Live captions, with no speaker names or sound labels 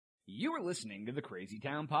You are listening to the Crazy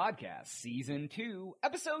Town Podcast, Season 2,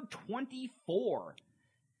 Episode 24.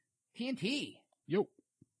 TNT. Yo.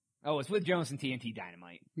 Oh, it's with Jonas and TNT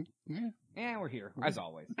Dynamite. Yeah. Yeah, we're here, as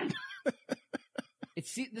always.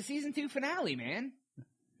 It's the Season 2 finale, man.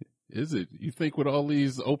 Is it? You think with all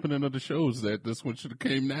these opening of the shows that this one should have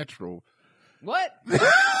came natural? What?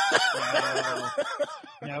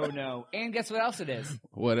 No. And guess what else it is?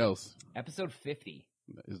 What else? Episode 50.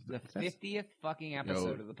 The 50th fucking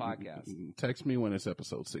episode of the podcast. Text me when it's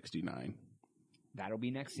episode 69. That'll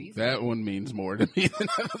be next season. That one means more to me than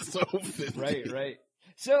episode 50. Right.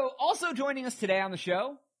 So, also joining us today on the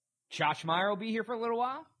show, Chachmyer will be here for a little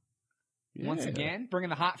while. Yeah. Once again, bringing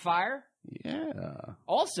the hot fire. Yeah.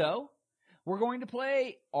 Also, we're going to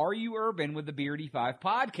play Are You Urban with the Beardy 5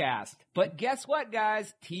 podcast. But guess what,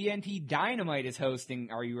 guys? TNT Dynamite is hosting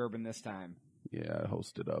Are You Urban this time. Yeah, I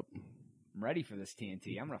hosted up. I'm ready for this,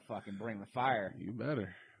 TNT. I'm going to fucking bring the fire. You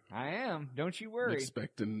better. I am. Don't you worry. I'm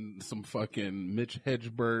expecting some fucking Mitch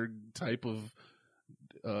Hedberg type of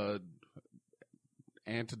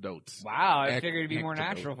antidotes. Wow, I figured it'd be more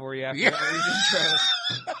natural for you after these intros.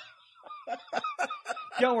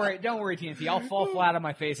 Don't worry, TNT. I'll fall flat on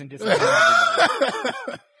my face and disappoint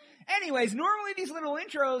everybody. Anyways, normally these little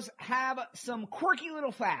intros have some quirky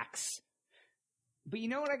little facts. But you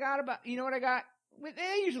know what I got?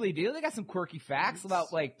 They usually do. They got some quirky facts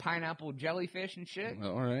about, like, pineapple jellyfish and shit.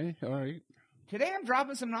 All right. Today I'm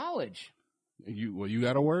dropping some knowledge. You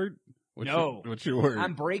got a word? What's your word?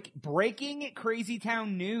 I'm breaking Crazy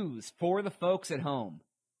Town news for the folks at home.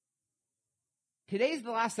 Today's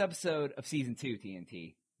the last episode of Season 2,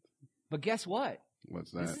 TNT. But guess what?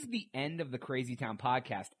 What's that? This is the end of the Crazy Town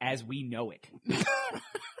podcast as we know it.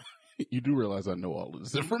 You do realize I know all of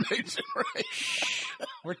this information, right?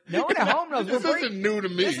 No one at home knows. This isn't new to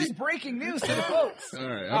me. This is breaking news to the folks. All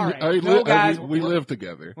right. Guys, we live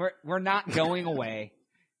together. We're not going away.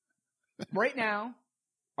 Right now,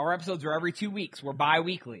 our episodes are every 2 weeks. We're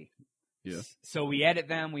bi-weekly. Yeah. So we edit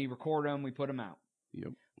them, we record them, we put them out.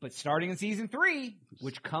 Yep. But starting in Season 3,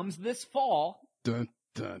 which comes this fall, dun,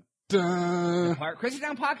 dun, dun. The Crazy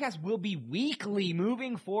Town Podcast will be weekly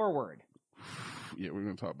moving forward. Yeah, we're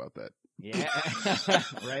going to talk about that. Yeah.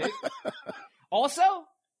 Right? Also,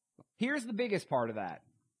 here's the biggest part of that.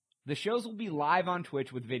 The shows will be live on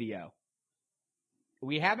Twitch with video.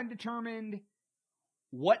 We haven't determined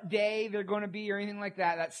what day they're going to be or anything like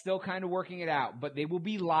that. That's still kind of working it out. But they will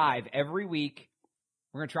be live every week.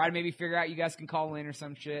 We're going to try to maybe figure out you guys can call in or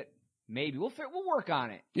some shit. Maybe. We'll work on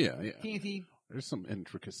it. Yeah. TNT. There's some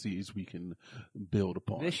intricacies we can build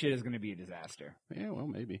upon. This shit is going to be a disaster. Yeah, well,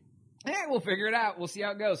 maybe. Yeah, we'll figure it out. We'll see how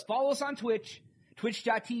it goes. Follow us on Twitch,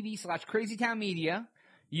 twitch.tv/CrazyTownMedia.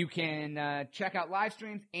 You can check out live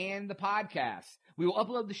streams and the podcast. We will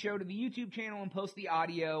upload the show to the YouTube channel and post the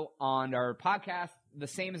audio on our podcast the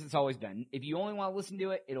same as it's always been. If you only want to listen to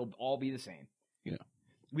it, it'll all be the same. Yeah.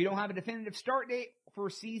 We don't have a definitive start date for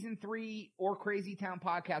Season 3 or Crazy Town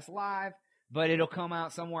Podcast Live, but it'll come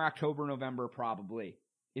out somewhere October, November, probably.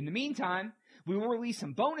 In the meantime, we will release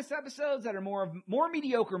some bonus episodes that are more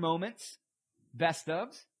mediocre moments, best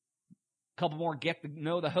ofs, a couple more get to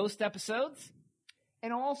know the host episodes,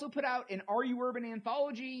 and I'll also put out an Are You Urban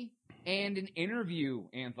anthology and an interview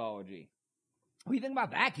anthology. What do you think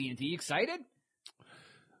about that, TNT? Excited?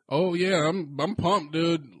 Oh yeah, I'm pumped,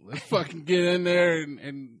 dude. Let's fucking get in there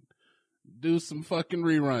and do some fucking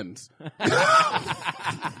reruns.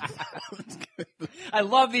 I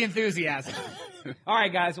love the enthusiasm. All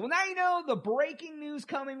right, guys. Well, now you know the breaking news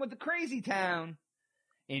coming with the Crazy Town.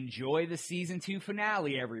 Enjoy the Season 2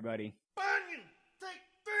 finale, everybody. Bunyan, take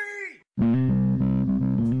 3!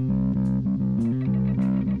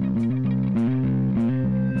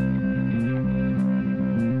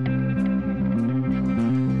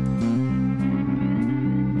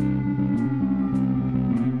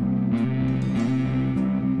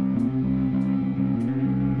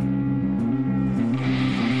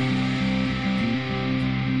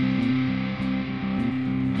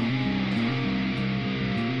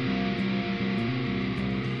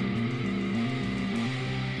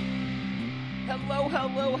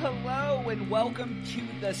 Hello, and welcome to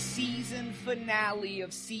the season finale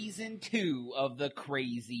of Season 2 of the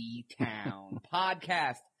Crazy Town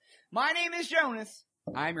Podcast. My name is Jonas.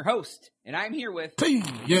 I'm your host, and I'm here with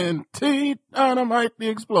TNT Dynamite, the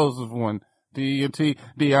explosive one. TNT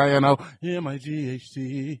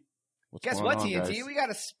DINOMIGHT. Guess what, TNT? We got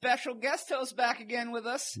a special guest host back again with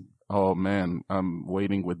us. Oh man, I'm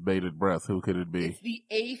waiting with bated breath. Who could it be? It's the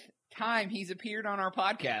 8th time he's appeared on our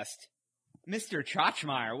podcast. Mr.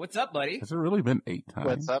 Chachmyer, what's up, buddy? Has it really been 8 times?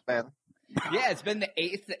 What's up, man? Yeah, it's been the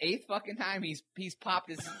eighth fucking time he's popped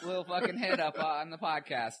his little fucking head up on the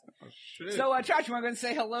podcast. Oh, shit. So, Chachmyer, I'm going to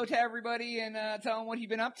say hello to everybody and tell them what you've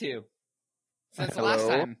been up to since the Hello. last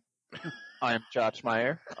time. I'm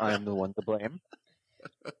Chachmyer. I'm the one to blame.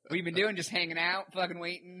 What you been doing? Just hanging out, fucking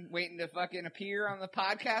waiting to fucking appear on the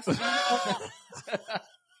podcast?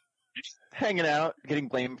 Hanging out, getting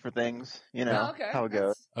blamed for things. You know Oh, okay. how it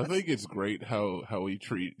goes. I think it's great how we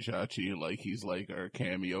treat Chachi like he's like our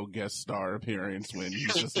cameo guest star appearance when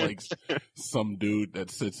he's just like some dude that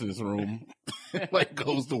sits in his room, like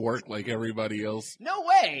goes to work like everybody else. No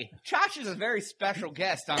way! Chach is a very special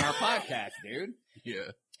guest on our podcast, dude.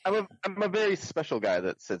 Yeah. I'm a very special guy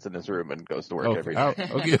that sits in his room and goes to work every day. I'll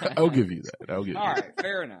give you that. I'll give you All that. right,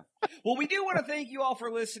 fair enough. Well, we do want to thank you all for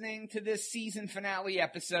listening to this season finale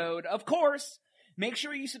episode. Of course, make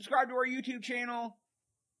sure you subscribe to our YouTube channel,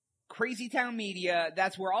 Crazy Town Media.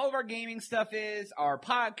 That's where all of our gaming stuff is. Our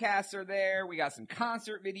podcasts are there. We got some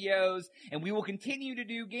concert videos, and we will continue to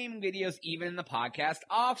do gaming videos even in the podcast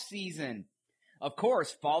off season. Of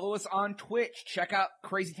course, follow us on Twitch. Check out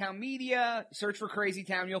Crazy Town Media. Search for Crazy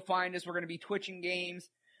Town. You'll find us. We're going to be twitching games.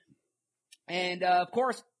 And, of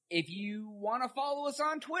course, if you want to follow us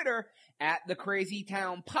on Twitter, at the Crazy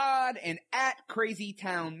Town Pod and at Crazy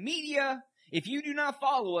Town Media. If you do not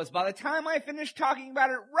follow us, by the time I finish talking about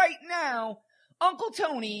it right now, Uncle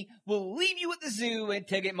Tony will leave you at the zoo and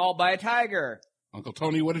to get mauled by a tiger. Uncle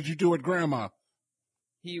Tony, what did you do with Grandma?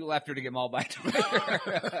 He left her to get mauled by a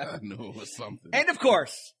tiger. I knew it was something. And of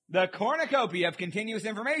course, the cornucopia of continuous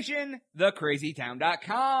information,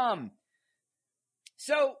 thecrazytown.com.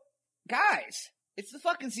 So, guys, it's the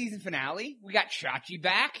fucking season finale. We got Chachi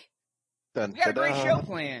back. Dun, We got a great ta-da. show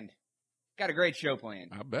planned.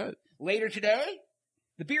 I bet. Later today,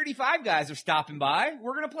 the Beardy 5 guys are stopping by.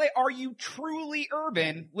 We're going to play Are You Truly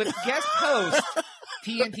Urban with guest host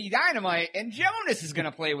TNT Dynamite, and Jonas is going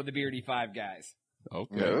to play with the Beardy 5 guys.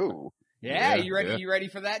 Okay. No. Yeah, Yeah, you ready? yeah. You ready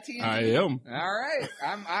for that, TNT? I am. All right,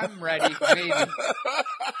 I'm ready. Maybe.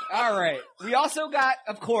 All right. We also got,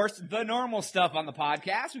 of course, the normal stuff on the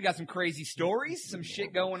podcast. We got some crazy stories, some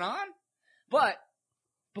shit going on. But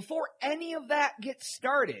before any of that gets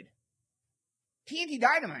started, TNT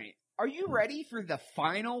Dynamite, are you ready for the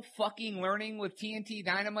final fucking learning with TNT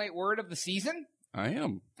Dynamite word of the season? I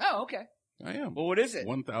am. Oh, okay. I am. Well, what is it?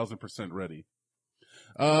 1,000% ready.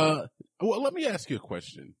 Well, let me ask you a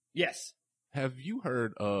question. Yes. Have you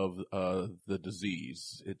heard of the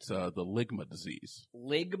disease? It's the ligma disease.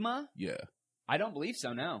 Ligma? Yeah. I don't believe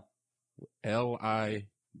so, no. Ligma.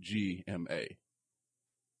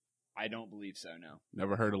 I don't believe so, no.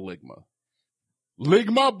 Never heard of ligma.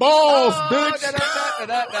 Ligma balls, bitch.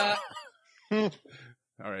 Da-da-da-da-da-da.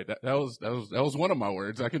 All right, that was one of my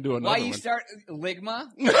words. I can do another Why one. you start Ligma?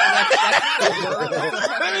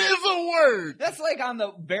 That is a word. That's like on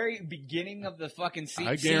the very beginning of the fucking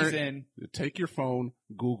I season. guarantee. Take your phone,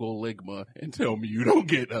 Google ligma, and tell me you don't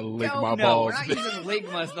get a ligma No, balls. we're not using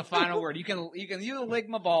Ligma as the final word. You can use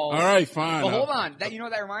Ligma balls. All right, fine. But hold on. That, you know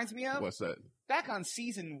what that reminds me of? What's that? Back on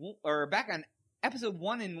back on episode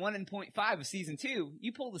 1 and 1.5 of season 2,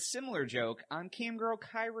 you pulled a similar joke on Camgirl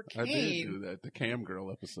Kyra Kane. I did do that. The Cam Girl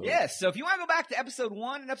episode. Yes, so if you want to go back to episode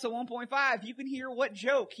 1 and episode 1.5, you can hear what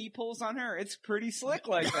joke he pulls on her. It's pretty slick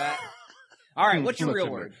like that. All right, what's your real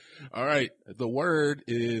word? All right, the word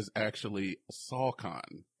is actually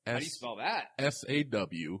Sawcon. How do you spell that?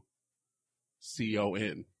 SAWCON.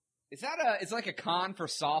 Is that it's like a con for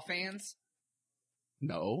Saw fans?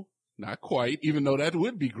 No, not quite, even though that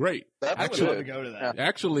would be great. That's I would Actually- love to go to that.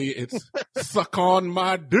 Actually, it's suck on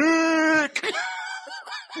my dick.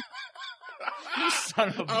 You son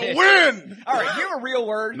of a I bitch. win. All right, you have a real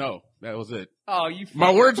word? No, that was it. Oh, you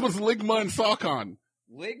My words was ligma and Sawcon.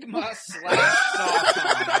 Ligma / Sawcon,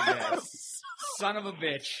 I guess. Son of a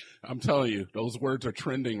bitch. I'm telling you, those words are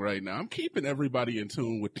trending right now. I'm keeping everybody in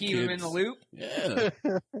tune with the Keep kids. him in the loop. Yeah.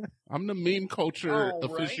 I'm the meme culture All right.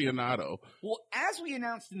 aficionado. Well, as we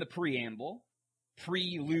announced in the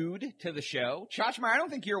prelude to the show, Chachmyer, I don't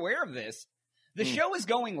think you're aware of this. The show is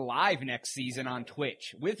going live next season on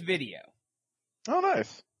Twitch with video. Oh,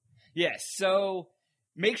 nice. Yes, so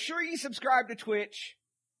make sure you subscribe to Twitch.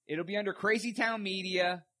 It'll be under Crazy Town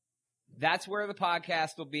Media. That's where the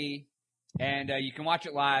podcast will be. And you can watch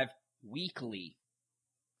it live weekly.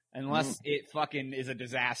 Unless it fucking is a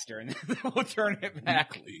disaster, and then we'll turn it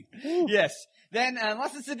back. Weekly. Yes. Then,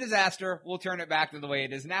 unless it's a disaster, we'll turn it back to the way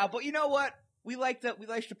it is now. But you know what? We like to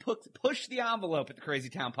push the envelope at the Crazy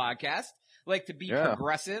Town Podcast. Like to be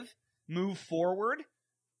progressive, move forward.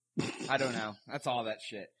 I don't know. That's all that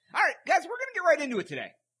shit. All right, guys, we're gonna get right into it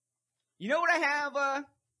today. You know what I have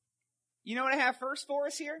You know what I have first for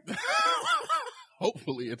us here?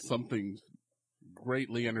 Hopefully it's something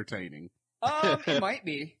greatly entertaining. It might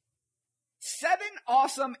be. 7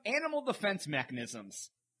 awesome animal defense mechanisms.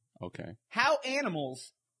 Okay. How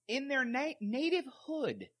animals, in their native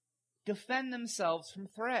hood, defend themselves from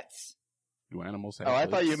threats. Do animals have Oh, I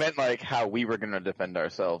thought you hoods? meant like how we were going to defend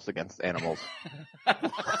ourselves against animals. Like,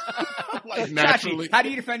 Chachi, naturally. how do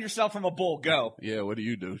you defend yourself from a bull? Go. Yeah, what do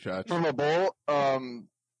you do, Chachi? From a bull,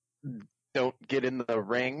 don't get in the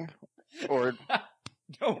ring or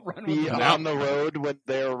Don't run with be the on the road when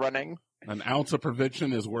they're running. An ounce of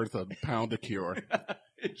prevention is worth a pound of cure.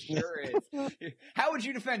 It sure is. How would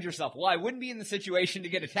you defend yourself? Well, I wouldn't be in the situation to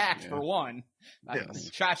get attacked, for one.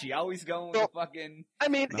 Yes. Chachi, always going with the fucking... I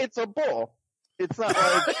mean, it's a bull. It's not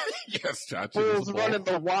like Yes, Chachi. bulls run in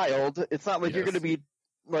the wild. It's not like you're Yes. going to be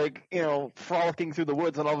like, frolicking through the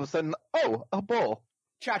woods and all of a sudden, oh, a bull.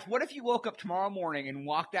 Chach, what if you woke up tomorrow morning and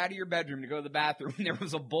walked out of your bedroom to go to the bathroom and there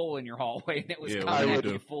was a bull in your hallway and it was Yeah, coming what at do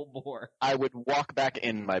you you do? full bore? I would walk back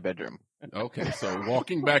in my bedroom. Okay, so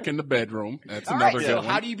walking back in the bedroom. That's All another right, good so one.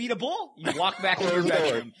 how do you beat a bull? You walk back in your Close the door.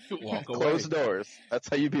 bedroom. Walk away. Close doors. That's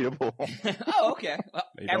how you beat a bull. Oh, okay. Well,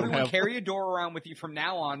 They don't everyone have- carry a door around with you from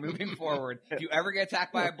now on, moving forward. If you ever get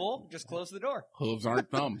attacked by a bull, just close the door. Hooves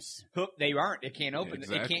aren't thumbs. They aren't. It can't open. It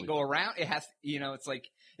Exactly. can't go around. It has.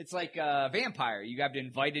 It's like a vampire. You have to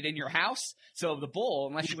invite it in your house. So the bull,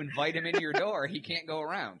 unless you invite him into your door, he can't go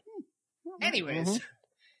around. Anyways,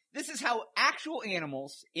 this is how actual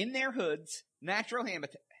animals in their hoods, natural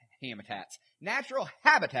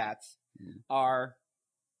habitats, are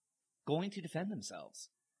going to defend themselves.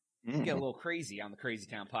 Get a little crazy on the Crazy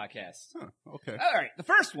Town podcast. Huh, okay. All right, the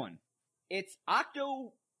first one. It's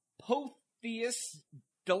Octopotheus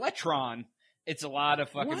deletron. It's a lot of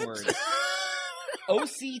fucking What? words.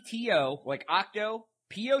 OCTO, like octo,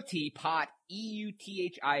 POT, pot,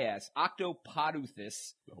 EUTHIS,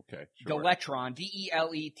 Octopotheus Okay. Sure. deletron,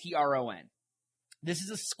 DELETRON. This is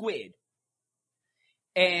a squid.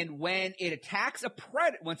 And when it attacks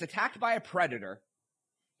when it's attacked by a predator,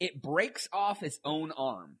 it breaks off its own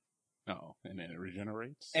arm. Oh, and then it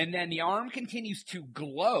regenerates? And then the arm continues to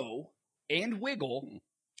glow and wiggle,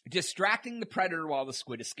 distracting the predator while the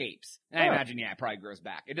squid escapes. And I imagine, it probably grows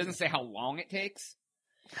back. It doesn't say how long it takes.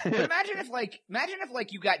 But imagine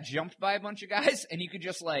if you got jumped by a bunch of guys and you could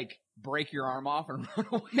just break your arm off and run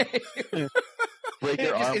away. Break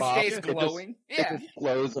your arm it off. stays glowing. It just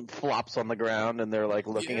flows and flops on the ground, and they're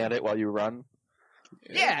looking at it while you run.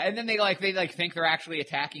 Yeah, and then they think they're actually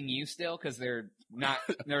attacking you still because they're not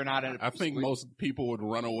in a I think most people would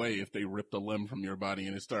run away if they ripped a limb from your body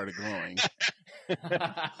and it started glowing.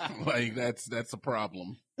 That's a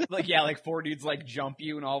problem. Four dudes jump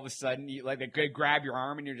you and all of a sudden you they grab your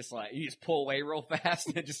arm and you're just you just pull away real fast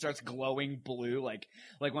and it just starts glowing blue like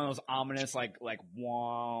one of those ominous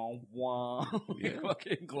wah wah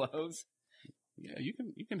fucking glows. Yeah, you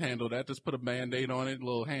can handle that. Just put a Band-Aid on it, a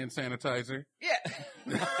little hand sanitizer. Yeah.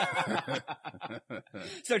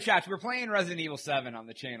 So, Chach, we're playing Resident Evil 7 on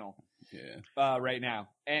the channel. Yeah. Right now.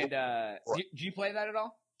 And do you play that at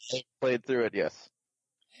all? Played through it, yes.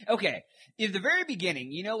 Okay. In the very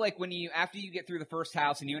beginning, when after you get through the first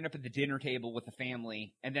house and you end up at the dinner table with the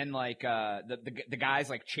family, and then the guy's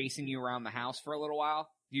chasing you around the house for a little while.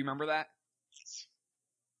 Do you remember that?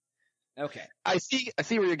 Okay. I see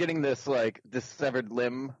where you're getting this this severed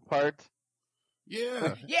limb part.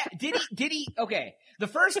 Yeah. Yeah. Did he? Okay. The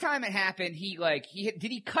first time it happened, did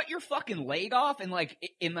he cut your fucking leg off and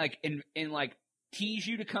tease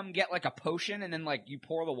you to come get a potion and then you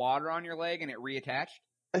pour the water on your leg and it reattached?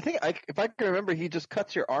 I think if I can remember, he just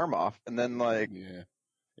cuts your arm off and then Yeah.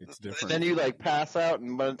 It's different. then you pass out,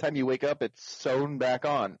 and by the time you wake up, it's sewn back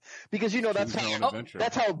on. Because that's Choose your own how adventure.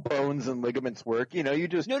 that's how bones and ligaments work. You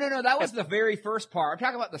just No. That was the very first part. I'm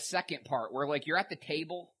talking about the second part where you're at the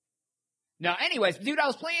table. No, anyways, dude, I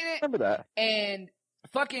was playing it remember that. and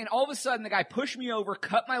fucking all of a sudden the guy pushed me over,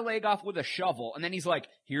 cut my leg off with a shovel, and then he's like,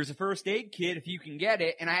 "Here's a first aid kit if you can get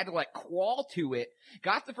it." And I had to crawl to it,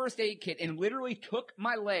 got the first aid kit, and literally took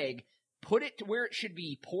my leg, put it to where it should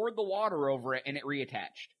be, poured the water over it, and it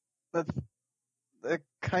reattached. That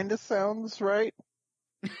kind of sounds right.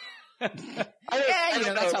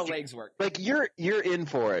 That's how legs work. You're in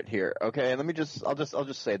for it here, okay? And I'll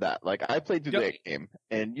just say that. I played through the game,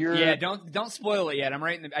 and you're Yeah, don't spoil it yet. I'm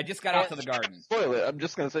right I just got out to the garden. Spoil it. I'm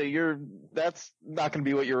just gonna say that's not gonna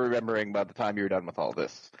be what you're remembering by the time you're done with all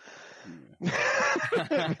this.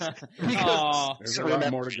 Aw. There's a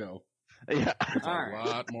lot more to go. Yeah. There's All a right.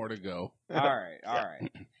 lot more to go. All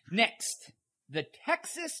right. Next, the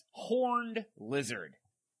Texas horned lizard.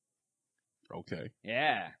 Okay.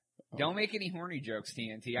 Yeah. Don't make any horny jokes,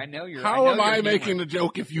 TNT. I know you're. How I know am you're I human. making the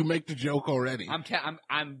joke if you make the joke already?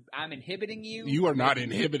 I'm inhibiting you. You are not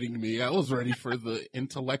inhibiting me. I was ready for the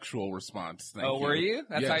intellectual response. Thank you. Were you?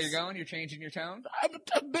 That's how Yes. you're going? You're changing your tone?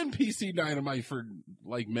 I've been PC Dynamite for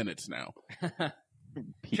like minutes now.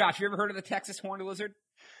 Josh, you ever heard of the Texas horned lizard?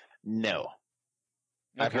 No.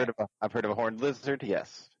 Okay. I've heard of a horned lizard.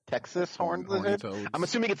 Yes. Texas horned Horny lizard. toads. I'm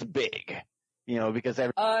assuming it's big. Because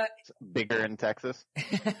everything's bigger in Texas.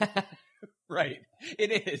 Right.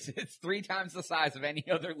 It is. It's 3 times the size of any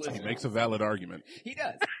other He lizard. makes a valid argument. He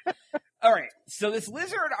does. All right. So this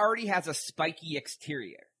lizard already has a spiky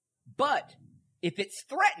exterior. But if it's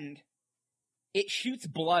threatened, it shoots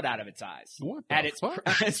blood out of its eyes. What the At its, fuck?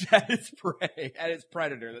 at its prey, at its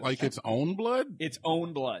predator. That's Like its own blood? its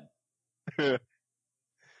own blood.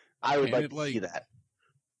 I would Can like it, to like- see that.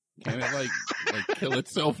 Can it like kill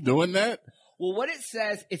itself doing that? Well, what it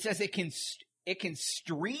says it can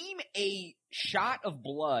stream a shot of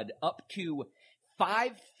blood up to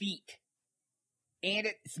 5 feet, and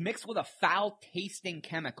it's mixed with a foul tasting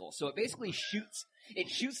chemical. So it basically shoots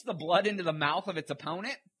the blood into the mouth of its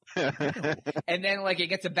opponent, and then like it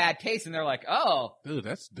gets a bad taste, and they're like, "Oh, Dude,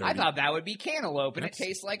 that's dirty. I thought that would be cantaloupe, and it That's-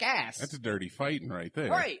 tastes like ass." That's dirty fighting right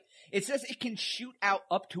there. Right. It says it can shoot out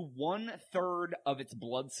up to 1/3 of its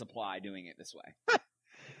blood supply doing it this way.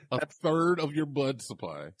 A third of your blood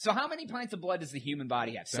supply. So how many pints of blood does the human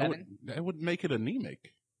body have? 7? That would make it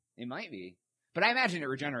anemic. It might be. But I imagine it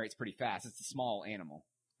regenerates pretty fast. It's a small animal.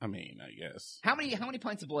 I mean, I guess. How many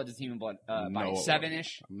pints of blood does human blood body? No,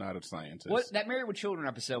 7-ish? I'm not a scientist. What that Married with Children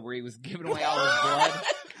episode where he was giving away all his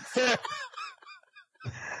blood?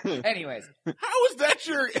 Anyways. How is that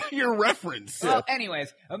your reference? Well,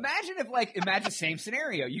 anyways, imagine same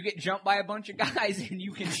scenario. You get jumped by a bunch of guys and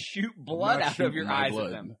you can shoot blood Not out of your shooting my eyes blood.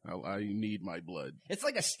 at them. I need my blood. It's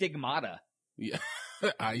like a stigmata. Yeah.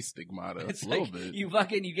 Eye stigmata. It's a little like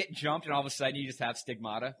bit. you get jumped and all of a sudden you just have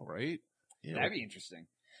stigmata. Right? Yeah. That'd be interesting.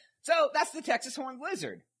 So that's the Texas horned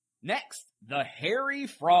lizard. Next, the hairy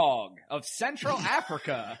frog of Central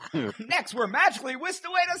Africa. Next, we're magically whisked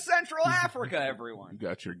away to Central Africa, You everyone.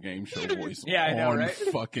 got your game show voice Yeah, I know, on right?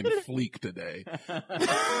 fucking fleek today.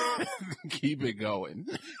 Keep it going.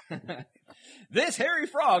 This hairy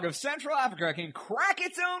frog of Central Africa can crack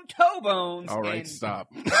its own toe bones. All right, and-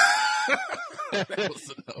 stop. That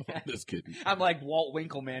was enough. I'm just kidding. I'm like Walt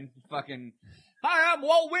Winkleman. Fucking, hi, I'm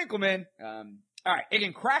Walt Winkleman. All right, it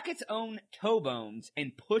can crack its own toe bones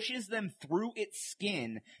and pushes them through its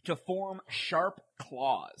skin to form sharp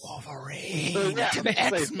claws. Wolverine. Yeah, The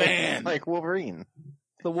X-Man. like Wolverine.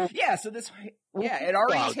 The wolf. Yeah, so this, Wolf it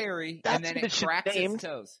already is frog. hairy, That's and then what it it should cracks named. its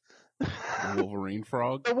toes. The Wolverine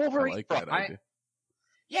frog. The Wolverine I like frog. that idea.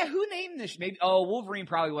 Yeah, who named this? Maybe Wolverine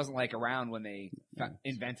probably wasn't like around when they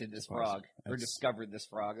invented this frog or That's- discovered this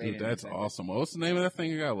frog. They Dude, didn't that's invent it. awesome. What's the name of that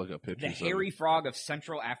thing? I gotta look up The pictures. hairy frog of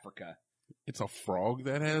Central Africa. It's a frog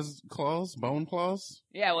that has claws, bone claws.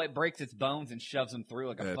 Yeah, well, it breaks its bones and shoves them through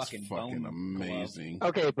like a That's fucking bone glove. amazing.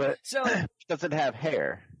 Okay, but So does it have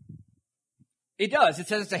hair? it does. It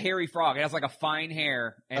says it's a hairy frog. It has like a fine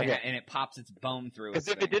hair, and, Okay. and it pops its bone through. Because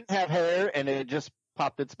Its if it thing. didn't have hair and it just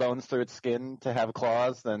popped its bones through its skin to have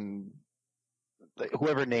claws, then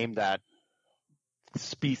whoever named that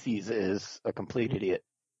species is a complete idiot.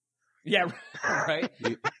 Yeah, right.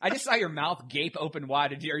 I just saw your mouth gape open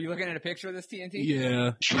wide. Are you looking at a picture of this TNT?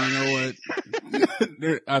 Yeah, you know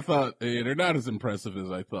what? I thought they're not as impressive as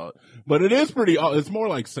I thought, but it is pretty. It's more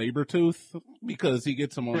like Sabretooth because he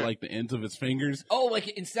gets them on like the ends of his fingers. Oh, like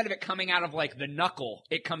instead of it coming out of like the knuckle,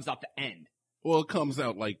 it comes out the end. Well, it comes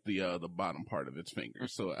out like the bottom part of its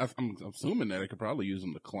fingers. So I'm assuming that it could probably use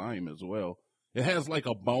them to climb as well. It has like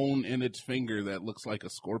a bone in its finger that looks like a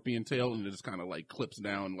scorpion tail, and it just kind of like clips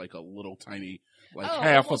down like a little tiny, like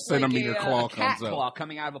half a almost centimeter like claw a cat comes out. claw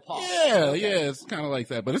coming out of a paw. Yeah, Okay. yeah, it's kind of like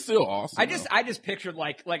that, but it's still awesome. I just pictured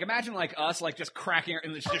like imagine like us like just cracking it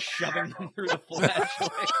and just shoving them through the flesh.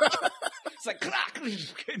 It's like crack,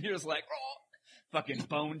 and you're just like fucking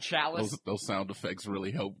bone chalice. those sound effects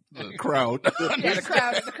really help the crowd. Yeah,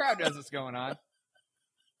 the crowd knows what's going on.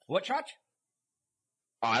 What, Chach?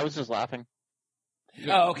 Oh, I was just laughing.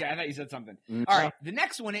 Oh, okay. I thought you said something. No. All right. The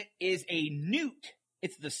next one is a newt.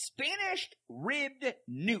 It's the Spanish ribbed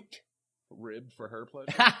newt. Rib for her pleasure.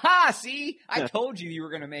 Ha ha! See, I told you were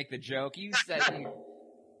going to make the joke. You said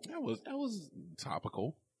That was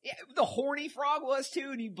topical. yeah, the horny frog was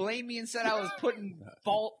too, and you blamed me and said I was putting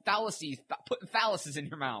phalluses in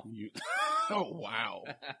your mouth. Oh wow!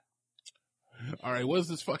 All right, what does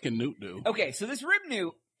this fucking newt do? Okay, so this rib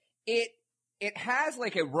newt, it has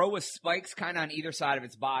like a row of spikes kind of on either side of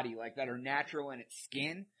its body, like that are natural in its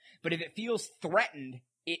skin. But if it feels threatened,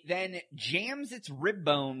 it then jams its rib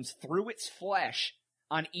bones through its flesh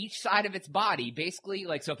on each side of its body. Basically,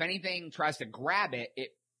 like, so if anything tries to grab it, it,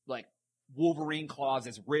 like, Wolverine claws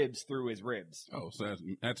his ribs through his ribs. Oh, so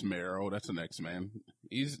that's Marrow. That's an X-Men.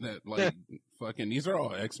 He's that, like, fucking, these are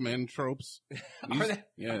all X-Men tropes.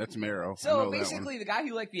 Yeah, that's Marrow. So basically, the guy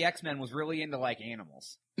who liked the X-Men was really into, like,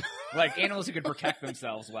 animals. Like, animals who could protect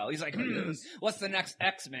themselves well. He's like, what's the next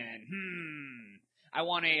X-Men? I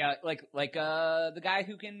want a, the guy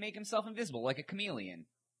who can make himself invisible, like a chameleon.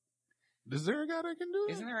 Is there a guy that can do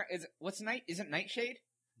that? Isn't Nightshade?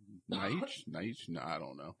 No, I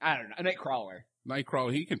don't know. I don't know. A Nightcrawler.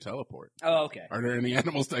 Nightcrawler, he can teleport. Oh, okay. Are there any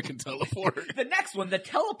animals that can teleport? The next one, the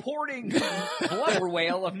teleporting blubber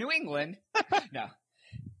whale of New England. No.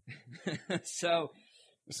 So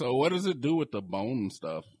what does it do with the bone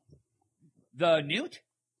stuff? The newt?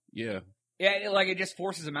 Yeah. Yeah, it just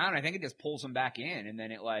forces them out, and I think it just pulls them back in, and then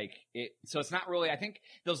so it's not really, I think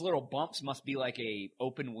those little bumps must be like a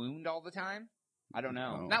open wound all the time. I don't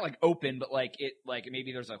know. Oh. Not like open, but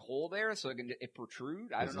maybe there's a hole there so it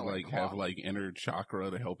protrude. I don't know. Does it have inner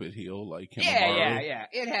chakra to help it heal? Like Yeah.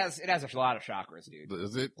 It has a lot of chakras, dude.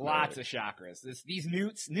 Is it? Lots of chakras. These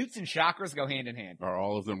newts and chakras go hand in hand. Are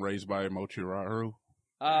all of them raised by Mochiraru?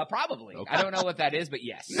 Probably. Okay. I don't know what that is, but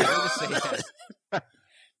yes. I will just say yes.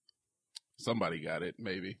 Somebody got it,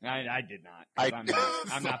 maybe. I did not.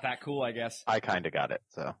 I'm not that cool, I guess. I kind of got it,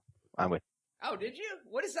 so I'm with. Oh, did you?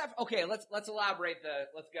 What is that? Okay, let's elaborate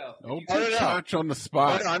let's go. Don't put Chach on the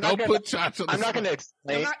spot. Don't put Chach on the spot. I'm not going to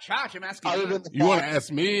explain. I'm not Chach, I'm asking you. You want to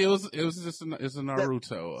ask me? It was just it's a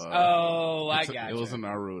Naruto. I got it. It was a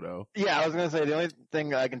Naruto. Yeah, I was going to say, the only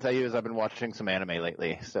thing I can tell you is I've been watching some anime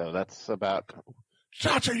lately, so that's about.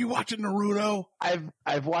 Chach, are you watching Naruto?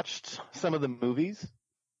 I've watched some of the movies.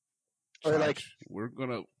 Or we're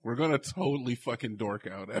gonna totally fucking dork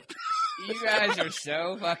out after. You guys are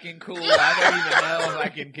so fucking cool. I don't even know if I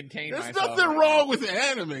can contain myself. There's nothing wrong with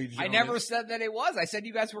anime, Jonas. I never said that it was. I said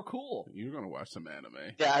you guys were cool. You're gonna watch some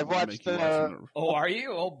anime. Yeah, I've watched. Oh, are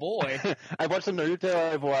you? Oh boy. I've watched some Naruto.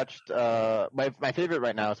 I've watched. My favorite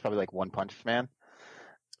right now is probably like One Punch Man.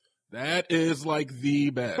 That is like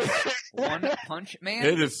the best. One Punch Man?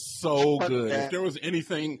 It is so good. If there was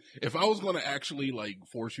anything, if I was going to actually like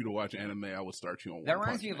force you to watch anime, I would start you on that One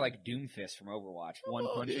reminds Punch me Man. of like Doomfist from Overwatch. One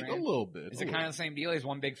Punch Man? A little bit. Is it kind of the same deal? He's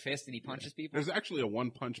one big fist and he punches people? There's actually a One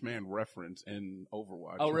Punch Man reference in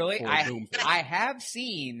Overwatch. Oh, really? I have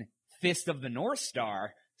seen Fist of the North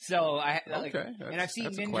Star. So and I've seen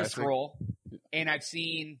Ninja Scroll. And I've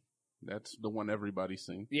seen. That's the one everybody's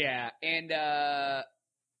seen. Yeah. And,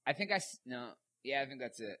 I think I think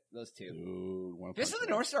that's it. Those two. Dude, Fist of the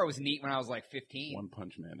North Star was neat when I was like 15. One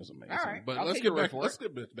Punch Man is amazing. All right, but let's get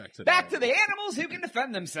back to the animals who can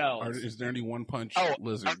defend themselves. Is there any One Punch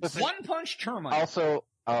lizards? One Punch termite. Also,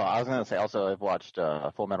 I was going to say, I've watched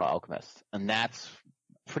Full Metal Alchemist, and that's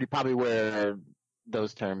probably where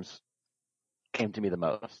those terms came to me the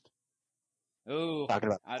most. Ooh, talking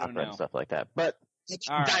about I don't know and stuff like that. But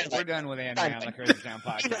all right, we're done with anime on the Crazy Town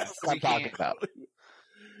podcast. That's what I'm talking about.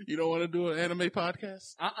 You don't want to do an anime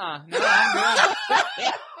podcast? No, I'm good.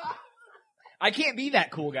 I can't be that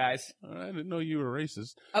cool, guys. I didn't know you were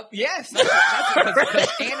racist. Yes, that's because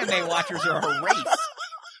anime watchers are a race.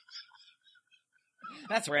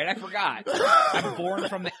 That's right, I forgot. I'm born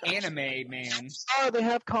from the anime, man. Oh, they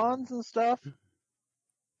have cons and stuff?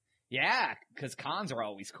 Yeah, because cons are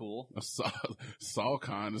always cool.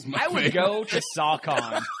 SawCon is my favorite. I would go to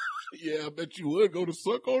SawCon. Yeah, I bet you would go to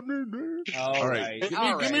suck on there. All right.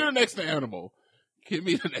 Give me the next animal. Give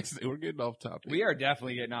me the next. We're getting off topic. We are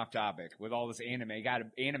definitely getting off topic with all this anime. Got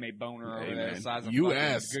an anime boner over there the size of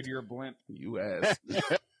asked. Goodyear blimp. You asked.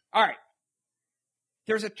 All right.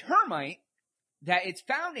 There's a termite that it's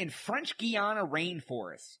found in French Guiana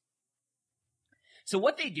rainforests. So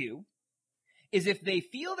what they do is if they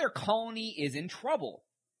feel their colony is in trouble,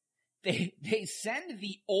 they send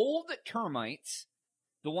the old termites,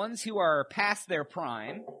 the ones who are past their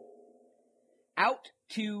prime, out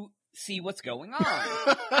to see what's going on.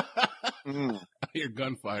 I hear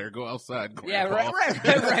gunfire. Go outside, Grandpa. Yeah,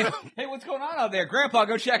 right. Hey, what's going on out there? Grandpa,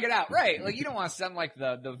 go check it out. Right. Like, you don't want to send, like,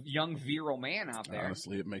 the young virile man out there.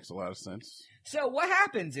 Honestly, it makes a lot of sense. So what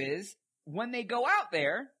happens is, when they go out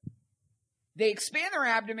there, they expand their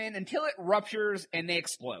abdomen until it ruptures and they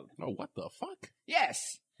explode. Oh, what the fuck? Yes.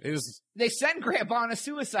 They send Grandpa on a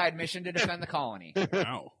suicide mission to defend the colony.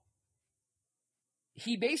 Wow.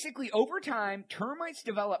 He basically, over time, termites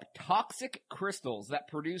develop toxic crystals that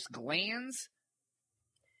produce glands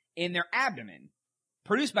in their abdomen.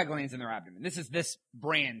 Produced by glands in their abdomen. This is this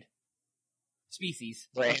species.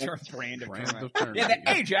 Brand of termite. Termite. Yeah, the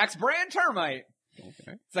Ajax brand termite.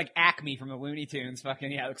 Okay. It's like Acme from the Looney Tunes,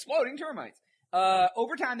 fucking, exploding termites.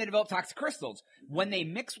 Over time, they develop toxic crystals. When they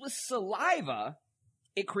mix with saliva,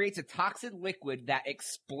 it creates a toxic liquid that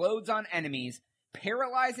explodes on enemies,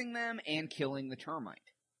 paralyzing them and killing the termite.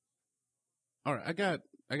 All right,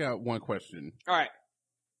 I got one question. All right.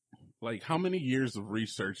 Like, how many years of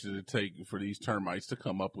research did it take for these termites to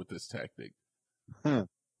come up with this tactic?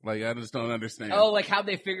 Like, I just don't understand. Oh, like how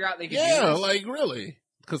they figure out they can do this? Like, really?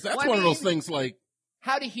 Because that's one of those things, like...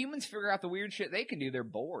 How do humans figure out the weird shit they can do? They're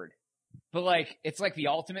bored. But, like, it's like the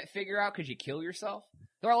ultimate figure out because you kill yourself.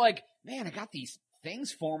 They're like, man, I got these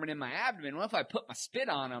things forming in my abdomen. What if I put my spit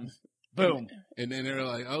on them? Boom. And then they're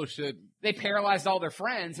like, oh, shit. They paralyzed all their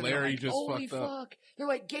friends. And Larry like, just holy fucked up. fuck. They're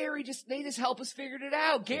like, Gary, they just help us figured it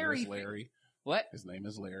out. Gary. Larry. What? His name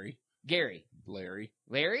is Larry. Gary. Larry.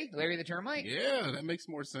 Larry the termite? Yeah, that makes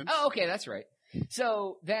more sense. Oh, okay, that's right.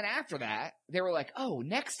 So then after that, they were like, oh,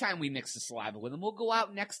 next time we mix the saliva with them, we'll go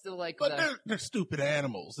out next to like But they're stupid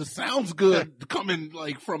animals. It sounds good coming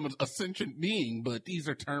like from a sentient being, but these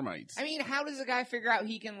are termites. I mean, how does a guy figure out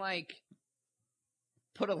he can like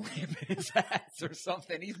put a lamp in his ass or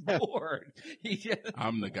something? He's bored.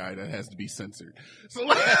 I'm the guy that has to be censored. So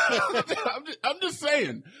like, I'm just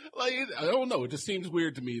saying, like, I don't know. It just seems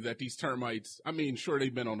weird to me that these termites, I mean, sure,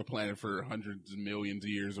 they've been on the planet for hundreds of millions of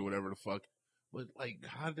years or whatever the fuck. But, like,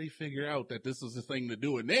 how did they figure out that this is the thing to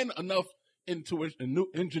do? And then enough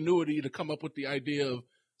ingenuity to come up with the idea of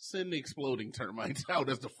send the exploding termites out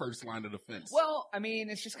as the first line of defense. Well, I mean,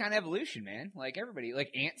 it's just kind of evolution, man. Like, everybody,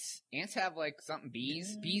 like, ants have, like, something.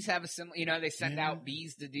 Bees have a similar, they send out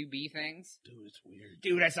bees to do bee things. Dude, it's weird.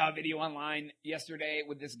 Dude, I saw a video online yesterday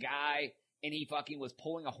with this guy, and he fucking was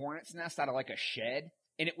pulling a hornet's nest out of, like, a shed.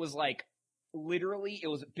 And it was, like, literally, it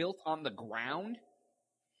was built on the ground.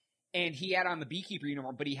 And he had on the beekeeper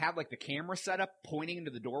uniform, but he had like the camera set up pointing into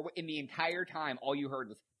the doorway. And the entire time, all you heard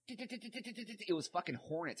was, it was fucking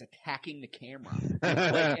hornets attacking the camera.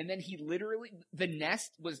 Like, and then he literally, the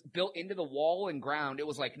nest was built into the wall and ground. It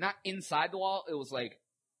was like not inside the wall. It was like,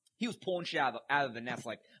 he was pulling shit out of the nest,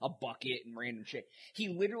 like a bucket and random shit. He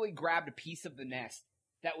literally grabbed a piece of the nest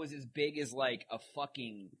that was as big as like a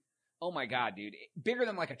fucking, oh my God, dude, bigger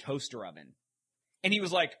than like a toaster oven. And he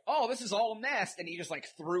was like, oh, this is all nest. And he just like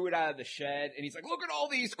threw it out of the shed. And he's like, look at all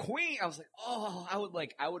these queens. I was like, oh, I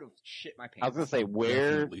would have shit my pants. I was going to say,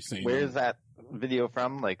 where is that video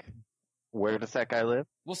from? Like, where does that guy live?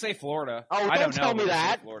 We'll say Florida. Oh, I don't tell know, me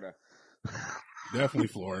that. Florida. Definitely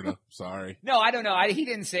Florida. Sorry. No, I don't know. He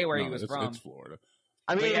didn't say where he was from. It's Florida.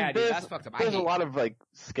 I mean, yeah, dude, that's fucked up. There's a lot of like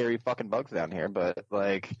scary fucking bugs down here, but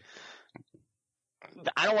like,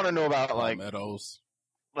 I don't want to know about like meadows.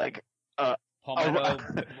 Like,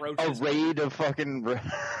 Palmetto, a raid of fucking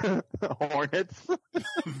hornets.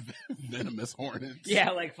 Venomous hornets.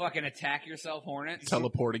 Yeah, like fucking attack yourself hornets.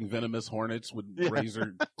 Teleporting venomous hornets with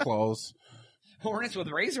razor claws. Hornets with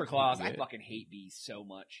razor claws. Yeah. I fucking hate bees so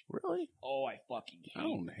much. Really? Oh, I fucking hate them. I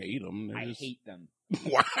don't hate them. I hate them.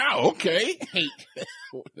 Wow, okay. Hate.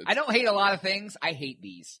 I don't hate a lot of things. I hate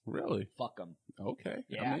bees. Really? Fuck them. Okay.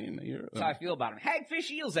 Yeah. I mean, that's how I feel about them. Hagfish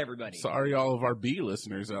eels, everybody. Sorry, all of our bee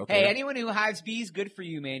listeners out there. Hey, anyone who hives bees, good for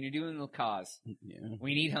you, man. You're doing the cause. Yeah.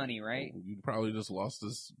 We need honey, right? You probably just lost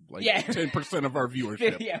us, 10% of our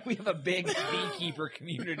viewership. Yeah, we have a big beekeeper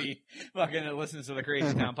community fucking that listens to the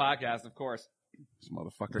Crazy Town podcast, of course. This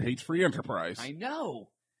motherfucker hates free enterprise. I know.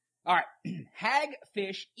 All right.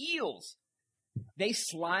 Hagfish eels. They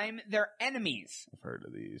slime their enemies. I've heard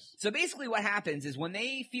of these. So basically what happens is when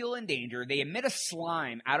they feel in danger, they emit a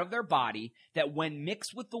slime out of their body that when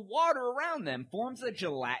mixed with the water around them forms a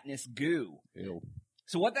gelatinous goo. Ew.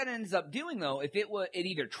 So what that ends up doing though, if it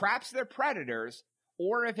either traps their predators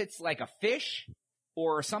or if it's like a fish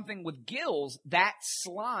or something with gills, that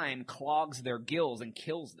slime clogs their gills and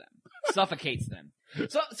kills them, suffocates them.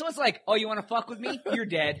 So it's like, oh, you want to fuck with me? You're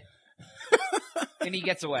dead. And he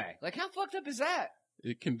gets away. Like, how fucked up is that?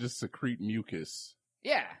 It can just secrete mucus.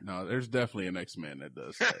 Yeah. No, there's definitely an X-Men that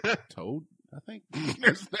does that. Toad, I think.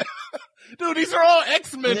 Dude, these are all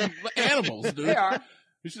X-Men animals, dude. They are.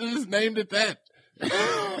 You should have just named it that.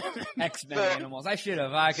 X-Men animals. I could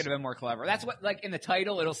have been more clever. That's what, like, in the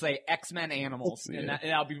title, it'll say X-Men animals. Yeah.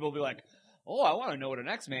 And now people will be like, oh, I want to know what an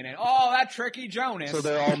X-Men is. Oh, that tricky Jonas. So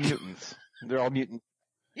they're all mutants. They're all mutant.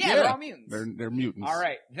 Yeah, they're all mutants. They're mutants. All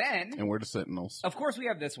right, then. And we're the Sentinels. Of course, we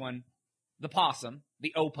have this one. The possum.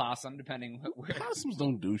 The opossum, depending. Possums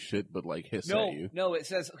don't do shit but, like, hiss at you. No, it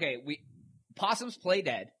says, okay, possums play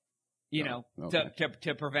dead,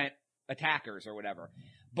 to prevent attackers or whatever.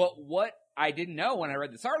 But what I didn't know when I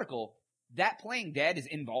read this article, that playing dead is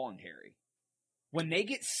involuntary. when they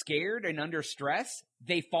get scared and under stress,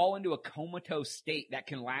 they fall into a comatose state that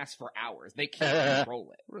can last for hours. They can't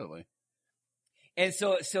control it. Really? And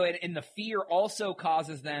and the fear also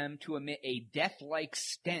causes them to emit a death-like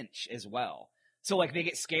stench as well. So, like, they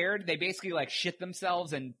get scared, they basically, like, shit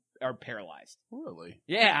themselves and are paralyzed. Really?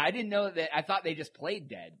 Yeah, I didn't know that. I thought they just played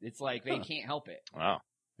dead. It's like they can't help it. Wow.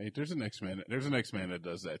 Hey, there's an X-Man. There's an X-Man that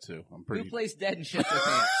does that too. I'm pretty. Who plays dead and shits their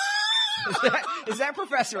pants? Is that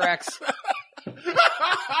Professor X? Nice.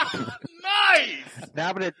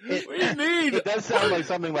 Now, but it does sound like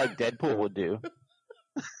something like Deadpool would do.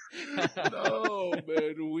 No,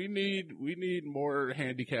 man, we need more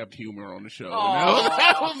handicapped humor on the show. Oh,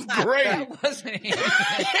 that was great. That wasn't him.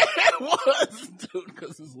 It was, dude,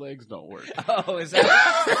 because his legs don't work. Oh, is that?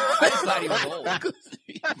 I just thought he was old.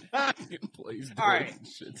 He fucking plays All right, and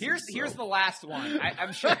shits here's himself. the last one.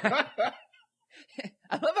 I'm sure. I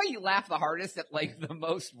love how you laugh the hardest at like the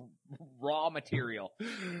most raw material.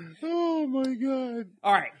 Oh my god!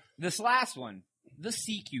 All right, this last one, the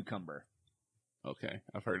sea cucumber. Okay,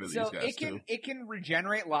 I've heard of So these guys too. it can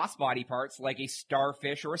regenerate lost body parts like a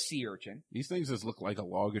starfish or a sea urchin. These things just look like a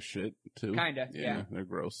log of shit too. Kinda, yeah. They're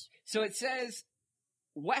gross. So it says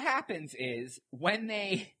what happens is when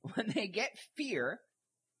they get fear,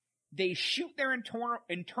 they shoot their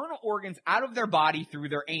internal organs out of their body through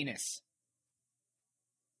their anus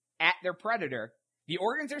at their predator. The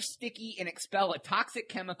organs are sticky and expel a toxic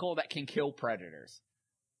chemical that can kill predators.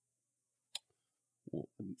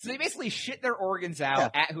 So they basically shit their organs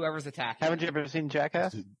out at whoever's attacking. Haven't you ever seen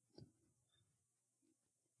Jackass?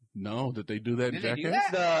 No, did they do that in Did they do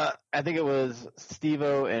Jackass? that? I think it was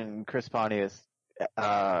Steve-O and Chris Pontius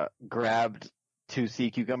grabbed 2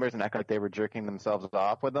 sea cucumbers and act like they were jerking themselves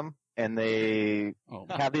off with them, and they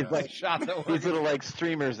have these like Shot the these organs. little like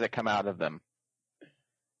streamers that come out of them.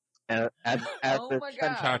 And Oh my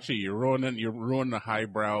God. Chachi, you're ruining the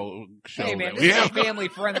highbrow show. Hey man, that this we is a have.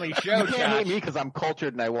 family-friendly show, you can't hate Josh. me because I'm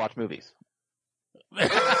cultured and I watch movies.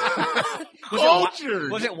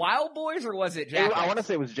 Cultured. Was it Wild Boys or was it Jackass? I want to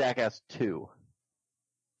say it was Jackass 2.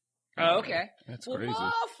 Oh, okay. That's Well, crazy.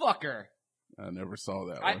 motherfucker. I never saw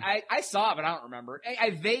that one. I saw it, but I don't remember it.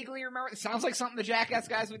 I vaguely remember. It sounds like something the Jackass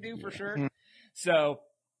guys would do for sure. So,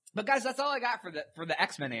 but guys, that's all I got for the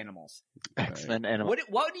X-Men animals. X-Men animal.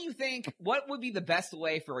 What do you think? What would be the best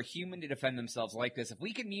way for a human to defend themselves like this? If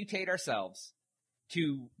we could mutate ourselves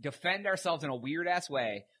to defend ourselves in a weird ass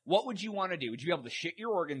way, what would you want to do? Would you be able to shit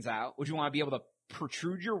your organs out? Would you want to be able to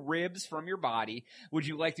protrude your ribs from your body? Would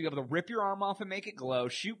you like to be able to rip your arm off and make it glow,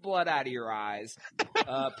 shoot blood out of your eyes,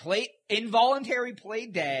 involuntary play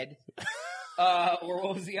dead, or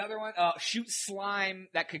what was the other one? Shoot slime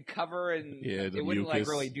that could cover and it wouldn't like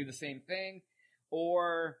really do the same thing,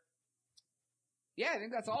 or I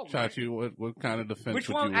think that's all. Chachi, what kind of defense? Which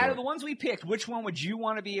would one you out want? of the ones we picked? Which one would you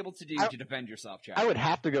want to be able to do to defend yourself, Chachi? I would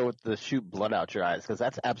have to go with the shoot blood out your eyes because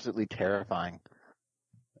that's absolutely terrifying.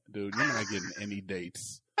 Dude, you're not getting any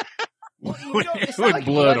dates. Well, it's with not like blood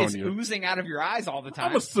blood on is you. oozing out of your eyes all the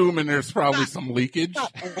time. I'm assuming there's probably some leakage.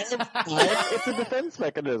 It's a defense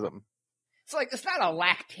mechanism. It's like, it's not a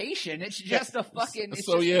lactation. It's just a fucking...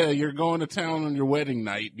 So you're going to town on your wedding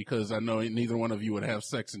night because I know neither one of you would have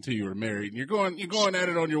sex until you were married. And you're going at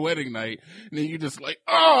it on your wedding night, and then you just like,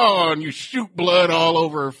 and you shoot blood all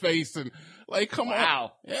over her face, and like, come on,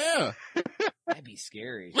 yeah, that'd be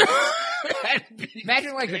scary.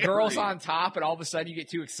 Imagine like the girl's on top, and all of a sudden you get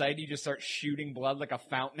too excited, you just start shooting blood like a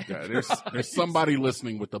fountain. God, there's somebody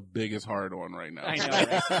listening with the biggest hard on right now. I know.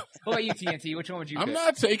 Right? What about you, TNT? Which one would you pick? I'm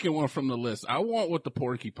not taking one from the list. I want what the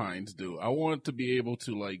porcupines do. I want to be able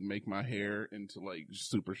to like make my hair into like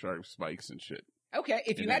super sharp spikes and shit. Okay,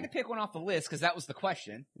 if you had to pick one off the list, because that was the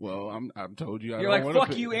question. Well, I'm told you. You're like,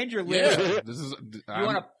 fuck you and your list. Yeah, this is.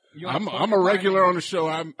 I'm a porcupine regular on the show.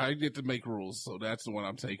 I get to make rules, so that's the one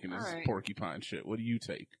I'm taking. Is right. porcupine shit. What do you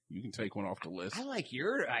take? You can take one off the list. I like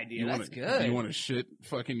your idea. That's Do good. you want to shit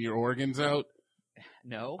fucking your organs out?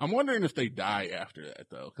 No. I'm wondering if they die after that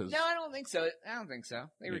though. Cause No, I don't think so.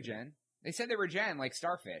 They regen. They said they regen like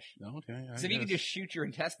starfish. Okay. So if you could just shoot your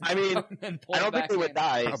intestines, I mean, out and pull I don't it think back they would in.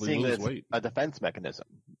 die, Probably seeing lose this weight. a defense mechanism.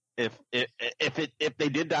 If they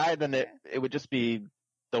did die, then it would just be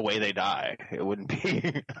the way they die. It wouldn't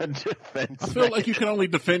be a defense. I feel like you can only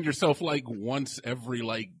defend yourself like once every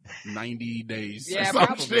like 90 days. Yeah, or some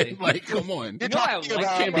probably. shit. Like, come on. You know, I would like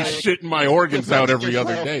I can't be to. shitting my organs out every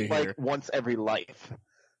other yourself, day like here. once every life.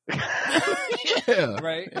 Yeah.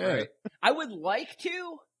 Right. Yeah. Right. I would like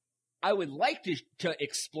to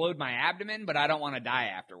explode my abdomen, but I don't want to die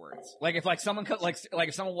afterwards. Like if someone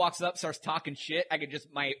if someone walks up, starts talking shit,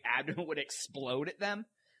 my abdomen would explode at them.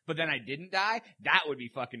 but then I didn't die, that would be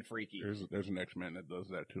fucking freaky. There's an X-Man that does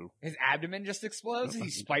that too. His abdomen just explodes?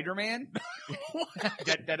 He's Spider-Man?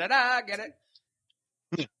 Da-da-da-da, get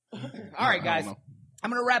it? Alright, guys. I'm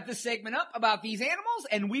going to wrap this segment up about these animals,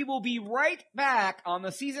 and we will be right back on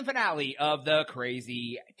the season finale of the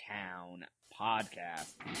Crazy Town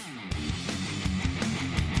podcast.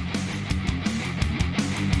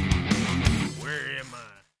 Where am I?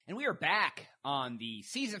 And we are back on the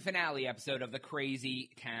season finale episode of the Crazy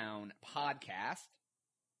Town podcast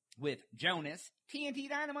with Jonas, TNT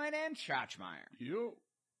Dynamite, and Chachmyer. Yo.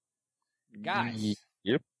 Guys.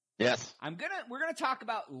 Yep. Yes. We're gonna talk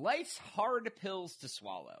about life's hard pills to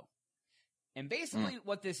swallow. And basically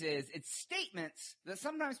what this is, it's statements that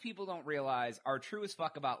sometimes people don't realize are true as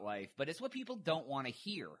fuck about life, but it's what people don't want to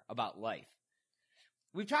hear about life.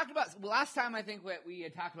 We've talked about, last time I think we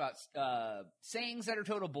had talked about sayings that are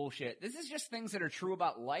total bullshit. This is just things that are true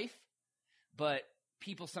about life, but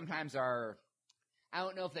people sometimes are, I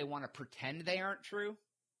don't know if they want to pretend they aren't true.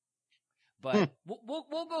 But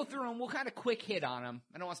we'll go through them. We'll kind of quick hit on them.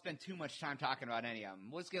 I don't want to spend too much time talking about any of them.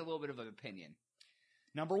 We'll just get a little bit of an opinion.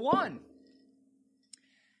 Number 1.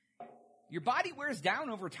 Your body wears down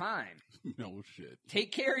over time. No shit.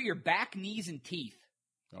 Take care of your back, knees, and teeth.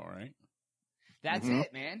 All right. That's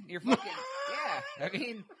it, man. You're fucking, yeah. I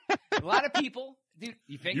mean, a lot of people, dude,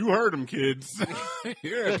 you heard them, kids.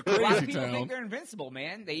 Here at the a lot of Crazy people Town. think they're invincible,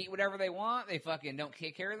 man. They eat whatever they want. They fucking don't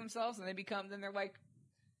take care of themselves, and then they're like,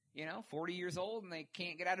 40 years old, and they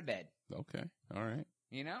can't get out of bed. Okay. All right.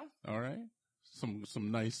 All right.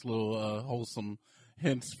 Some nice little wholesome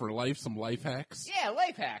hints for life, some life hacks. Yeah,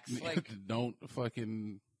 life hacks. Like, don't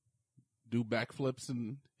fucking do backflips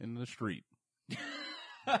in the street.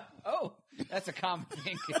 Oh, that's a common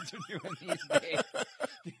thing kids are doing these days.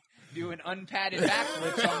 Doing unpadded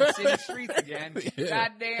backflips on the city streets again. Yeah.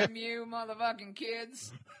 Goddamn you, motherfucking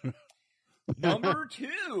kids. Number 2.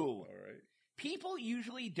 All right. People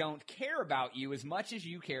usually don't care about you as much as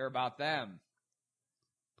you care about them.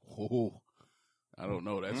 Oh, I don't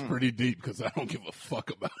know. That's pretty deep because I don't give a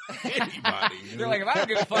fuck about anybody. They're like, if I don't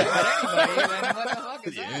give a fuck about anybody, then what the fuck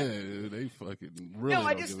is that? Yeah, they fucking really No,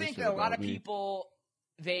 I don't just give think a that a shit lot about of me. people,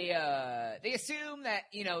 they assume that,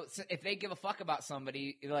 if they give a fuck about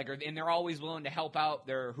somebody, and they're always willing to help out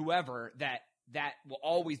their whoever, that will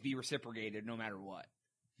always be reciprocated no matter what.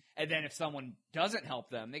 And then if someone doesn't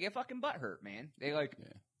help them, they get fucking butthurt, man. They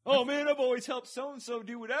oh man, I've always helped so-and-so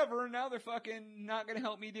do whatever, and now they're fucking not going to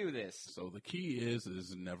help me do this. So the key is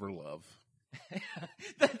never love.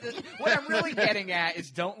 What I'm really getting at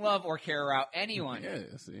is don't love or care about anyone.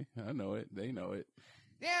 Yeah, see, I know it. They know it.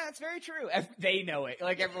 Yeah, that's very true. They know it.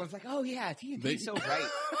 Like, everyone's like, oh yeah, TNT's so right.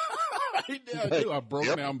 I do. I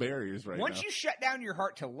broke down barriers right now. Once you shut down your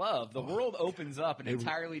heart to love, the world opens up an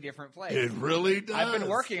entirely different place. It really does. I've been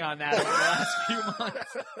working on that over the last few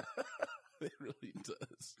months. It really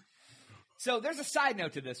does. So there's a side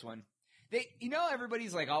note to this one.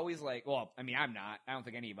 Everybody's always well, I mean, I'm not. I don't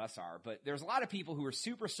think any of us are, but there's a lot of people who are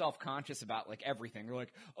super self-conscious about everything. They're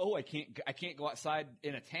like, oh, I can't go outside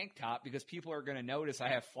in a tank top because people are going to notice I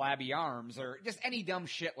have flabby arms, or just any dumb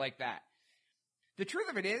shit like that. The truth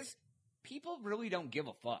of it is, people really don't give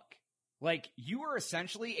a fuck. You are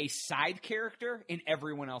essentially a side character in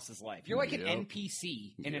everyone else's life. You're like an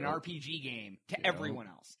NPC in an RPG game to everyone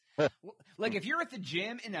else. If you're at the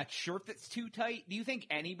gym in a shirt that's too tight, do you think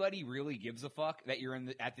anybody really gives a fuck that you're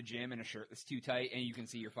at the gym in a shirt that's too tight and you can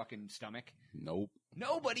see your fucking stomach? Nope.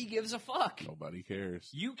 Nobody gives a fuck. Nobody cares.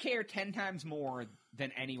 You care 10 times more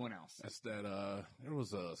than anyone else. That's that, there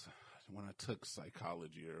was when I took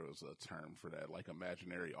psychology, there was a term for that,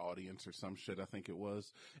 imaginary audience or some shit, I think it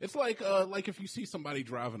was. It's like if you see somebody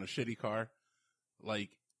driving a shitty car,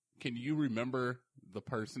 can you remember the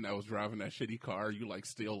person that was driving that shitty car? You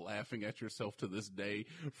still laughing at yourself to this day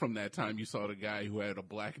from that time you saw the guy who had a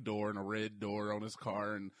black door and a red door on his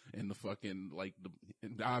car and the fucking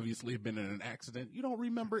and obviously had been in an accident. You don't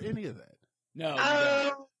remember any of that.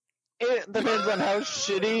 No. It depends on how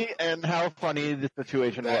shitty and how funny the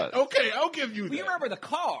situation was. Okay, I'll give you that. We remember the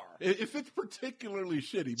car. If it's particularly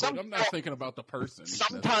shitty, but I'm not thinking about the person.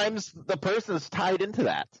 Sometimes the person's tied into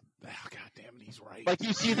that. Oh, God damn it, he's right.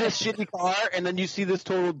 You see this shitty car, and then you see this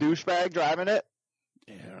total douchebag driving it.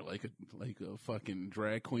 Yeah, like a fucking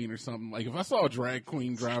drag queen or something. If I saw a drag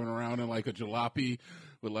queen driving around in a jalopy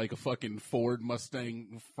with a fucking Ford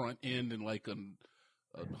Mustang front end and a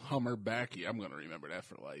Hummer back, I'm gonna remember that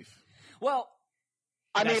for life. Well,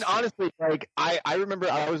 I mean, honestly, I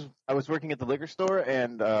remember I was working at the liquor store,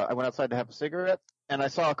 and I went outside to have a cigarette, and I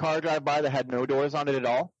saw a car drive by that had no doors on it at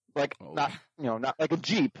all. Not like a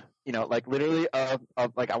Jeep, literally I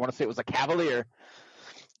want to say it was a Cavalier.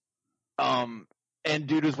 and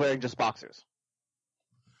dude was wearing just boxers.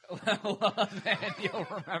 Well, man, you'll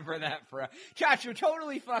remember that for Chach, you're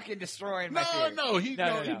totally fucking destroying my theory.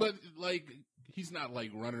 No, but like he's not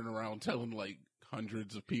like running around telling like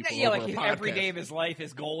hundreds of people. Yeah, over like a every podcast. day of his life,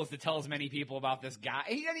 his goal is to tell as many people about this guy.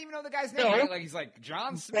 He doesn't even know the guy's name. Right? Like he's like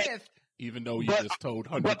John Smith. Even though you just told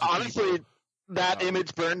hundreds But of honestly, people. that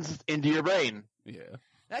image burns into your brain. Yeah.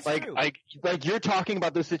 That's Like, true. like you're talking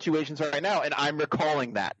about those situations right now, and I'm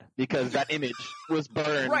recalling that because that image was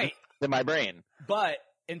burned Right. in my brain. But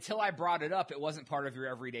until I brought it up, it wasn't part of your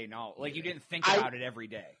everyday knowledge. Like you didn't think about it every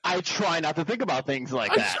day. I try not to think about things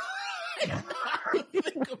like that.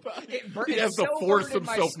 Think about it. He It's has to so force burned in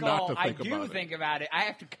my himself not skull, to think I about do it. think about it. I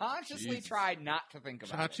have to consciously Jesus. try not to think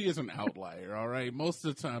about Chachi is an outlier, all right? Most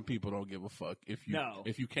of the time, people don't give a fuck if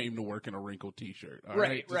you came to work in a wrinkled T-shirt, all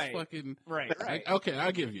right? Just right. fucking, Right. Okay,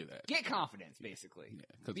 I'll give you that. Get confidence, basically. Yeah,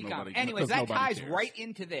 'cause Be nobody- confident. Anyways, 'cause that nobody ties cares. right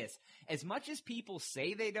into this. As much as people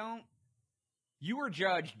say they don't, you are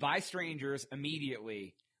judged by strangers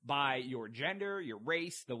immediately by your gender, your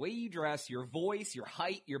race, the way you dress, your voice, your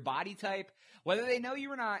height, your body type. Whether they know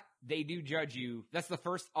you or not, they do judge you. That's the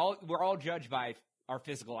first. We're all judged by our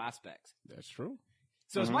physical aspects. That's true.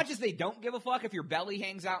 So as much as they don't give a fuck if your belly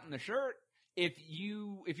hangs out in the shirt, if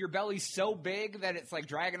your belly's so big that it's like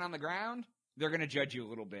dragging on the ground, they're gonna judge you a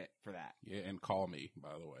little bit for that. Yeah, and call me,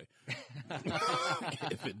 by the way,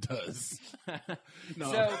 if it does.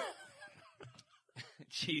 No. So,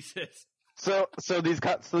 Jesus. So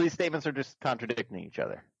these statements are just contradicting each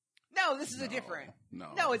other. No, this is a different.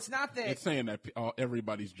 No, it's not that. It's saying that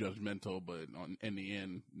everybody's judgmental, but in the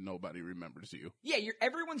end, nobody remembers you. Yeah,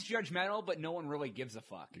 everyone's judgmental, but no one really gives a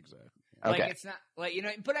fuck. Exactly. Like Okay. it's not like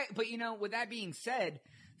but with that being said,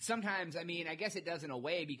 sometimes I guess it does in a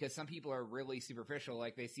way because some people are really superficial.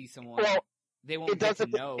 Like they see someone, they won't get to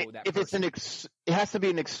know that. If person. it has to be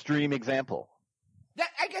an extreme example. That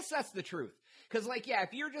I guess that's the truth. Because,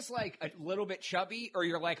 if you're just, a little bit chubby or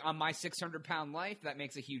you're, on my 600-pound life, that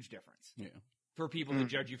makes a huge difference. Yeah. For people to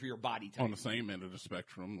judge you for your body type. On the same end of the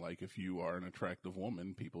spectrum, like if you are an attractive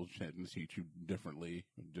woman, people tend to treat you differently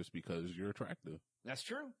just because you're attractive. That's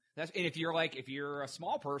true. And if you're a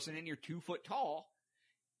small person and you're 2 foot tall,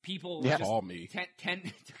 people Yeah. just Call me.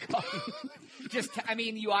 tend to call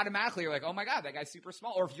you. You automatically are like, oh my God, that guy's super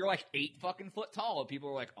small. Or if you're 8 fucking foot tall, people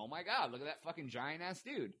are like, oh my God, look at that fucking giant ass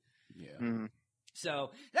dude. Yeah. Mm.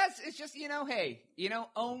 So it's just, hey,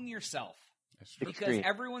 own yourself. That's true. Because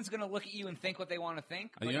everyone's going to look at you and think what they want to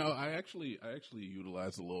think. But I actually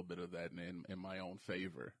utilize a little bit of that in my own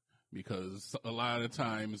favor because a lot of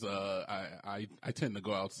times I tend to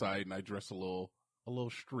go outside and I dress a little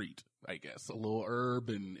street, I guess, a little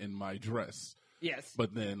urban in my dress. Yes.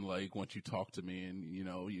 But then once you talk to me and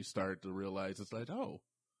you start to realize it's like, oh,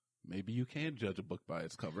 maybe you can judge a book by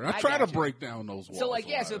its cover. I try to break down those walls.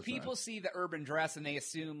 So people see the urban dress and they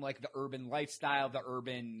assume the urban lifestyle, the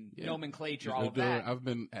urban nomenclature, all of that. I've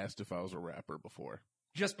been asked if I was a rapper before.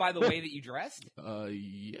 Just by the way that you dressed?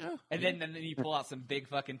 Yeah. And then you pull out some big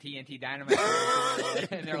fucking TNT dynamite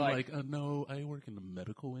and they're like, no, I work in the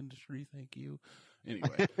medical industry, thank you.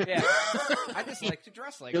 Anyway. Yeah. I just like to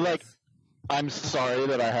dress like You're this. like, I'm sorry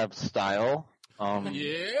that I have style.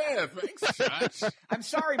 Yeah, thanks, Josh. I'm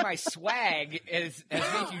sorry my swag has made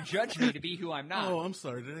you judge me to be who I'm not. Oh, I'm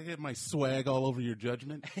sorry. Did I get my swag all over your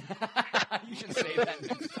judgment? You should say that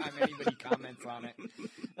next time anybody comments on it.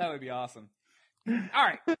 That would be awesome. All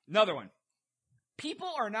right, another one. People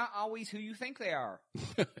are not always who you think they are.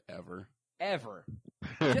 Ever.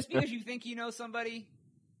 Just because you think you know somebody,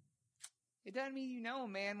 it doesn't mean you know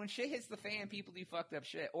them, man. When shit hits the fan, people do fucked up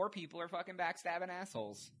shit. Or people are fucking backstabbing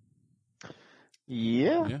assholes.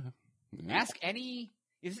 Yeah. Ask any.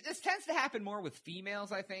 This tends to happen more with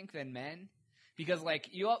females, I think, than men. Because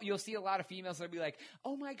you'll see a lot of females that'll be like,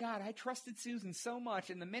 "Oh my God, I trusted Susan so much,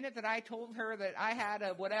 and the minute that I told her that I had a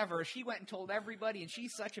whatever, she went and told everybody, and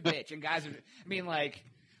she's such a bitch." And guys,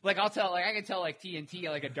 I'll tell, I can tell TNT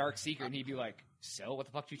a dark secret, and he'd be like, "So what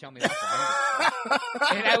the fuck did you tell me that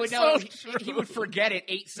for?" And I would know he would forget it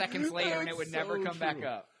 8 seconds later, and it would never come back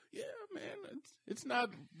up. Yeah, man, it's not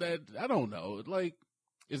that I don't know.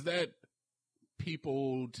 Is that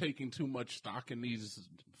people taking too much stock in these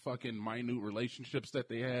fucking minute relationships that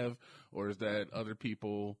they have, or is that other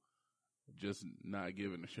people just not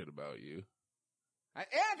giving a shit about you? I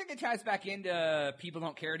think it ties back into people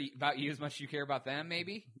don't care about you as much as you care about them,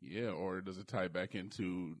 maybe. Yeah, or does it tie back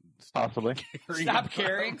into Possibly. Stop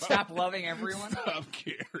caring, stop loving everyone. Stop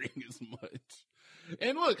caring as much.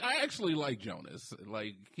 And look, I actually like Jonas.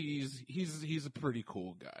 Like he's a pretty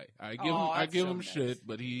cool guy. I give him shit,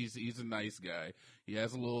 but he's a nice guy. He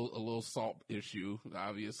has a little salt issue,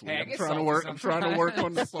 obviously. Hey, I'm trying to work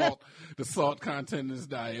on the salt content in his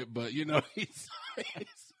diet, but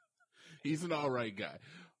he's an all right guy.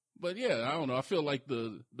 But yeah, I don't know. I feel like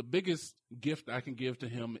the biggest gift I can give to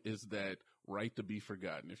him is that right to be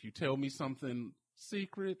forgotten. If you tell me something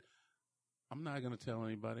secret, I'm not going to tell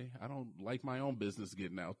anybody. I don't like my own business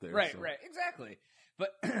getting out there. Right, exactly. But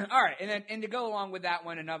all right, and to go along with that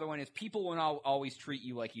one, another one is people will not always treat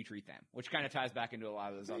you like you treat them, which kind of ties back into a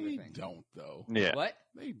lot of those other things. They don't, though. Yeah. What?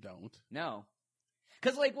 They don't. No.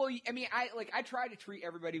 Because, I try to treat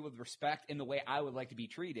everybody with respect in the way I would like to be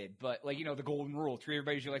treated. But, the golden rule, treat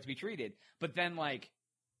everybody as you like to be treated. But then,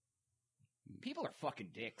 people are fucking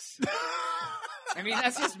dicks. I mean,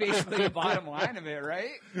 that's just basically the bottom line of it, right?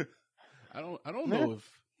 I don't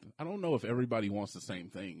know if everybody wants the same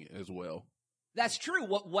thing as well. That's true.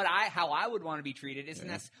 How I would want to be treated isn't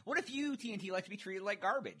what if you, TNT, like to be treated like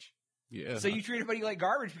garbage? Yeah. So you treat everybody like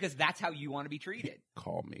garbage because that's how you want to be treated.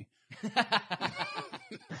 Call me.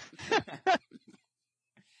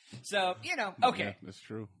 So, okay. Yeah, that's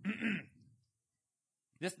true.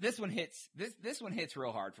 This one hits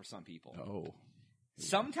real hard for some people. Oh.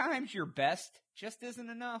 Sometimes your best just isn't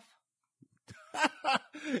enough.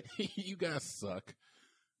 You guys suck.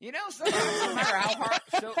 Sometimes no matter how hard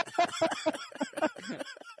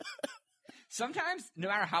sometimes no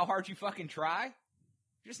matter how hard you fucking try,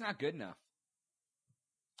 you're just not good enough.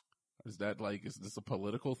 Is this a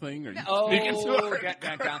political thing? Or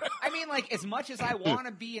I mean, as much as I want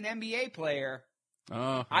to be an NBA player,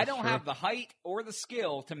 I don't have the height or the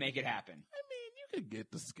skill to make it happen. I mean, you could get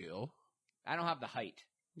the skill. I don't have the height.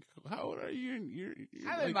 How old are you?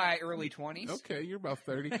 I'm in my early 20s. Okay, you're about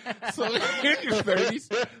 30. So you're in your 30s.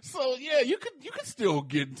 So yeah, you could still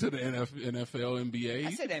get into the NFL, NBA.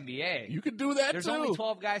 I said NBA. You could do that. There's too. only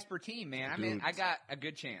 12 guys per team, man. Dude, I got a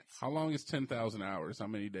good chance. How long is 10,000 hours? How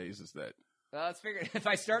many days is that? Let's figure. If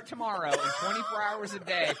I start tomorrow and 24 hours a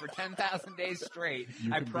day for 10,000 days straight,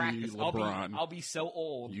 I practice. I'll be so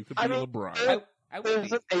old. You could be LeBron.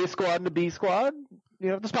 There's an A squad and a B squad.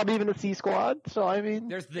 There's probably even a C squad. So I mean,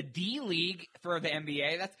 there's the D League for the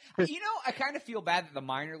NBA. That's I kind of feel bad that the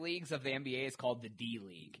minor leagues of the NBA is called the D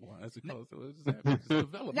League. Why is it called? It's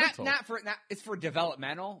developmental. It's for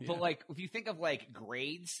developmental. Yeah. But if you think of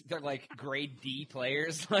grades, they're grade D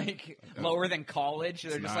players, lower than college.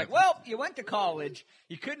 They're just well, you went to college,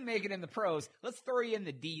 you couldn't make it in the pros. Let's throw you in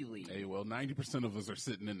the D League. Hey, well, 90% of us are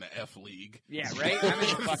sitting in the F League. Yeah, right. I'm in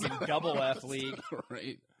the fucking double F League.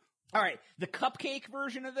 Right. All right, the cupcake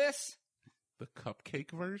version of this. The cupcake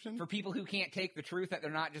version? For people who can't take the truth that they're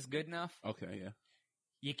not just good enough. Okay, yeah.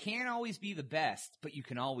 You can't always be the best, but you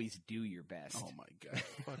can always do your best. Oh my God.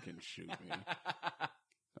 Fucking shoot me.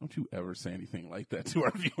 Don't you ever say anything like that to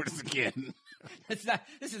our viewers again.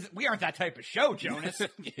 We aren't that type of show, Jonas.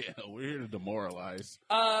 Yeah, we're here to demoralize.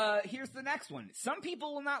 Here's the next one. Some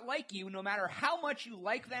people will not like you no matter how much you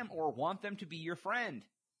like them or want them to be your friend.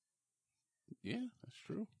 Yeah, that's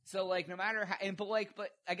true. So, no matter how, but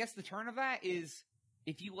I guess the turn of that is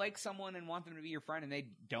if you like someone and want them to be your friend and they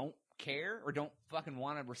don't care or don't fucking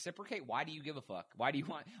want to reciprocate, why do you give a fuck? Why do you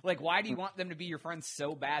want them to be your friend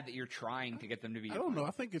so bad that you're trying to get them to be your friend? I don't know.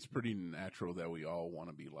 I think it's pretty natural that we all want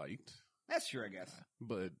to be liked. That's true, I guess.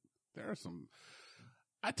 But there are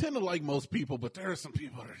I tend to like most people, but there are some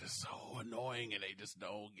people that are just so annoying and they just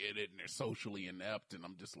don't get it and they're socially inept and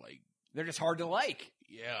I'm just they're just hard to like.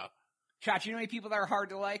 Yeah. Chach, you know any people that are hard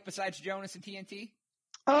to like besides Jonas and TNT?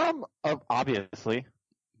 Obviously.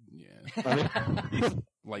 Yeah.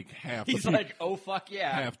 Half. He's oh fuck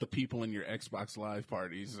yeah. Half the people in your Xbox Live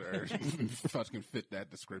parties are fucking fit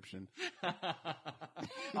that description.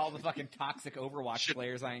 All the fucking toxic Overwatch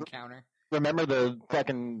players I encounter. Remember the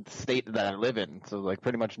fucking state that I live in, so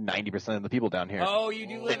pretty much 90% of the people down here. Oh, you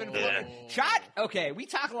do live in Florida. Chach, okay, we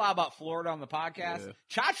talk a lot about Florida on the podcast. Yeah.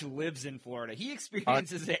 Chach lives in Florida. He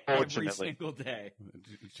experiences it every single day.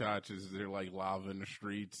 Chach is there lava in the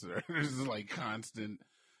streets, or there's constant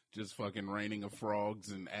just fucking raining of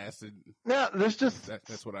frogs and acid. No, there's just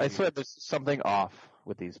that's what I swear there's something off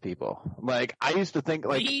with these people. I used to think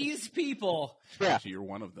these people. Yeah, you're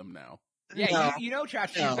one of them now. Yeah, no.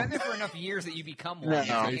 Chach, you've been there for enough years that you become one.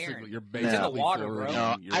 You're basically in the water, bro.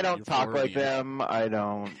 No, I don't talk like them. I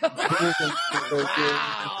don't.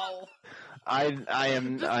 Wow.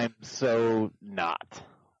 I'm so not.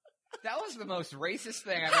 That was the most racist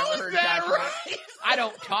thing I've ever heard. Right? I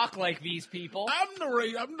don't talk like these people.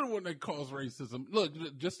 I'm the one that calls racism. Look,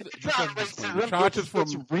 just it's not racism.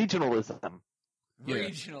 It's regionalism.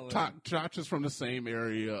 Regionally. Chach is from the same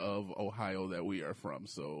area of Ohio that we are from,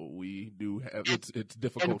 so we do have it's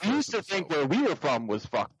difficult. And we used to think where we were from was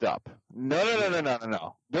fucked up.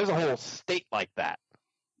 No. There's a whole state like that.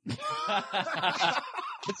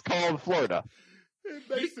 It's called Florida. It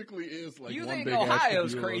basically is like you one think big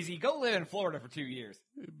Ohio's Ashtabula. crazy? Go live in Florida for 2 years.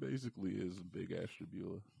 It basically is a big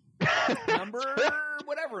Ashtabula.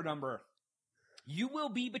 Whatever number. You will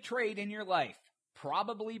be betrayed in your life,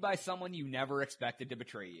 probably by someone you never expected to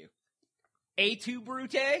betray you. A2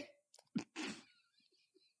 Brute? I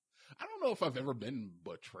don't know if I've ever been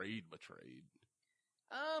betrayed.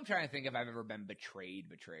 I'm trying to think if I've ever been betrayed.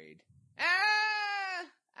 Ow.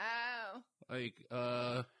 Like,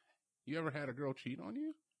 you ever had a girl cheat on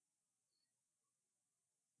you?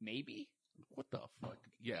 Maybe. What the fuck?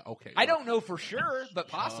 Yeah, okay. I don't know for sure, but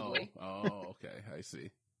possibly. Oh, okay. I see.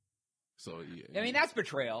 So, yeah. I mean, that's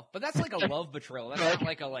betrayal, but that's like a love betrayal. That's not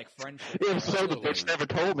like a friendship. If so, the bitch never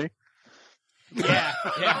told me. Yeah.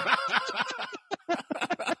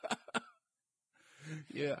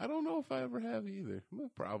 Yeah, I don't know if I ever have either.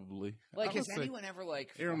 Well, probably. Like, has anyone ever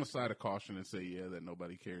err on the side of caution and say, yeah, that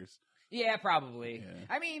nobody cares? Yeah, probably. Yeah.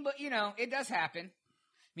 I mean, but it does happen.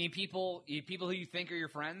 I mean, people who you think are your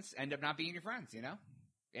friends end up not being your friends. It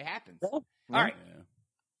happens. Yeah. All right. Yeah.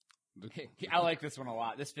 I like this one a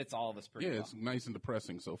lot. This fits all of us pretty well. Yeah, it's nice and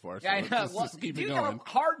depressing so far. So Yeah, I know. let's keep it Dude, going. they were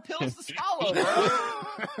hard pills to swallow, bro.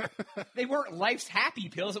 They weren't life's happy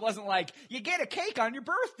pills. It wasn't like, you get a cake on your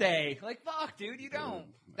birthday. Like, fuck, dude, you don't.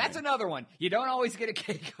 That's another one. You don't always get a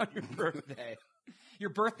cake on your birthday. Your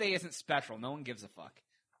birthday isn't special. No one gives a fuck.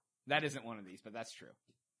 That isn't one of these, but that's true.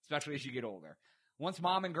 Especially as you get older. Once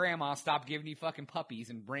mom and grandma stop giving you fucking puppies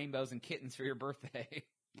and rainbows and kittens for your birthday.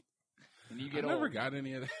 And you get I never old. got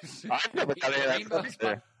any of that shit. I never got any of that Rainbows,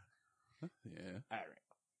 shit. Yeah. All right.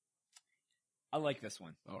 I like this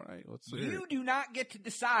one. All right, let's see. You do not get to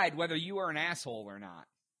decide whether you are an asshole or not.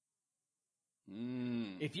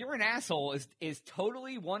 If you're an asshole, is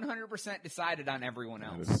totally 100% decided on everyone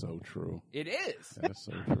else. That is so true. It is. That is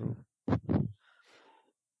so true.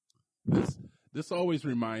 This always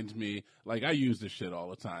reminds me, like, I use this shit all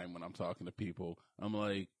the time when I'm talking to people. I'm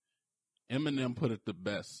like, Eminem put it the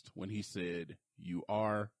best when he said, "You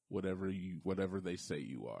are whatever they say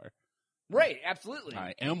you are." Right, absolutely.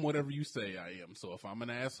 I am whatever you say I am. So if I'm an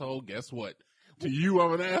asshole, guess what? To you,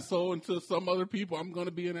 I'm an asshole, and to some other people, I'm going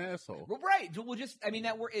to be an asshole. Well, right. Well,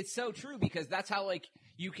 it's so true because that's how,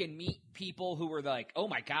 you can meet people who are like, oh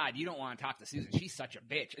my God, you don't want to talk to Susan. She's such a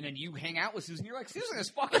bitch. And then you hang out with Susan. You're like, Susan is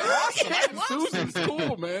fucking awesome. I love Susan's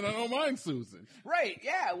cool, man. I don't mind Susan. Right.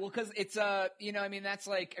 Yeah. Well, cause it's,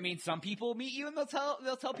 that's some people meet you and they'll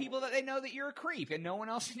tell people that they know that you're a creep and no one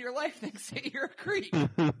else in your life thinks that you're a creep.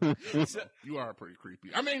 So, you are pretty creepy.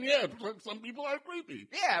 I mean, yeah, some people are creepy.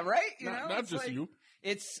 Yeah. Right. Not just you.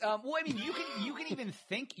 It's, you can even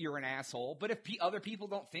think you're an asshole, but if other people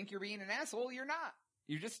don't think you're being an asshole, you're not.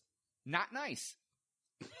 You're just not nice.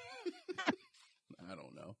 I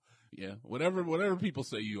don't know. Yeah, whatever people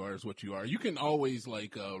say you are is what you are. You can always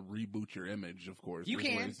reboot your image, of course. You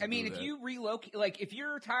can. I mean, if you relocate, if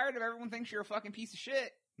you're tired of everyone thinks you're a fucking piece of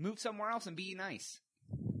shit, move somewhere else and be nice.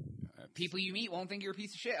 People you meet won't think you're a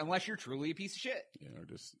piece of shit unless you're truly a piece of shit. Yeah, or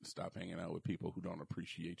just stop hanging out with people who don't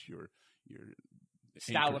appreciate your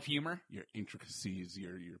style of humor, your intricacies,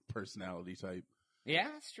 your personality type. Yeah,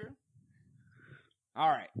 that's true. All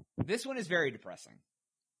right. This one is very depressing.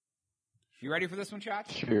 You ready for this one, Chach?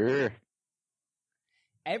 Sure.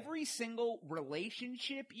 Every single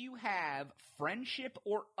relationship you have, friendship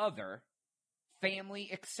or other, family,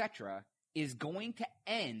 etc., is going to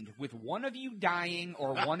end with one of you dying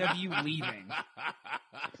or one of you leaving.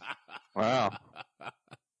 Wow.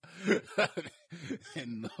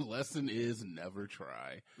 And the lesson is never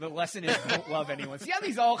try. The lesson is don't love anyone. See how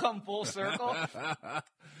these all come full circle?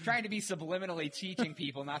 Trying to be subliminally teaching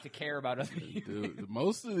people not to care about other people. Dude,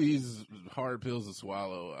 most of these hard pills to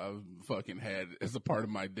swallow, I've fucking had as a part of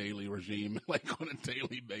my daily regime, on a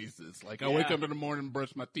daily basis. I wake up in the morning,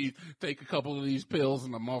 brush my teeth, take a couple of these pills,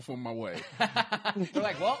 and I'm off on my way. You're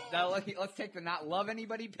like, well, now let's take the not love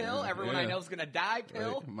anybody pill. Everyone I know is going to die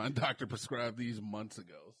pill. Right. My doctor prescribed these months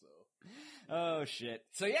ago, so. Oh, shit.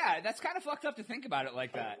 So, yeah, that's kind of fucked up to think about it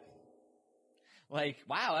like that.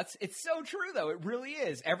 Wow, it's so true, though. It really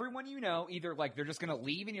is. Everyone you know, either, they're just going to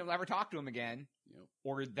leave and you'll never talk to them again,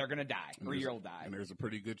 or they're going to die, or you'll die. And there's a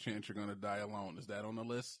pretty good chance you're going to die alone. Is that on the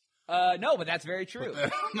list? No, but that's very true.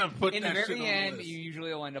 In the very end, you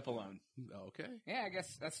usually will end up alone. Okay. Yeah, I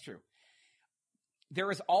guess that's true.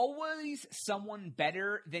 There is always someone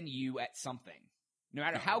better than you at something. No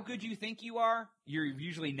matter how good you think you are, you're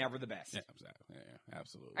usually never the best. Yeah, exactly. Yeah,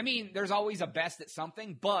 absolutely. I mean, there's always a best at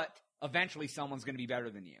something, but eventually someone's going to be better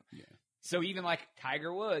than you. Yeah. So even like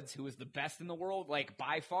Tiger Woods, who was the best in the world, like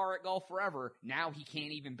by far at golf forever, now he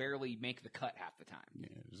can't even barely make the cut half the time. Yeah,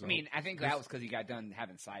 I mean, I think that was because he got done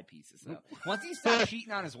having side pieces. So once he stopped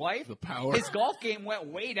cheating on his wife, his golf game went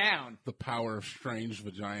way down. The power of strange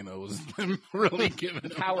vagina was really given.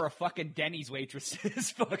 The power of fucking Denny's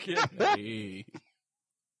waitresses, fucking. Hey.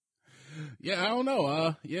 Yeah, I don't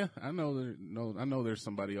know. I know there's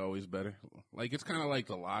somebody always better. Like, it's kind of like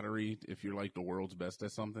the lottery if you're like the world's best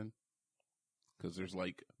at something. Because there's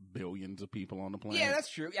like billions of people on the planet. Yeah, that's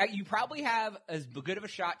true. You probably have as good of a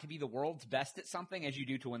shot to be the world's best at something as you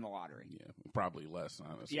do to win the lottery. Yeah, probably less,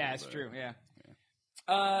 honestly. Yeah, it's true.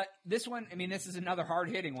 Yeah. This one, I mean, this is another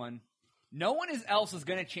hard-hitting one. No one else is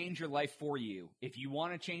going to change your life for you. If you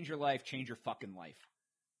want to change your life, change your fucking life.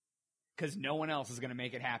 Because no one else is going to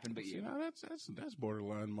make it happen but you. That's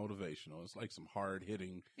borderline motivational. It's like some hard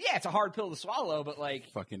hitting. Yeah, it's a hard pill to swallow, but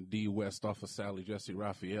like fucking D West off of Sally Jesse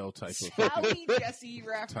Raphael type of Sally Jesse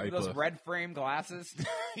Raphael, those red frame glasses.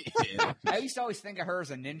 Yeah. I used to always think of her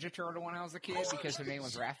as a Ninja Turtle when I was a kid because her name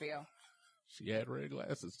was Raphael. She had red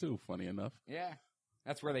glasses too. Funny enough. Yeah,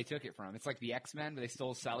 that's where they took it from. It's like the X-Men, but they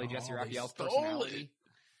stole Sally Jesse Raphael's personality.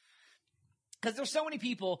 Because there's so many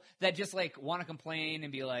people that just like want to complain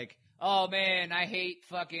and be like, oh man, I hate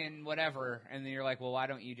fucking whatever. And then you're like, well, why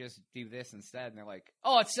don't you just do this instead? And they're like,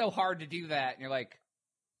 oh, it's so hard to do that. And you're like,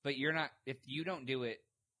 but you're not, if you don't do it,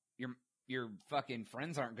 your fucking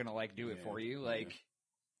friends aren't going to like do it for you. Like,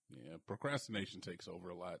 yeah, procrastination takes over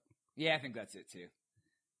a lot. Yeah, I think that's it too.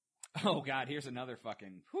 Oh God, here's another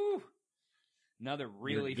fucking, another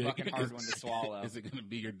really fucking hard one to swallow. Is it going to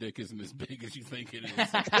be your dick isn't as big as you think it is?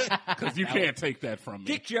 Because you can't take that from me.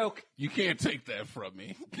 Dick joke. You can't take that from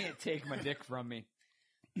me. You can't take my dick from me.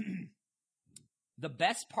 The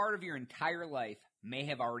best part of your entire life may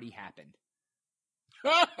have already happened.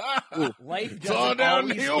 Life doesn't all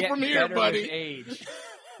downhill always get from here, better buddy. with age.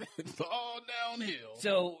 It's all downhill.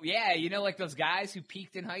 So, yeah, you know, like those guys who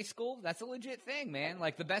peaked in high school? That's a legit thing, man.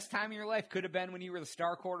 Like, the best time of your life could have been when you were the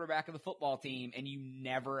star quarterback of the football team, and you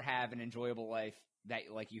never have an enjoyable life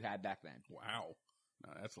that like you had back then. Wow.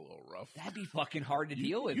 No, that's a little rough. That'd be fucking hard to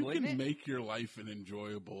deal with, wouldn't it? You can make your life an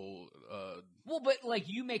enjoyable... Well, but, like,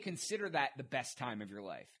 you may consider that the best time of your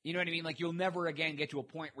life. You know what I mean? Like, you'll never again get to a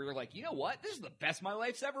point where you're like, you know what? This is the best my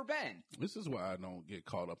life's ever been. This is why I don't get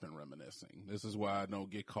caught up in reminiscing. This is why I don't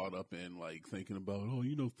get caught up in, like, thinking about, oh,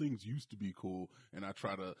 you know, things used to be cool. And I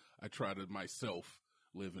try to myself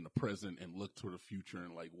live in the present and look to the future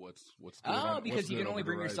and like what's good. Oh, because you can only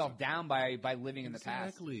bring yourself down by living in the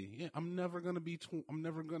past. Exactly. Yeah, I'm never gonna be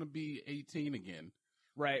 18 again.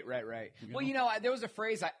 Right. Well, you know, there was a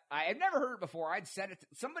phrase I had never heard it before. I'd said it.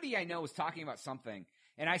 Somebody I know was talking about something,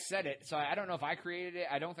 and I said it. So I don't know if I created it.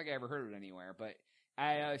 I don't think I ever heard it anywhere. But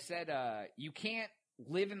I said, you can't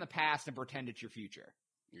live in the past and pretend it's your future.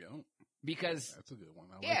 Yeah. Because that's a good one.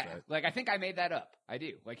 I like that. Like I think I made that up. I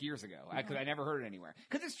do, like years ago, because I never heard it anywhere.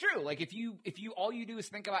 Because it's true. Like if you all you do is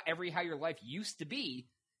think about how your life used to be,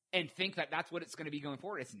 and think that that's what it's going to be going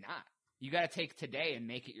forward, it's not. You got to take today and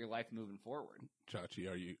make it your life moving forward. Chachi,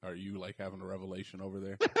 are you like having a revelation over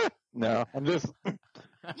there? No, I'm just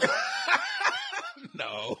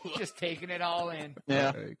no, just taking it all in. Yeah.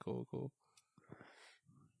 Okay, cool.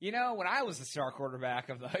 You know, when I was the star quarterback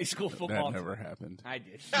of the high school football that never happened. I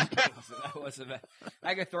did.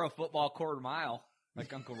 I could throw a football quarter mile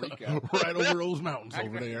like Uncle Rico. Right over those mountains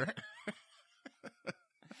over there.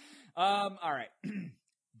 All right.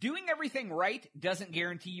 Doing everything right doesn't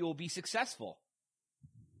guarantee you will be successful.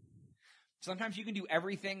 Sometimes you can do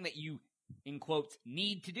everything that you, in quotes,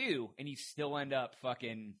 need to do, and you still end up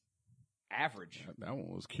fucking average. That one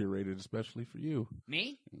was curated especially for you.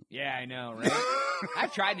 Me? Yeah, I know, right?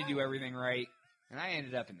 I've tried to do everything right, and I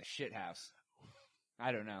ended up in the shit house.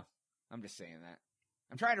 I don't know. I'm just saying that.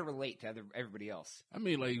 I'm trying to relate to everybody else. I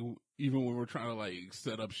mean, like, even when we're trying to, like,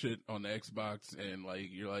 set up shit on the Xbox, and, like,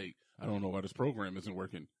 you're like, I don't know why this program isn't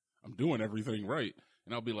working. I'm doing everything right.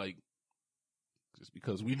 And I'll be like, just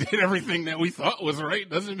because we did everything that we thought was right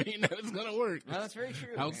doesn't mean that it's going to work. No, that's very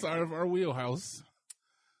true. Outside of our wheelhouse.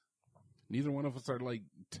 Neither one of us are, like,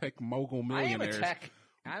 tech mogul millionaires. I am a tech.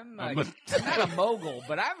 I'm not a mogul,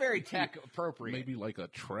 but I'm very tech appropriate. Maybe like a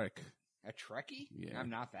Trek. A Trekkie? Yeah.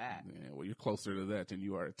 I'm not that. Yeah, well, you're closer to that than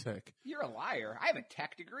you are a tech. You're a liar. I have a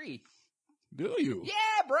tech degree. Do you?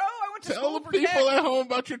 Yeah, bro. I went to Tell school the for people tech. at home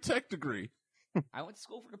about your tech degree. I went to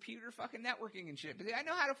school for computer fucking networking and shit. But I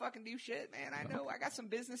know how to fucking do shit, man. I know. I got some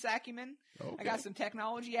business acumen. Okay. I got some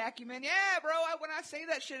technology acumen. Yeah, bro. When I say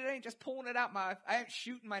that shit, it ain't just pulling it out I ain't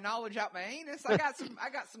shooting my knowledge out my anus. I got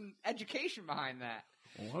some education behind that.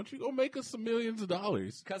 Well, why don't you go make us some millions of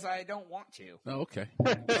dollars? Because I don't want to. Oh, okay.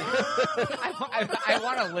 I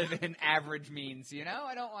want to live in average means, you know?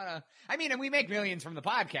 I don't want to. I mean, and we make millions from the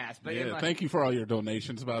podcast, but yeah. Thank you for all your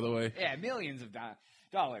donations, by the way. Yeah, millions of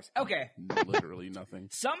dollars. Okay. Literally nothing.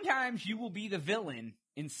 Sometimes you will be the villain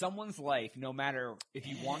in someone's life, no matter if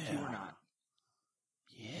you want to or not.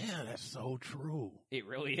 Yeah, that's so true. It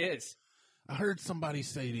really is. I heard somebody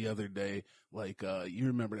say the other day, like, you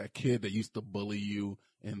remember that kid that used to bully you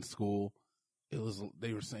in school?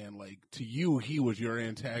 They were saying, like, to you, he was your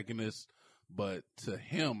antagonist, but to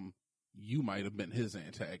him, you might have been his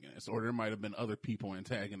antagonist, or there might have been other people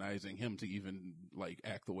antagonizing him to even, like,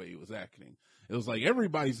 act the way he was acting. It was like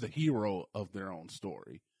everybody's the hero of their own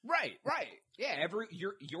story. Right. Yeah,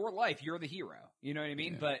 your life, you're the hero. You know what I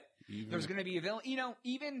mean? Yeah, but there's going to be a villain. You know,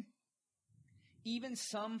 even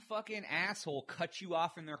some fucking asshole cuts you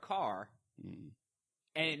off in their car,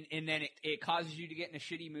 and then it causes you to get in a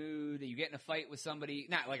shitty mood, you get in a fight with somebody,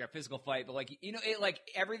 not like a physical fight, but like, you know, it like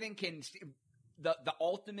everything can, the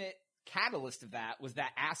ultimate catalyst of that was that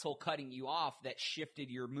asshole cutting you off that shifted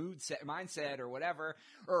your mindset or whatever,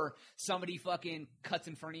 or somebody fucking cuts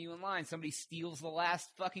in front of you in line, somebody steals the last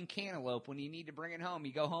fucking cantaloupe when you need to bring it home,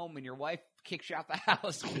 you go home and your wife kicks you out the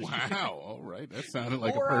house. Wow. All right. That sounded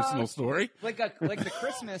like a personal story. Like the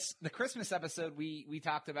Christmas episode we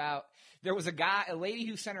talked about. There was a lady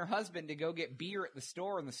who sent her husband to go get beer at the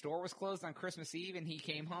store, and the store was closed on Christmas Eve, and he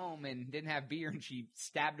came home and didn't have beer, and she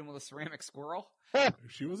stabbed him with a ceramic squirrel.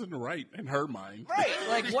 She was in the right in her mind. Right.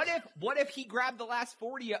 Like, what if he grabbed the last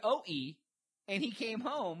 40 of OE and he came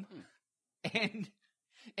home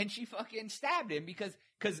and she fucking stabbed him because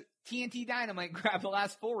TNT Dynamite grabbed the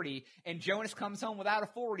last 40 and Jonas comes home without a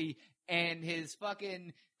 40 and his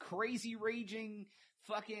fucking crazy raging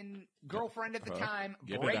fucking girlfriend at the time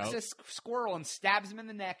breaks a squirrel and stabs him in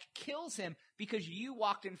the neck, kills him because you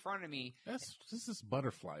walked in front of me. This is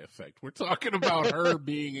butterfly effect. We're talking about her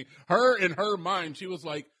being her in her mind. She was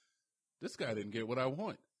like, this guy didn't get what I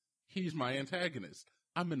want. He's my antagonist.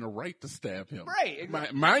 I'm in the right to stab him. Right.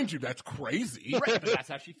 Exactly. Mind you, that's crazy. Right, but that's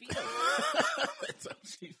how she feels. That's how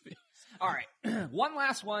she feels. All right. One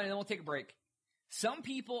last one, and then we'll take a break. Some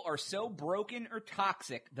people are so broken or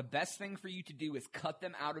toxic, the best thing for you to do is cut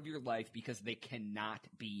them out of your life because they cannot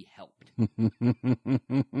be helped.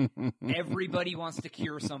 Everybody wants to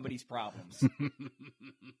cure somebody's problems.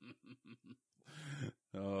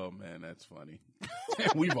 Oh, man, that's funny.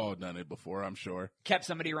 We've all done it before, I'm sure. Kept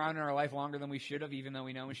somebody around in our life longer than we should have, even though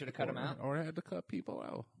we know we should have cut them out. Or had to cut people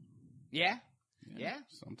out. Yeah.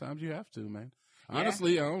 Sometimes you have to, man.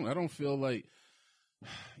 Honestly, I don't feel like,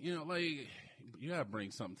 you know, like, you gotta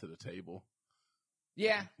bring something to the table.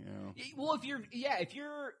 Yeah. You know? Well,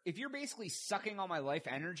 if you're basically sucking all my life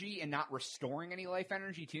energy and not restoring any life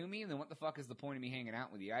energy to me, then what the fuck is the point of me hanging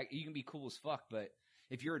out with you? You can be cool as fuck, but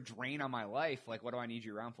if you're a drain on my life, like, what do I need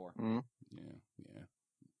you around for? Mm-hmm. Yeah.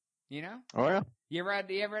 You know? Oh, yeah. You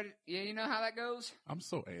know how that goes? I'm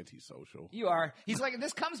so antisocial. You are. He's like,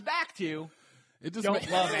 this comes back to, it just don't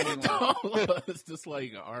love anyone. It's just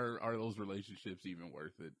like, are those relationships even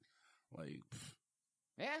worth it? Like,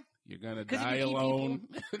 yeah. You're gonna die alone.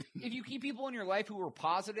 If you keep people in your life who are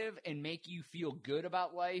positive and make you feel good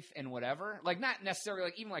about life and whatever, like, not necessarily,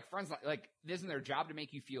 like, even like friends, like, this isn't their job to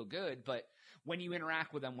make you feel good, but when you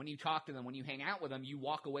interact with them, when you talk to them, when you hang out with them, you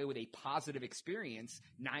walk away with a positive experience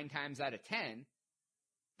 9 times out of 10.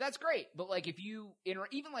 That's great. But like, if you,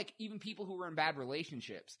 even people who are in bad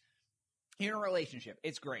relationships, in a relationship,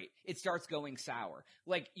 it's great. It starts going sour.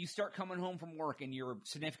 Like, you start coming home from work and your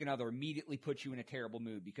significant other immediately puts you in a terrible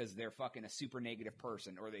mood because they're fucking a super negative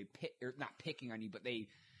person, or or not picking on you, but they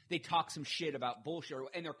talk some shit about bullshit,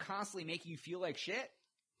 and they're constantly making you feel like shit.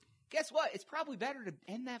 Guess what? It's probably better to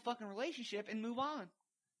end that fucking relationship and move on.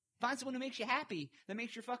 Find someone who makes you happy, that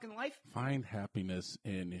makes your fucking life. Find happiness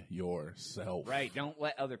in yourself. Right. Don't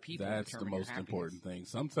let other people That's the most important thing.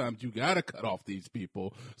 Sometimes you got to cut off these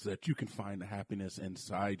people so that you can find the happiness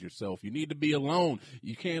inside yourself. You need to be alone.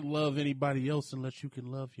 You can't love anybody else unless you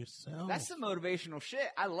can love yourself. That's some motivational shit.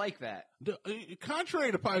 I like that.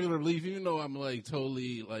 Contrary to popular belief, even though I'm like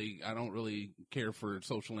totally like, I don't really care for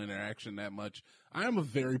social interaction that much, I am a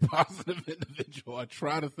very positive individual. I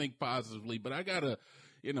try to think positively, but I gotta,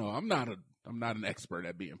 you know, I'm not an expert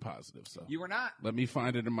at being positive. So you are not. Let me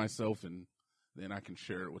find it in myself, and then I can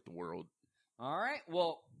share it with the world. All right.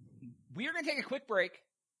 Well, we are going to take a quick break.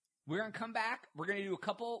 We're going to come back. We're going to do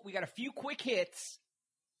we got a few quick hits.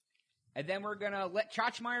 And then we're going to let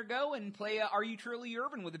Chachmyer go and play Are You Truly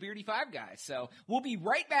Urban with the Beardy 5 guys. So we'll be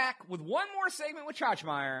right back with one more segment with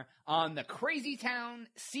Chachmyer on the Crazy Town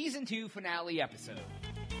Season 2 finale episode.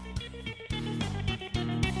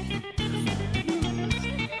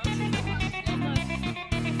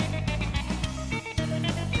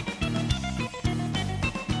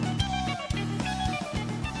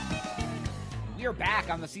 We are back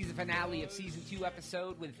on the season finale of Season 2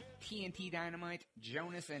 episode with TNT Dynamite,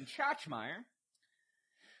 Jonas, and Chachmyer.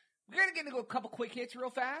 We're going to get into a couple quick hits real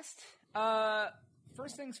fast.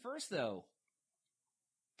 First things first, though.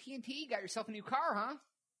 TNT, got yourself a new car, huh?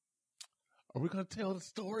 Are we going to tell the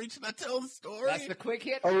story? Should I tell the story? That's the quick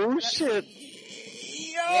hit. Oh, shit.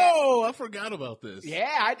 Yo, I forgot about this. Yeah,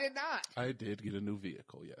 I did not. I did get a new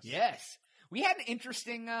vehicle, yes. Yes. We had an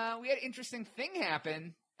interesting thing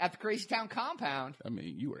happen at the Crazy Town compound. I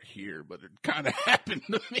mean, you were here, but it kind of happened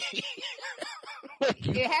to me.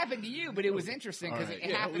 It happened to you, but it was interesting because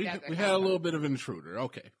it happened at the we had a little bit of an intruder.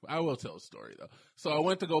 Okay, I will tell a story, though. So I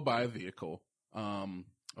went to go buy a vehicle.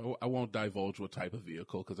 I won't divulge what type of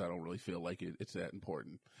vehicle because I don't really feel like it's that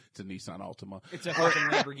important. It's a Nissan Altima. It's a fucking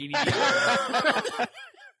Lamborghini.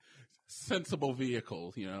 Sensible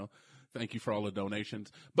vehicle, you know. Thank you for all the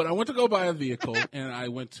donations. But I went to go buy a vehicle, and I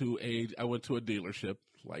went to a dealership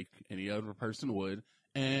like any other person would,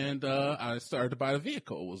 and I started to buy the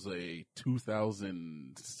vehicle. It was a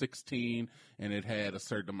 2016, and it had a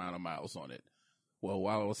certain amount of miles on it. Well,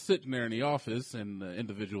 while I was sitting there in the office and the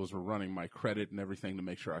individuals were running my credit and everything to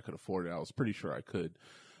make sure I could afford it, I was pretty sure I could.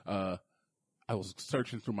 I was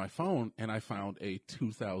searching through my phone, and I found a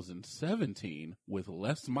 2017 with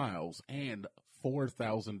less miles and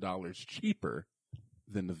 $4,000 cheaper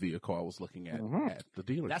than the vehicle I was looking at at the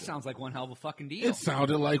dealership. That sounds like one hell of a fucking deal. It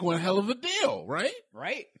sounded like one hell of a deal, right?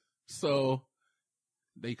 Right. So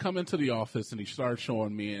they come into the office and he starts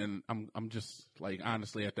showing me, and I'm just like,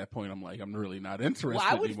 honestly, at that point, I'm like, I'm really not interested. Well,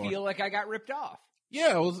 I would anymore. feel like I got ripped off.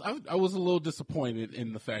 Yeah, I was a little disappointed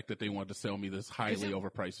in the fact that they wanted to sell me this highly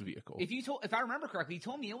overpriced vehicle. If I remember correctly, you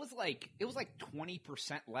told me it was like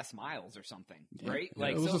 20% less miles or something, right? Yeah,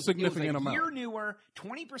 like it was a significant amount. Year newer,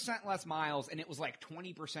 20% less miles, and it was like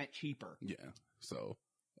 20% cheaper. Yeah, so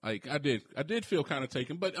like I did feel kind of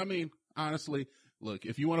taken, but I mean, honestly, look,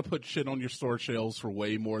 if you want to put shit on your store shelves for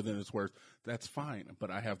way more than it's worth, that's fine. But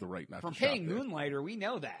I have the right not to shop From paying there. Moonlighter, we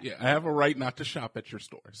know that. Yeah, I have a right not to shop at your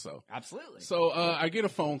store. So absolutely. So I get a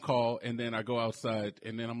phone call, and then I go outside,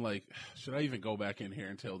 and then I'm like, should I even go back in here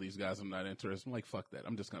and tell these guys I'm not interested? I'm like, fuck that.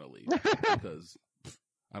 I'm just gonna leave because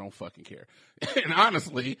I don't fucking care. And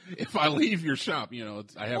honestly, if I leave your shop, you know,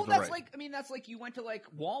 I have the right. That's like you went to like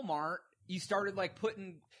Walmart. You started like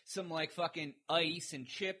putting some like fucking ice and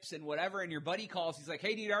chips and whatever, and your buddy calls. He's like,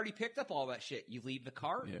 "Hey, dude, I already picked up all that shit." You leave the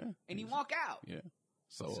cart, and you walk out. Yeah.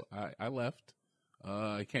 So I left.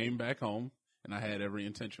 I came back home, and I had every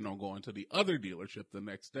intention on going to the other dealership the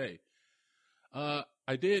next day. I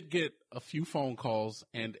did get a few phone calls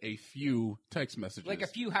and a few text messages. Like a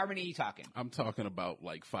few? How many are you talking? I'm talking about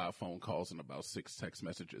like 5 phone calls and about 6 text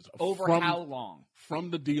messages. Over how long? From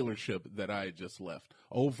the dealership that I had just left.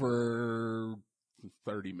 Over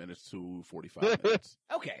 30 minutes to 45 minutes.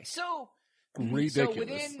 Okay, so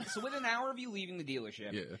ridiculous. So within an hour of you leaving the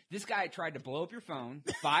dealership, this guy tried to blow up your phone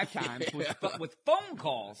 5 times with phone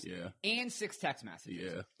calls and 6 text messages.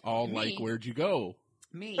 Yeah, all like, where'd you go?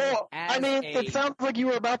 It sounds like you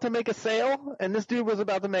were about to make a sale, and this dude was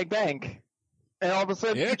about to make bank, and all of a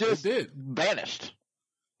sudden you just vanished,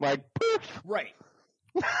 like poof. Right.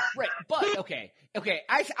 But okay.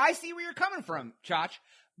 I see where you're coming from, Chach.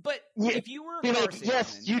 But if you were a car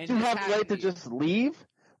yes, you do have the right to just leave,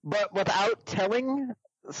 but without telling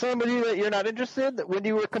somebody that you're not interested when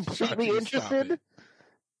you were completely interested.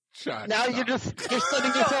 You're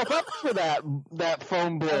setting yourself up for that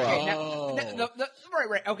phone blow up.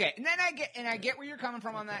 Right. Okay, and then I get where you're coming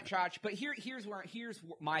from on that, Chach. But here's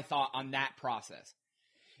my thought on that process.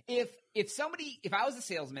 If I was a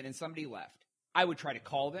salesman and somebody left, I would try to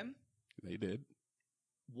call them. They did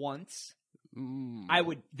once. I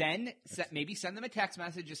would then maybe send them a text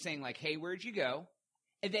message just saying like, "Hey, where'd you go?"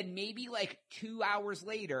 And then maybe like 2 hours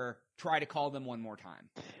later, try to call them one more time.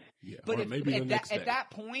 Yeah, but or maybe the next day. At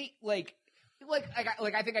that point, like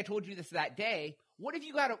I think I told you this that day. What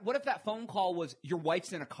if that phone call was your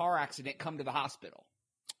wife's in a car accident? Come to the hospital.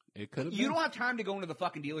 It could have. You don't have time to go into the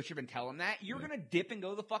fucking dealership and tell them that. You're gonna dip and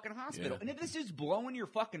go to the fucking hospital. Yeah. And if this is blowing your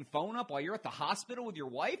fucking phone up while you're at the hospital with your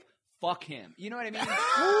wife, fuck him. You know what I mean?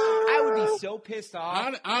 I would be so pissed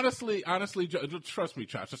off. Honestly, trust me,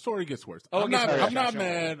 Chach. The story gets worse. Oh, I'm not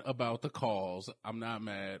mad about the calls. I'm not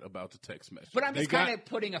mad about the text messages. But I'm just kind of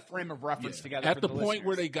putting a frame of reference together. At for the point listeners.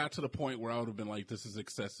 Where they got to the point where I would have been like, "This is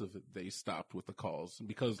excessive," they stopped with the calls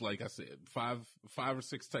because, like I said, five or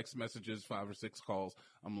six text messages, 5 or 6 calls.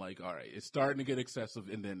 I'm like, all right, it's starting to get excessive,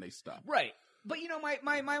 and then they stop. Right. But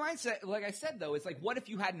my mindset, like I said though, is like, what if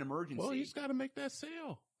you had an emergency? Well, he's got to make that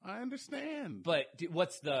sale. I understand. But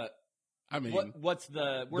what's the? I mean, where's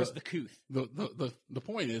the couth? The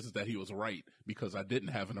point is that he was right because I didn't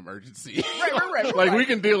have an emergency. Right. Like we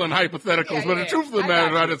can deal in hypotheticals, but the truth of the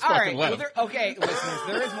matter is I just fucking left. Well, okay, listeners,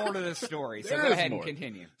 there is more to this story, so go ahead and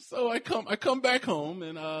continue. So I come back home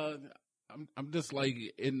and I'm just like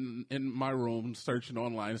in my room searching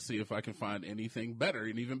online to see if I can find anything better,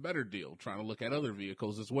 an even better deal, trying to look at other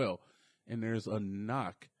vehicles as well. And there's a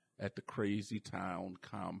knock at the Crazy Town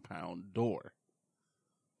compound door.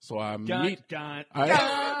 So I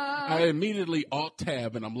immediately alt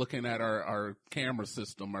tab and I'm looking at our camera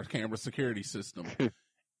system, our camera security system.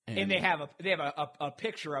 And they have a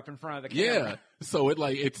picture up in front of the camera. Yeah. So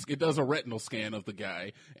it does a retinal scan of the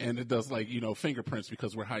guy and it does fingerprints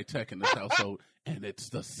because we're high tech in this household and it's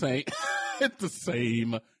the same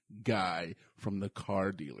guy from the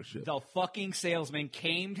car dealership. The fucking salesman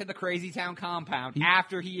came to the Crazy Town compound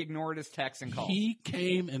after he ignored his texts and calls. He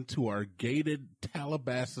came into our gated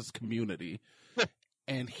Calabasas community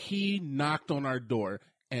and he knocked on our door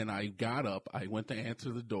and I got up. I went to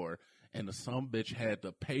answer the door and the sumbitch had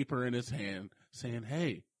the paper in his hand saying,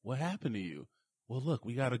 "Hey, what happened to you? Well, look,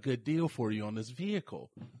 we got a good deal for you on this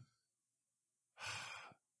vehicle."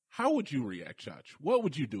 How would you react, Chach? What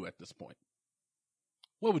would you do at this point?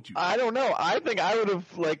 What would you do? I don't know. I think I would have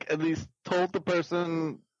at least told the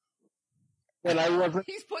person that I wasn't.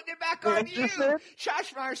 He's putting it back on you.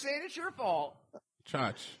 Chachmyer saying it's your fault.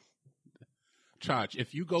 Chach,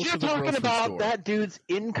 if you go You're to the grocery store. You're talking about that dude's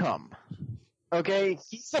income. Okay?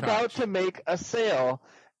 He's about to make a sale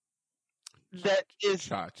that is.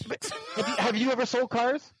 Have you ever sold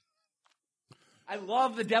cars? I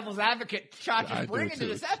love the devil's advocate Chach is bringing to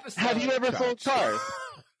this episode. Have you ever sold cars?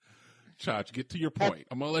 Chach, get to your point.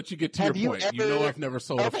 I'm gonna let you get to your point. You know I've never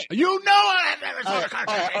sold. You know I've never sold a car.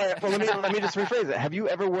 All right. Well, let me just rephrase it. Have you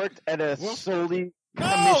ever worked at a solely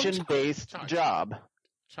commission-based job?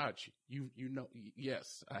 Chach, you know,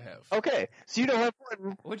 yes, I have. Okay, so you know how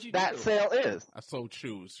important that sale is. I sold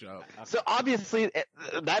shoes, Chach. So obviously,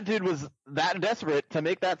 that dude was that desperate to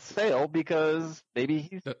make that sale because maybe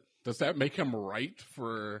he's. Does that make him right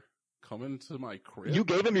for coming to my crib? You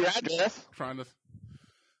gave him your address. Trying to.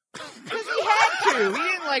 Because he had to. He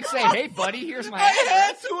didn't say, "Hey, buddy, here's my address." I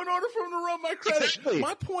had to in order for him to run my credit. Exactly.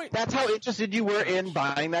 My point. That's how interested you were in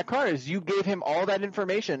buying that car. Is you gave him all that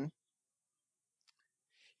information.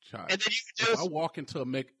 Chach, and then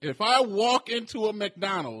if I walk into a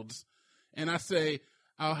McDonald's and I say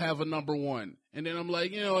I'll have a number 1, and then I'm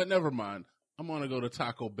like, you know what? Never mind. I'm gonna go to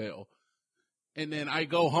Taco Bell. And then I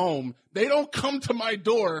go home. They don't come to my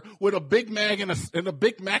door with a Big Mac and a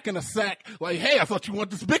Big Mac in a sack. Like, hey, I thought you want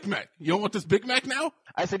this Big Mac. You don't want this Big Mac now?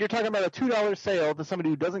 I said you're talking about a $2 sale to somebody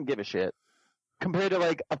who doesn't give a shit, compared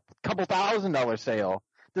to a couple $1,000 sale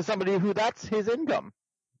to somebody who that's his income.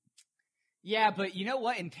 Yeah, but you know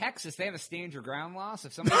what? In Texas, they have a stand your ground law. So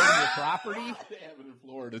if somebody's on your property, they have it in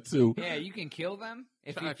Florida too. Yeah, you can kill them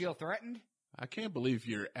if you feel threatened. I can't believe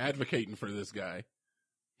you're advocating for this guy.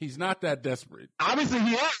 He's not that desperate. Obviously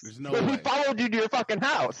he is. There's no way. He followed you to your fucking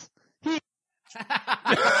house.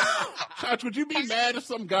 Chach, would you be mad if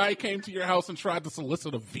some guy came to your house and tried to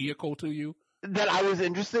solicit a vehicle to you? That I was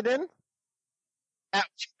interested in?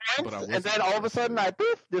 And then all of a sudden I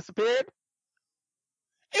disappeared?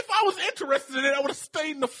 If I was interested in it, I would have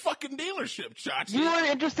stayed in the fucking dealership, Chach. You weren't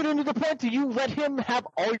interested in the point till you let him have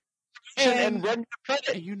all your and run your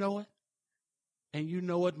credit. And you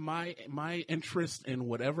know what? My interest in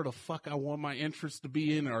whatever the fuck I want my interest to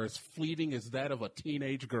be in are as fleeting as that of a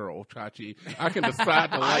teenage girl, Chachi. I can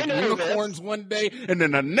decide to like unicorns one day, and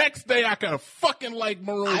then the next day I can fucking like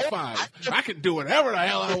Maroon 5. I can do whatever the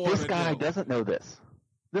hell I want to do. This guy doesn't know this.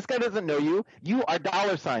 This guy doesn't know you. You are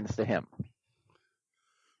dollar signs to him.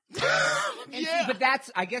 Yeah, but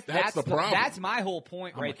that's the problem. That's my whole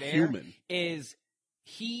point I'm right there. Human. Is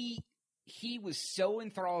he was so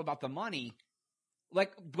enthralled about the money.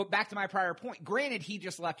 Like, but back to my prior point. Granted, he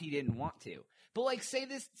just left. He didn't want to. But like, say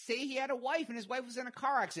he had a wife and his wife was in a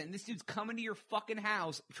car accident. And this dude's coming to your fucking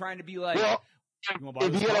house trying to be like, well,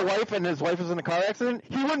 if he had a wife and his wife was in a car accident,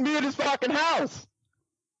 he wouldn't be at his fucking house.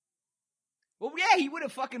 Well, yeah, he would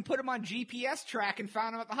have fucking put him on GPS track and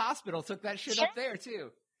found him at the hospital. Took that shit up there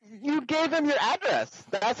too. You gave him your address.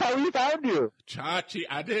 That's how he found you. Chachi,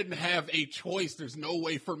 I didn't have a choice. There's no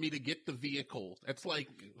way for me to get the vehicle. That's like,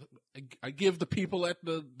 I give the people at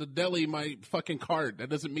the deli my fucking card. That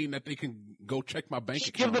doesn't mean that they can go check my bank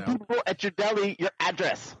account Give the people at your deli your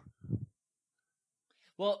address.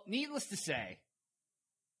 Well, needless to say.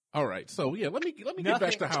 All right, so yeah, let me get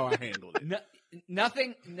back to how I handled it.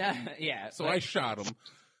 So I shot him.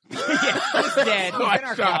 He's dead. So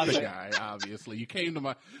I shot the guy, obviously. You came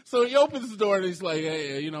to so he opens the door and he's like,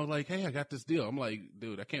 hey, hey, I got this deal. I'm like,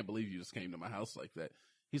 dude, I can't believe you just came to my house like that.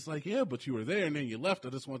 He's like, yeah, but you were there and then you left. I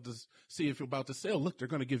just wanted to see if you're about to sell. Look, they're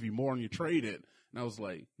going to give you more on your trade in. And I was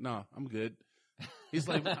like, nah, I'm good. He's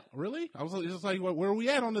like, really? I was just like, where are we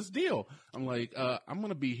at on this deal? I'm like, I'm going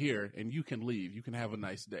to be here and you can leave. You can have a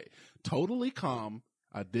nice day. Totally calm.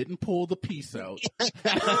 I didn't pull the piece out.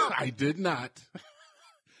 I did not.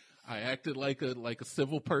 I acted like a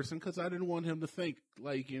civil person because I didn't want him to think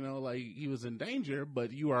like he was in danger,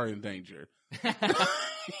 but you are in danger.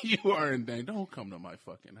 You are in danger. Don't come to my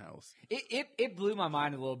fucking house. It blew my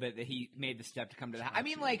mind a little bit that he made the step to come to the house. I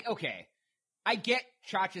mean, like, okay, I get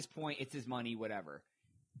Chacha's point. It's his money, whatever.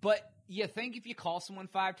 But you think if you call someone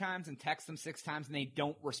 5 times and text them 6 times and they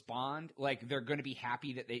don't respond, like they're going to be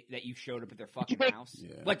happy that you showed up at their fucking house?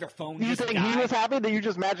 Yeah. Like their phone you just think died? He was happy that you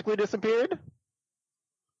just magically disappeared?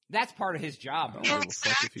 That's part of his job.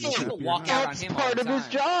 People walk out on him. That's part of his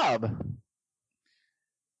job.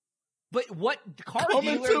 But what car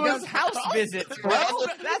dealer does house visits, bro?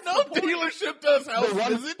 That's no dealership does house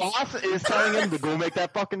visits. The boss is telling him to go make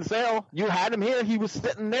that fucking sale. You had him here. He was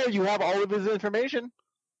sitting there. You have all of his information.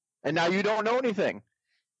 And now you don't know anything.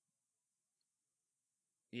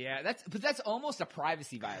 Yeah, that's almost a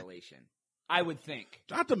privacy violation, I would think.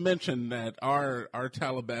 Not to mention that our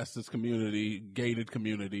Calabasas community, gated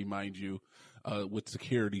community, mind you, with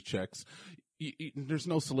security checks, there's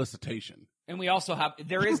no solicitation. And we also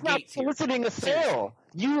there is gates here. He's not soliciting a sale.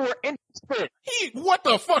 You were interested. What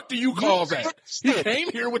the fuck do you call that? He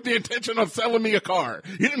came here with the intention of selling me a car.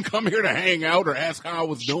 He didn't come here to hang out or ask how I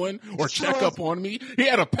was doing or check up on me. He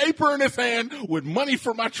had a paper in his hand with money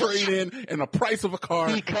for my trade-in and the price of a car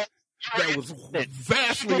that was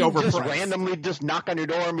vastly overpriced. Just randomly just knock on your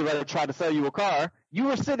door and be like, try to sell you a car. You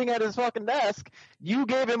were sitting at his fucking desk. You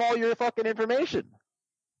gave him all your fucking information.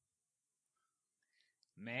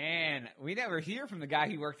 Man, we never hear from the guy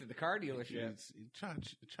who worked at the car dealership.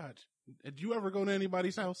 Chach, did you ever go to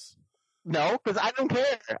anybody's house? No, because I don't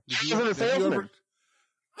care. I wasn't a salesman.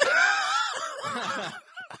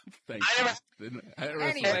 Thank you.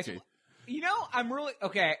 Anyways, I'm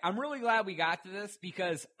really glad we got to this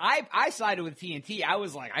because I sided with TNT. I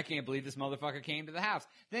was like, I can't believe this motherfucker came to the house.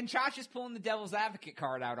 Then Chach is pulling the devil's advocate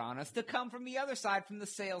card out on us to come from the other side, from the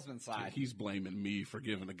salesman side. He's blaming me for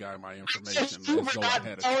giving the guy my information as though I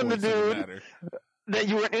had a choice in the matter. That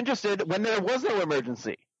you weren't interested when there was no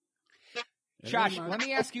emergency. Chach, let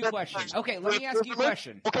me ask you a question. Okay, let me ask you a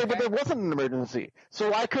question. Okay, but there wasn't an emergency.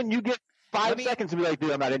 So why couldn't you get 5 seconds to be like,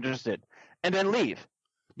 dude, I'm not interested, and then leave?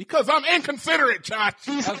 Because I'm inconsiderate, Chach.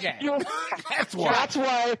 Okay. That's why. That's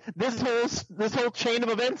why this whole chain of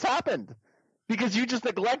events happened. Because you just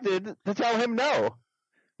neglected to tell him no.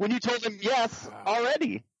 When you told him yes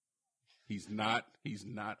already. He's not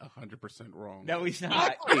 100% wrong. No, he's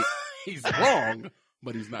not. He's wrong,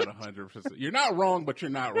 but he's not 100%. You're not wrong, but you're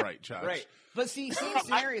not right, Chach. Right. But see, same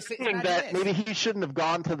scenario. That maybe he shouldn't have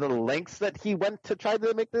gone to the lengths that he went to try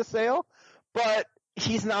to make this sale, but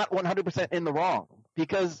he's not 100% in the wrong.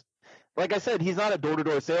 Because, like I said, he's not a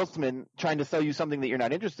door-to-door salesman trying to sell you something that you're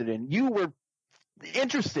not interested in. You were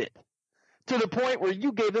interested to the point where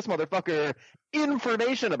you gave this motherfucker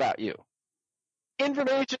information about you.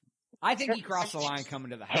 Information. I think he crossed the line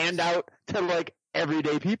coming to the house. Hand out to, like,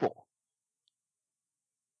 everyday people.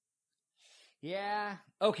 Yeah.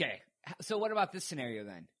 Okay. So what about this scenario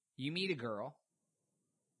then? You meet a girl.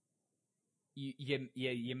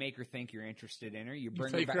 You make her think you're interested in her. You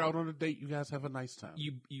take her out on a date. You guys have a nice time.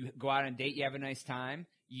 You go out on a date. You have a nice time.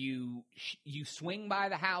 You swing by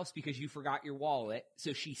the house because you forgot your wallet,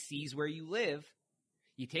 so she sees where you live.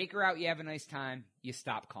 You take her out. You have a nice time. You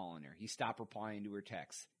stop calling her. You stop replying to her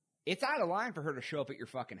texts. It's out of line for her to show up at your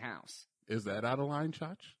fucking house. Is that out of line,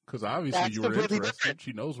 Chach? Because obviously you were interested. Different.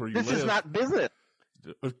 She knows where you live. This is not business.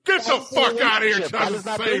 Get the fuck out of here, Chach. It's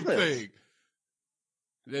the same thing.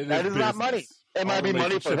 That is not money. It might be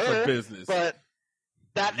money for her, business. But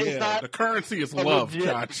that is not. The currency is love,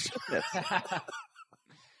 Chach.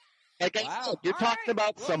 Like I said, you're talking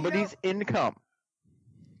about somebody's income.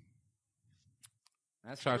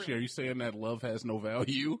 That's Chachi, are you saying that love has no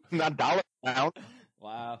value? Not dollar amount.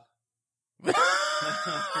 Wow.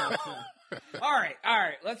 All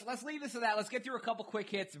right. Let's leave this to that. Let's get through a couple quick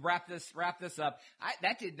hits. Wrap this up.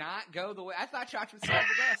 That did not go the way I thought. Chach would side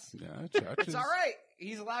with us. Yeah, Chach It's all right.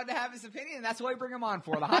 He's allowed to have his opinion, and that's what we bring him on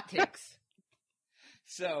for, the hot takes.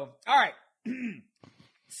 So, all right.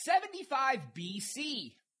 75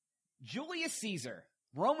 BC. Julius Caesar,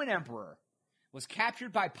 Roman emperor, was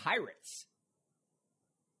captured by pirates.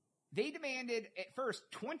 They demanded, at first,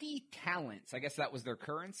 20 talents. I guess that was their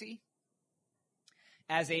currency.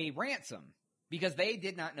 As a ransom. Because they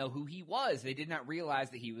did not know who he was. They did not realize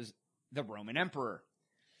that he was the Roman emperor.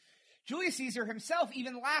 Julius Caesar himself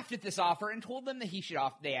even laughed at this offer and told them that they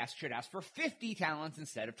should ask for 50 talents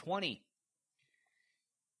instead of 20.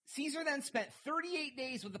 Caesar then spent 38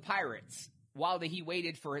 days with the pirates while he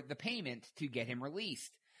waited for the payment to get him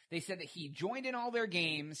released. They said that he joined in all their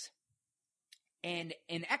games and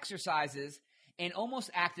in exercises and almost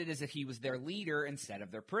acted as if he was their leader instead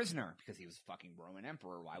of their prisoner because he was fucking Roman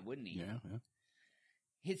emperor. Why wouldn't he? Yeah.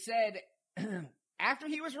 It said after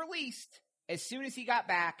he was released, as soon as he got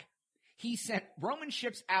back, he sent Roman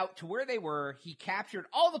ships out to where they were. He captured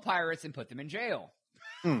all the pirates and put them in jail.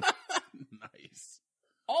 Nice.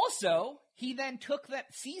 Also, he then took them.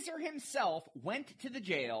 Caesar himself went to the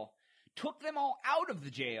jail, took them all out of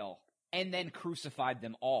the jail, and then crucified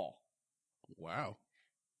them all. Wow.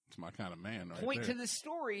 It's my kind of man right Point there. to this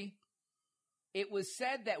story. It was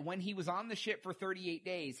said that when he was on the ship for 38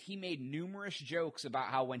 days, he made numerous jokes about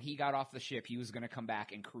how when he got off the ship, he was going to come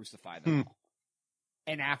back and crucify them all.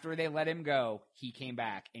 And after they let him go, he came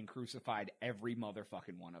back and crucified every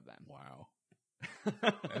motherfucking one of them. Wow.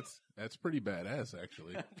 That's pretty badass,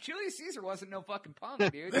 actually. Julius Caesar wasn't no fucking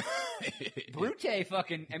punk, dude. Brute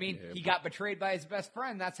fucking, he got betrayed by his best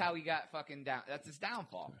friend. That's how he got fucking down. That's his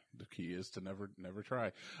downfall. The key is to never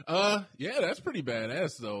try. Yeah, that's pretty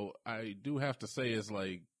badass, though. I do have to say it's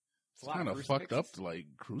kind of fucked up to,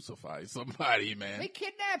 crucify somebody, man. They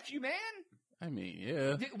kidnapped you, man. I mean,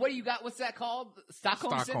 yeah. What do you got? What's that called?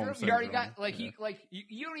 Stockholm syndrome? You already got,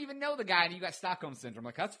 you don't even know the guy and you got Stockholm syndrome.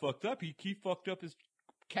 That's fucked up. He fucked up his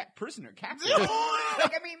prisoner.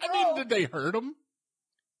 Bro. Did they hurt him?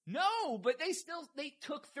 No, but they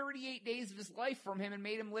took 38 days of his life from him and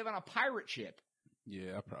made him live on a pirate ship.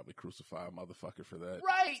 Yeah, I'd probably crucify a motherfucker for that.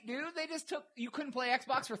 Right, dude. You couldn't play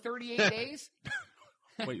Xbox for 38 days?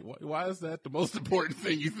 Wait, why is that the most important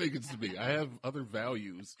thing you think it's to be? I have other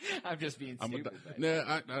values. I'm just being stupid.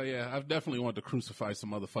 I've definitely wanted to crucify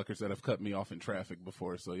some motherfuckers that have cut me off in traffic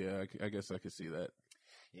before, so yeah, I guess I could see that.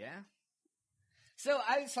 Yeah. So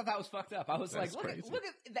I just thought that was fucked up. I was That's look crazy.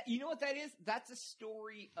 at that. You know what that is? That's a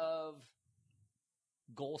story of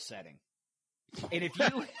goal setting. And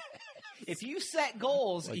if you set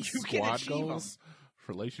goals, you can achieve them.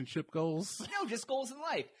 Relationship goals? No, just goals in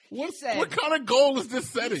life. What kind of goal is this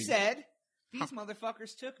setting? He said, these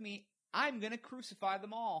motherfuckers took me. I'm going to crucify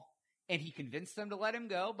them all. And he convinced them to let him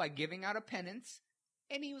go by giving out a penance.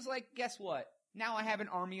 And he was like, guess what? Now I have an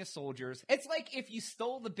army of soldiers. It's like if you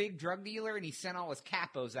stole the big drug dealer and he sent all his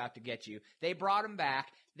capos out to get you. They brought him back.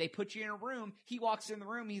 They put you in a room. He walks in the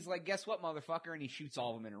room. He's like, guess what, motherfucker? And he shoots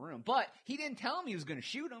all of them in a room. But he didn't tell him he was going to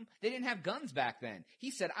shoot them. They didn't have guns back then. He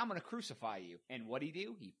said, I'm going to crucify you. And what'd he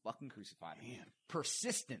do? He fucking crucified him. Man.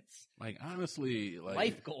 Persistence. Honestly,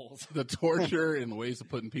 life goals. The torture and the ways of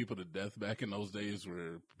putting people to death back in those days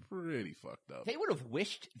were pretty fucked up. They would have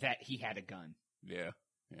wished that he had a gun. Yeah.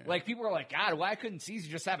 People were like, God, why couldn't Caesar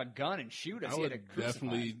just have a gun and shoot us? I would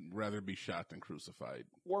definitely rather be shot than crucified.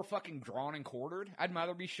 Or fucking drawn and quartered. I'd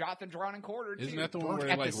rather be shot than drawn and quartered. Isn't that the one where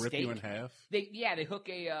they rip you in half? They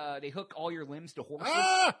hook all your limbs to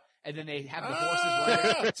horses, and then they have the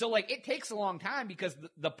horses run. So it takes a long time because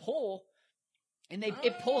the pull, and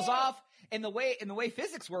it pulls off. And the way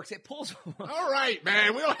physics works, it pulls. All right,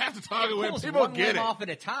 man. We don't have to talk about it. People get it off at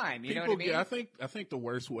a time. You know what I mean? I think the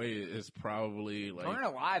worst way is probably burn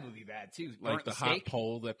alive would be bad too. Like the hot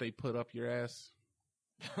pole that they put up your ass.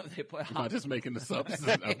 They put. I'm just making this up.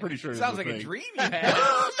 I'm pretty sure. Sounds like a dream you had.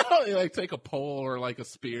 No, they take a pole or a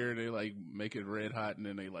spear. And they make it red hot, and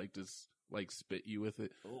then they just spit you with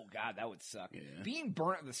it. Oh God, that would suck. Yeah. Being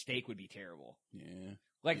burnt at the stake would be terrible. Yeah.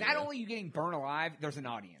 Not only are you getting burnt alive, there's an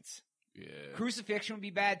audience. Yeah. Crucifixion would be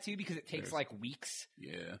bad too because it takes weeks.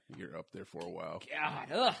 Yeah, you're up there for a while.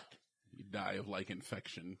 God, ugh. You die of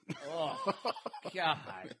infection. Oh, God.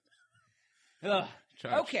 Ugh.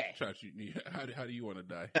 Okay. Chach, how do you want to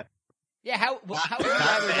die? Yeah, how would you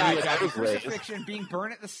rather die, Chach? Crucifixion, being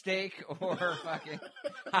burned at the stake, or fucking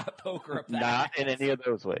hot poker up that? Not in any of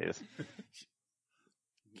those ways.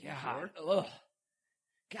 God, ugh.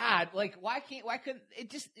 God, why couldn't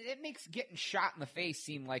it makes getting shot in the face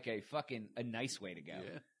seem like a nice way to go.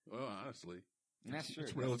 Yeah. Well, honestly, That's true.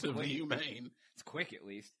 It's relatively humane. It's quick, at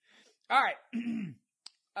least. All right.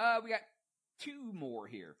 We got 2 more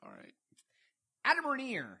here. All right. Adam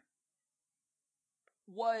Bernier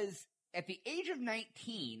was, at the age of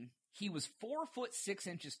 19, he was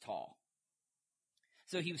 4'6" tall.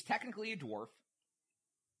 So he was technically a dwarf.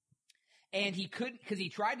 And he couldn't, because he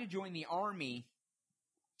tried to join the army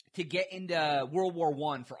to get into World War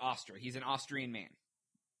I for Austria. He's an Austrian man.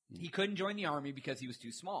 He couldn't join the army because he was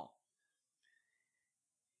too small.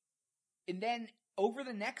 And then over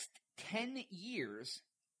the next 10 years,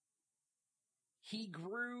 he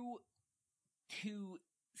grew to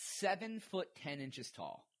 7'10"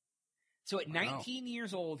 tall. So at 19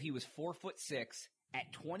 years old, he was 4'6".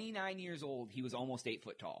 At 29 years old, he was almost 8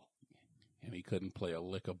 foot tall. And he couldn't play a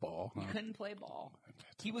lick of ball. Huh? He couldn't play ball.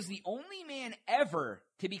 He was the only man ever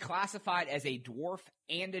to be classified as a dwarf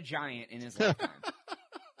and a giant in his lifetime.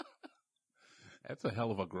 That's a hell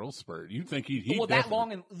of a growth spurt. You think he well, that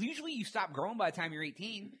long, and usually you stop growing by the time you're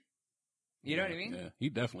 18. You know what I mean? Yeah, he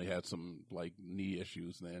definitely had some like knee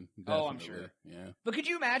issues then. Definitely. Oh, I'm sure. Yeah. But could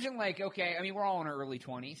you imagine, like, okay, I mean, we're all in our early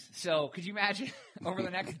 20s. So could you imagine over the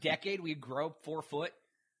next decade we grow 4 foot?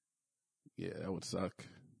 Yeah, that would suck.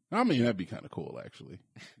 I mean, that'd be kind of cool, actually.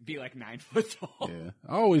 Be like 9 foot tall. Yeah,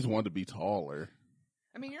 I always wanted to be taller.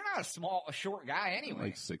 I mean, you're not a short guy anyway.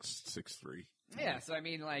 Like 6'3". Yeah, so I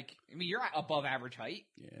mean, you're above average height.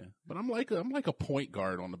 Yeah, but I'm like a point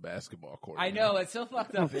guard on the basketball court. I know, it's so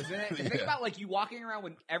fucked up, isn't it? Yeah. Think about, like, you walking around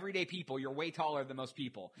with everyday people, you're way taller than most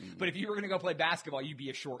people. Mm-hmm. But if you were going to go play basketball, you'd be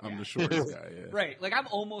a short guy. I'm the shortest guy, yeah. Right, like, I'm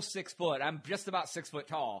almost 6 foot. I'm just about 6 foot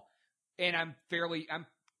tall. And I'm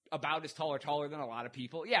about as taller than a lot of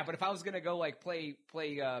people. Yeah, but if I was going to go, like, play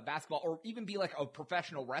basketball, or even be, like, a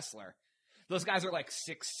professional wrestler, those guys are like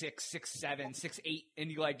 6'6", 6'7", 6'8",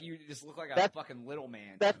 and you just look like a fucking little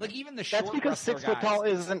man. Like even the short That's because 6 foot tall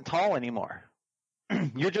isn't tall anymore.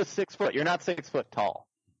 You're just 6 foot. You're not 6 foot tall.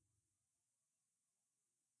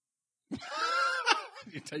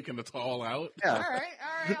 You're taking the tall out. Yeah. All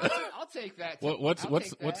right. I'll take that.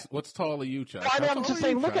 What's tall of you, Chuck? I mean, I'm just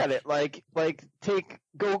saying, look at it.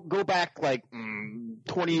 Go back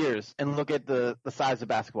 20 years and look at the size of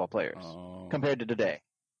basketball players compared to today.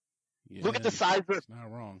 Yeah, look at the size of.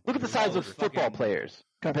 Not wrong. Look at the size of football players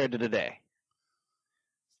compared to today.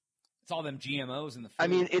 It's all them GMOs in the food. I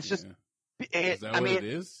mean, it's just. Yeah. Is that what it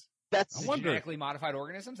is? That's genetically modified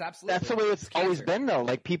organisms. Absolutely. That's the way it's always been, though.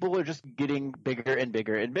 Like people are just getting bigger and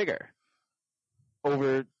bigger and bigger.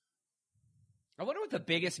 Over. I wonder what the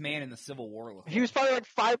biggest man in the Civil War looked like. He was probably like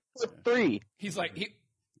 5'3". He's like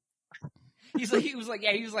he was like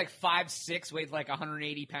 5'6", weighed like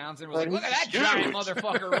 180 pounds, and was like, look at that giant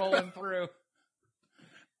motherfucker rolling through.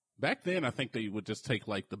 Back then, I think they would just take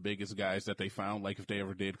like the biggest guys that they found. Like if they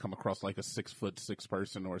ever did come across like a 6'6"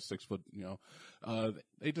 person or a 6 foot,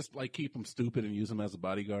 they just like keep him stupid and use him as a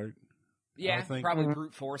bodyguard. Yeah, probably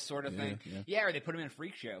brute force sort of thing. Yeah. Yeah, or they put him in a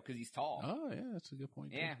freak show because he's tall. Oh yeah, that's a good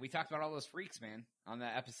point. Yeah, we talked about all those freaks, man, on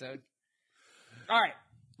that episode. All right,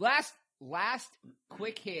 last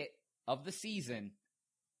quick hit of the season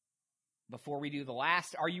before we do the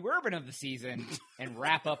last Are You Urban of the season and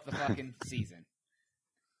wrap up the fucking season.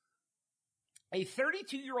 A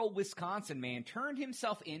 32-year-old Wisconsin man turned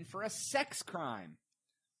himself in for a sex crime.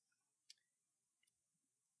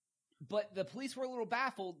 But the police were a little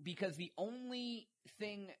baffled because the only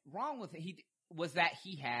thing wrong with it was that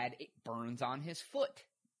he had burns on his foot.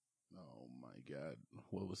 Oh my God.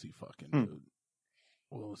 What was he fucking, dude?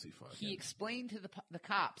 What was he fucking? He explained to the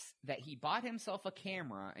cops that he bought himself a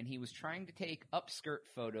camera and he was trying to take upskirt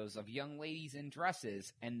photos of young ladies in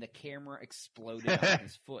dresses, and the camera exploded on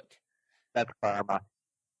his foot. That's karma.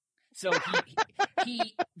 So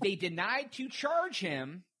they denied to charge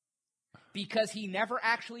him because he never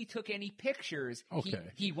actually took any pictures. Okay.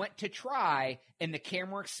 He went to try, and the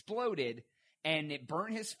camera exploded, and it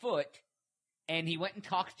burned his foot. And he went and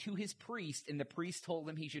talked to his priest, and the priest told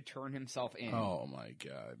him he should turn himself in. Oh, my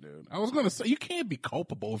God, dude. I was going to say, you can't be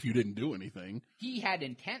culpable if you didn't do anything. He had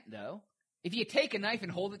intent, though. If you take a knife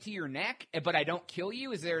and hold it to your neck, but I don't kill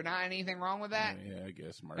you, is there not anything wrong with that? Yeah, I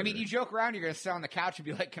guess murder. I mean, you joke around, you're going to sit on the couch and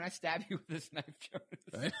be like, can I stab you with this knife,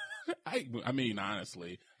 Jonas? I mean,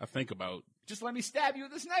 honestly, I think about... Just let me stab you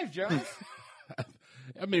with this knife, Jonas.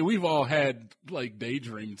 I mean, we've all had, like,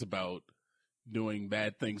 daydreams about doing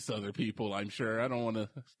bad things to other people, I'm sure. I don't want to,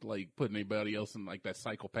 like, put anybody else in, like, that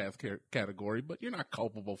psychopath category, but you're not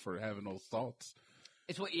culpable for having those thoughts.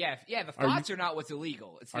 It's what, yeah. The thoughts are not what's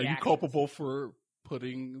illegal. It's the Are you actions. culpable for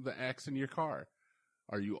putting the axe in your car?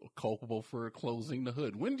 Are you culpable for closing the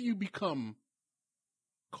hood? When do you become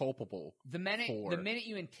culpable. The minute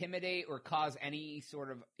you intimidate or cause any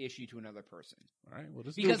sort of issue to another person. All right. Well,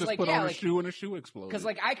 this dude just put on a shoe and a shoe exploded. Because,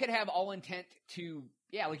 like, I could have all intent to,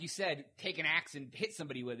 like you said, take an axe and hit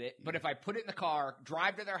somebody with it. But if I put it in the car,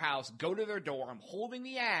 drive to their house, go to their door, I'm holding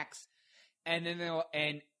the axe, and then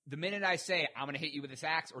the minute I say, I'm going to hit you with this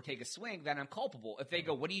axe or take a swing, then I'm culpable. If they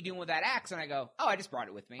go, what are you doing with that axe? And I go, oh, I just brought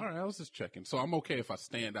it with me. All right, I was just checking. So I'm okay if I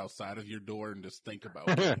stand outside of your door and just think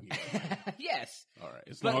about it. Yes. All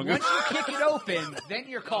right. But once you kick it open, then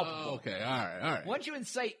you're culpable. Okay, all right. Once you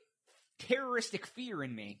incite terroristic fear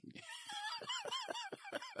in me.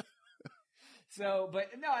 So, but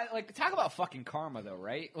no, talk about fucking karma though,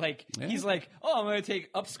 right? Like, he's like, oh, I'm going to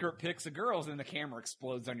take upskirt pics of girls, and the camera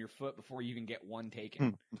explodes on your foot before you even get one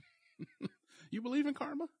taken. You believe in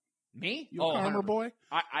karma? Me? You a karma boy?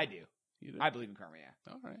 I do. You do? I believe in karma,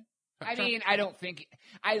 yeah. All right. I mean, I don't think,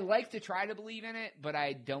 I like to try to believe in it, but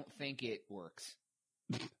I don't think it works.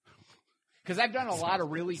 Because I've done a lot of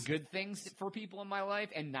really good things for people in my life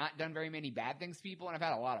and not done very many bad things to people, and I've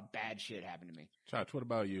had a lot of bad shit happen to me. Chach, what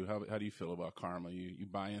about you? How do you feel about karma? You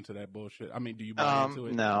buy into that bullshit? I mean, do you buy into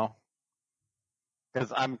it? No.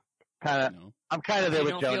 Because I'm kind of there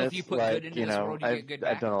with Jonas. If you put good into this world, you get good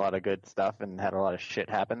back? I've done a lot of good stuff and had a lot of shit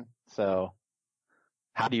happen. So,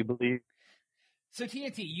 how do you believe? So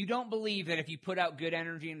TNT, you don't believe that if you put out good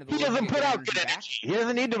energy into the world, he doesn't put out good energy. He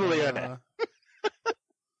doesn't need to believe in it.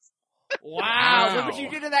 Wow, look what you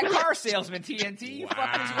did to that car salesman, TNT. You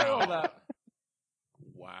fucking his world up.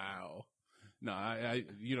 Wow. No, I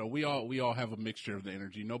we all have a mixture of the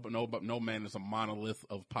energy. No man is a monolith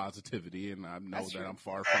of positivity, and I know that I'm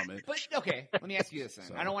far from it. But okay, let me ask you this then.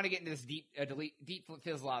 So, I don't want to get into this deep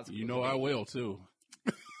philosophical. You know, I will too.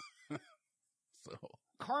 So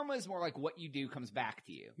karma is more like what you do comes back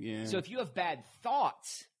to you. Yeah. So if you have bad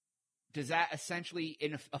thoughts, does that essentially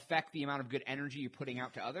affect the amount of good energy you're putting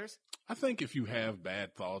out to others? I think if you have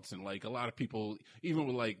bad thoughts, and like a lot of people, even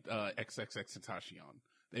with like XXXTentacion,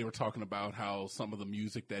 they were talking about how some of the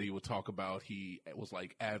music that he would talk about, he was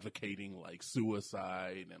like advocating like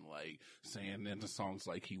suicide and like saying in the songs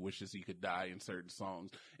like he wishes he could die in certain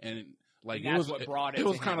songs. And like and it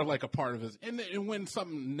was kind of like a part of his. And when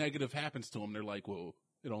something negative happens to him, they're like, well,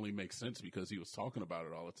 it only makes sense because he was talking about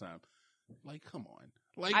it all the time. Like, come on.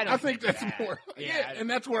 Like, I think that's more. Yeah, and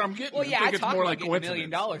that's where I'm getting. Well, I talk more about like getting $1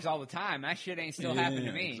 million all the time. That shit ain't still happening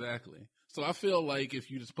to me. Exactly. So I feel like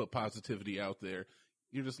if you just put positivity out there,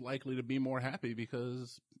 you're just likely to be more happy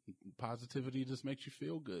because positivity just makes you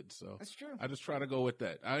feel good. So that's true. I just try to go with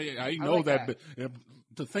that. I know like that, but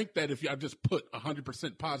to think that if I just put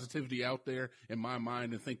 100% positivity out there in my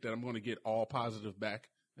mind and think that I'm going to get all positive back,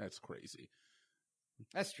 that's crazy.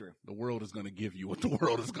 That's true. The world is going to give you what the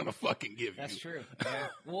world is going to fucking give you. That's true. Yeah.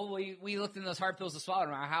 Well, we looked in those hard pills to swallow.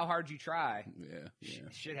 No matter how hard you try. Yeah.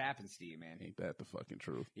 Shit happens to you, man. Ain't that the fucking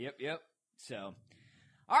truth? Yep. So,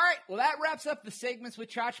 all right. Well, that wraps up the segments with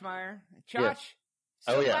Chachmyer. Chach,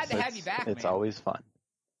 glad to have you back, It's man. always fun.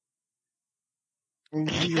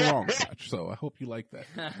 You're wrong, Chach, so I hope you like that.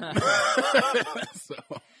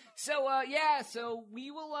 So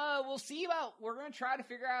we will, we'll see we're going to try to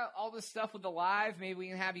figure out all this stuff with the live. Maybe we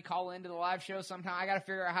can have you call into the live show sometime. I got to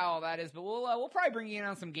figure out how all that is, but we'll probably bring you in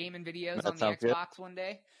on some gaming videos on the Xbox one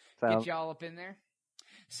day. Get y'all up in there.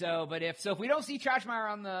 So if we don't see Chachmyer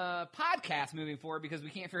on the podcast moving forward because we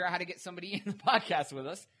can't figure out how to get somebody in the podcast with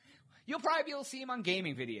us, you'll probably be able to see him on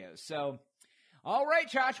gaming videos. So, all right,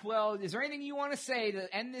 Chach. Well, is there anything you want to say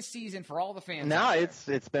to end this season for all the fans? No,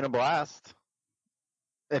 it's been a blast.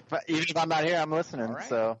 Even if I'm not here, I'm listening. Right.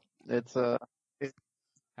 So it's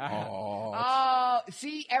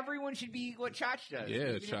see, everyone should be what Chach does. Yeah,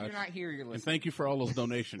 even Chach. If you're not here, you're listening. And thank you for all those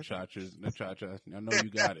donations, Chachas. Chacha, I know you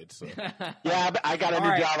got it. So yeah, I got a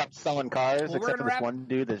new job. I'm selling cars, except for this one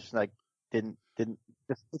dude that just like didn't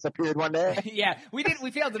just disappeared one day. Yeah, we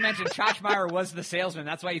failed to mention Chachmyer was the salesman.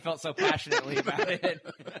 That's why he felt so passionately about it.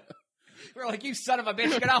 We're like, you son of a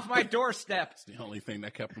bitch, get off my doorstep. It's the only thing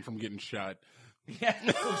that kept him from getting shot. Yeah,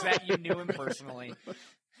 was that you knew him personally.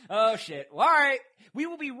 Oh, shit. Well, all right. We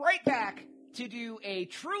will be right back to do a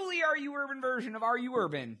truly Are You Urban version of Are You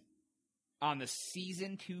Urban on the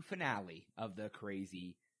Season 2 finale of the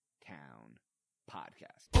Crazy Town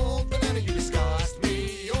podcast. Old banana, you disgust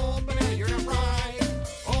me. Old banana, you're not right.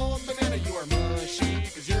 Old banana, you are mushy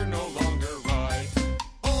because you're no longer right.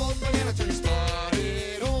 Old banana turning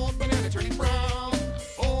spotted. Old banana turning brown.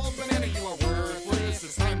 Old banana, you are worthless.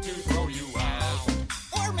 It's time to throw you out.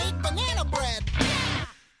 Or make banana bread.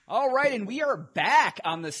 All right, and we are back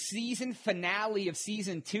on the season finale of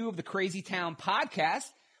Season 2 of the Crazy Town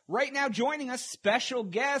podcast. Right now joining us, special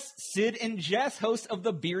guests, Sid and Jess, hosts of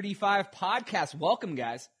the Beardy 5 podcast. Welcome,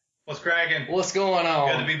 guys. What's cracking? What's going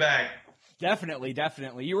on? Good to be back. Definitely.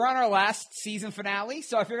 You were on our last season finale,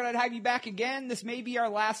 so I figured I'd have you back again. This may be our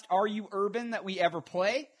last Are You Urban that we ever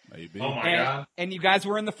play. Maybe. Oh, my God. And you guys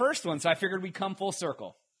were in the first one, so I figured we'd come full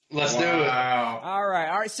circle. Let's do it. All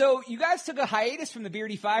right. So you guys took a hiatus from the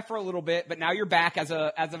Beardy 5 for a little bit, but now you're back as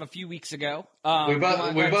of a few weeks ago. We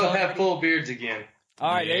both have full beards again. All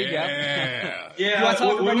right, there you go. Yeah,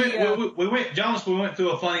 we went through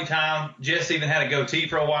a funny time. Jess even had a goatee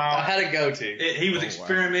for a while. I had a goatee. He was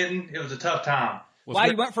experimenting. Wow. It was a tough time. Wow,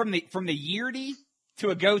 you went from the Yeardy to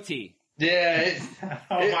a goatee. Yeah.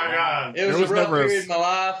 My God. It was a rough period in my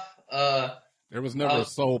life. There was never a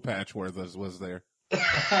soul patch where this was there.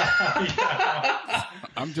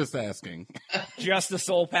 I'm just asking. Just a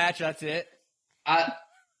soul patch, that's it?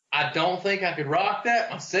 I don't think I could rock that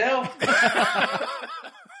myself.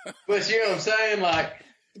 But you know what I'm saying? Like,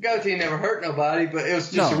 the goatee never hurt nobody, but it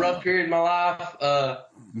was just a rough period in my life.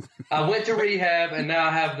 I went to rehab, and now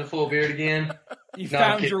I have the full beard again. You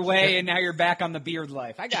found your way, and now you're back on the beard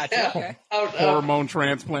life. I got you. Yeah. Okay. Hormone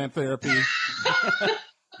transplant therapy.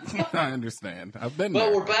 I understand. I've been there.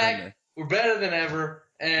 But we're back. We're better than ever.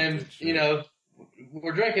 And, you know,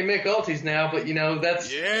 we're drinking Mick Ulties now, but, you know,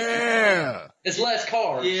 that's... Yeah! It's less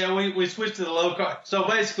carbs. Yeah, we switched to the low carb. So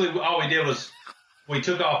basically, all we did was we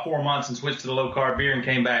took off 4 months and switched to the low carb beer and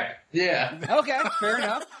came back. Yeah. Okay, fair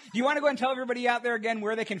enough. Do you want to go and tell everybody out there again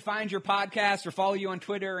where they can find your podcast or follow you on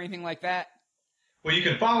Twitter or anything like that? Well, you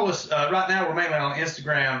can follow us. Right now, we're mainly on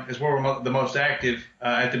Instagram is where we're the most active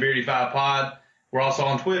at the Beardy 5 Pod. We're also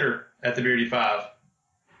on Twitter at the Beardy 5.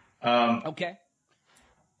 Okay.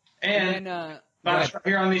 And find us right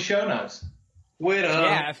here on these show notes.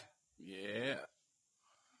 Yeah. Yeah.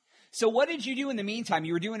 So what did you do in the meantime?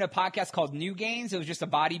 You were doing a podcast called New Gains. It was just a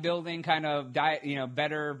bodybuilding kind of diet, you know,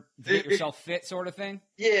 better get yourself fit sort of thing.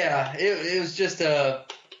 Yeah, it was just it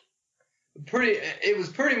was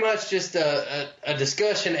pretty much just a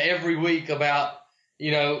discussion every week about,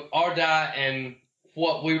 you know, our diet and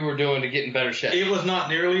what we were doing to get in better shape. It was not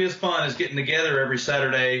nearly as fun as getting together every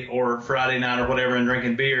Saturday or Friday night or whatever and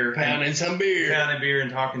drinking beer. Pounding some beer. Pounding beer and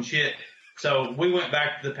talking shit. So we went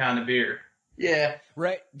back to the pound of beer. Yeah.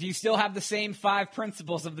 Right. Do you still have the same 5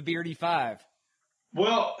 principles of the Beardy 5?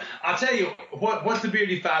 Well, I'll tell you what the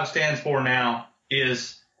Beardy 5 stands for now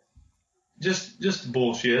is just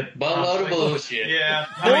bullshit. Buttload of bullshit. Yeah.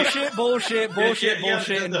 Bullshit,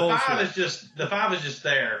 and the bullshit. The 5 is just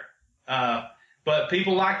there. But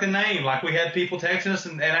people like the name. Like we had people texting us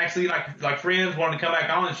and actually like friends wanted to come back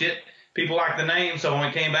on and shit. People like the name, so when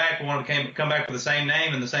we came back, we wanted to come back with the same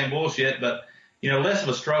name and the same bullshit, but you know, less of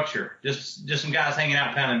a structure. Just some guys hanging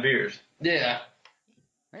out pounding beers. Yeah.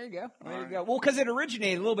 There you go. Well, because it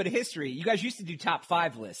originated a little bit of history. You guys used to do top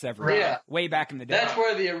 5 lists every year, way back in the day. That's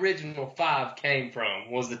where the original 5 came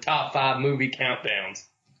from. Was the top 5 movie countdowns.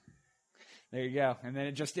 There you go. And then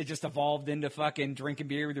it just evolved into fucking drinking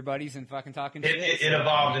beer with your buddies and fucking talking shit. It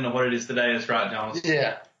evolved into what it is today. That's right, Jones.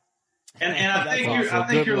 Yeah. And I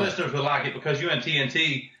think your listeners would like it because you and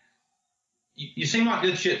TNT, you seem like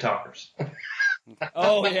good shit talkers.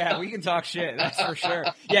 Oh yeah, we can talk shit. That's for sure.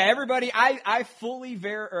 Yeah, everybody, I fully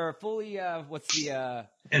what's the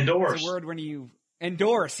endorse what's the word when you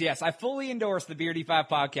endorse? Yes, I fully endorse the Beardy 5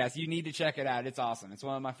 podcast. You need to check it out. It's awesome. It's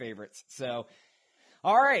one of my favorites. So,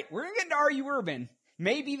 all right, we're gonna get into Are You Urban?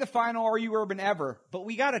 Maybe the final Are You Urban ever, but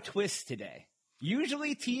we got a twist today.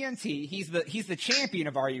 Usually TNT, he's the champion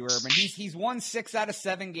of Are You Urban. He's won 6 out of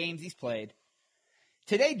 7 games he's played.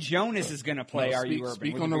 Today Jonas is going to play Are You Urban.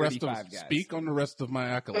 Speak with on the rest of guys. speak on the rest of my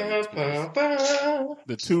accolades, please.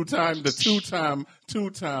 The two-time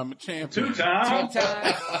champion.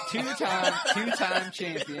 Two-time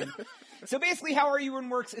champion. So basically how Are You Urban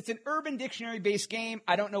works, it's an Urban Dictionary based game.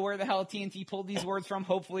 I don't know where the hell TNT pulled these words from.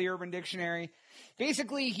 Hopefully Urban Dictionary.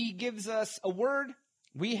 Basically he gives us a word.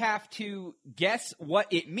 We have to guess what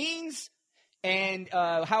it means, and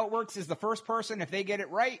how it works is the first person, if they get it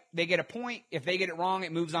right, they get a point. If they get it wrong,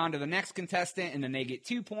 it moves on to the next contestant, and then they get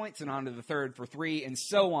 2 points, and on to the third for 3, and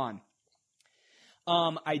so on.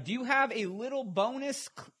 I do have a little bonus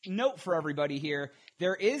note for everybody here.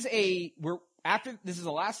 There is after this is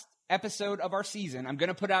the last episode of our season, I'm going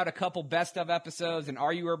to put out a couple best of episodes and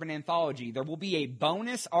Are You Urban anthology. There will be a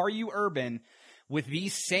bonus Are You Urban with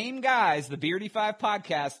these same guys, the Beardy 5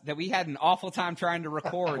 podcast, that we had an awful time trying to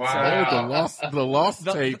record. Wow. So, the lost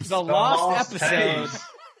tapes. The lost episode. Tapes.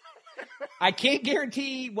 I can't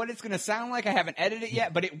guarantee what it's going to sound like. I haven't edited it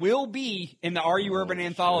yet, but it will be in the Are You Urban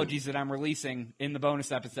anthologies that I'm releasing in the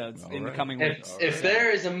bonus episodes in the coming weeks. If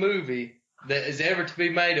there is a movie that is ever to be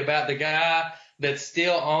made about the guy that's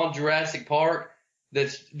still on Jurassic Park,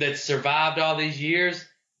 that's survived all these years,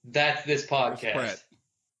 that's this podcast. Pratt.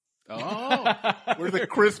 Oh, we're the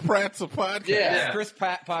Chris Pratts of podcast. Yeah. Chris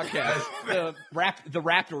Pratt podcast. the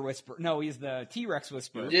Raptor Whisperer. No, he's the T-Rex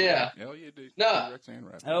Whisperer. Yeah. Hell yeah, dude. No. T-Rex and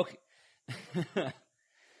Raptor. Okay.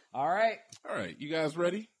 All right. All right, you guys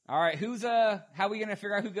ready? All right. Who's how are we gonna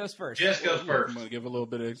figure out who goes first? Jess goes I'm first. going to give a little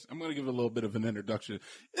bit of an introduction.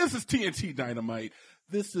 This is TNT Dynamite.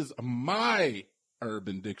 This is my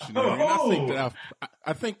Urban Dictionary. And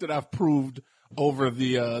I think that I've proved over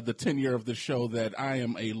the tenure of the show that I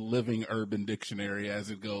am a living Urban Dictionary as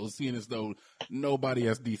it goes, seeing as though nobody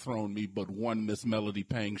has dethroned me but one Miss Melody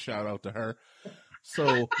Pang. Shout out to her.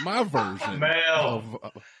 So my version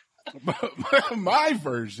my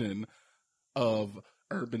version of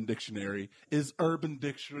Urban Dictionary is Urban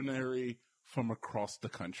Dictionary from across the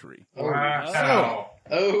country. Wow.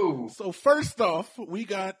 So first off, we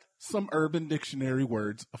got some Urban Dictionary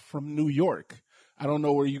words from New York. I don't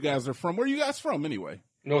know where you guys are from. Where are you guys from anyway?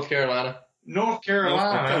 North Carolina. North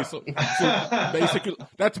Carolina. Okay, so basically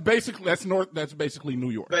that's basically New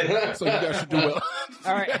York. So you guys should do well.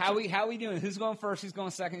 All right. How we doing? Who's going first? Who's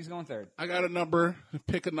going second? Who's going third? I got a number.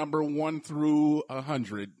 Pick a number 1 through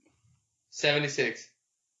 100. 76.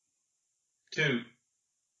 2.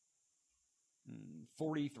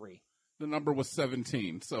 43. The number was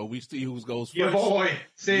 17. So we see who goes first. Yeah, boy.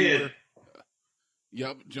 Sid.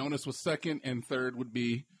 Yep. Jonas was second, and third would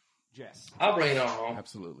be Jess. I'll bring it on home.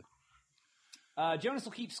 absolutely. Jonas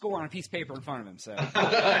will keep score on a piece of paper in front of him. So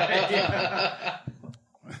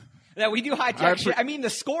yeah, we do high tech shit. I mean, the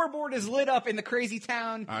scoreboard is lit up in the Crazy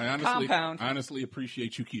Town compound. I honestly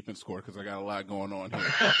appreciate you keeping score because I got a lot going on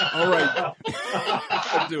here. All right,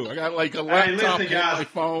 I do. I got like a laptop and my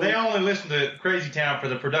phone. They only listen to Crazy Town for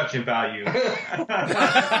the production value. You know what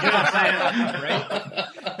I'm saying?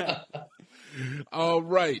 Right? All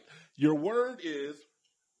right, your word is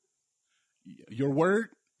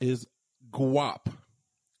guap.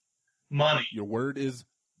 Money. Your word is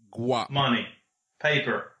guap. Money.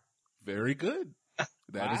 Paper. Very good.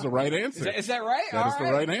 That is the right answer. Is that right? That is the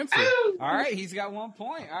right answer. All right, he's got 1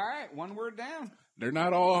 point. All right, one word down. They're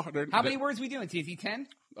not all. How many words we doing, TT? 10?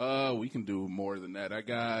 We can do more than that. I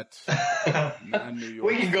got 9 New York.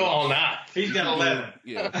 We can go all night. He's got 11.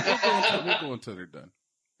 Yeah, we'll go until they're done.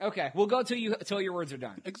 Okay, we'll go till your words are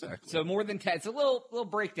done. Exactly. So more than 10. It's a little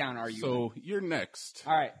breakdown argument. So you're next.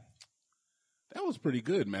 All right. That was pretty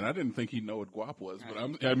good, man. I didn't think he'd know what guap was, but I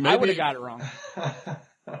would have got it wrong.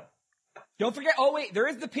 Don't forget. Oh wait, there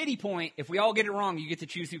is the pity point. If we all get it wrong, you get to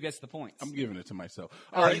choose who gets the points. I'm giving it to myself.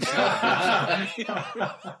 All right.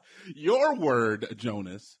 Your word,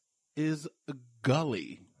 Jonas, is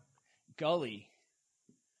gully. Gully.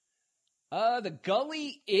 The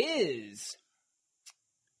gully is.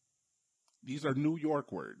 These are New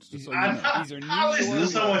York words. Just so you I know. These are New listen to York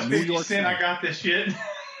so much New 50 York Cent. City. I got this shit.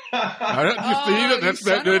 You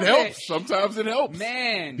see, it helps. Sometimes it helps.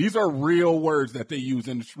 Man. These are real words that they use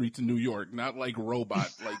in the streets of New York, not like robot,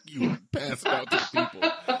 like you pass it out to people.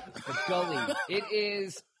 The gully. It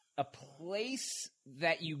is a place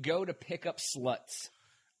that you go to pick up sluts.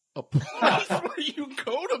 A place where you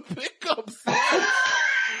go to pick up sluts.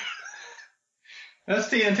 That's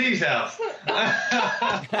TNT's house.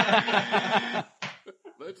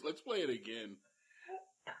 Let's play it again.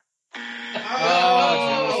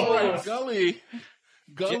 Oh, right.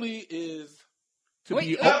 Gully is to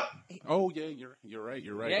Wait, be. Oh yeah, you're right.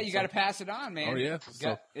 Yeah, you got to pass it on, man. Oh yeah.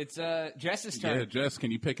 So, it's Jess's turn. yeah, Jess,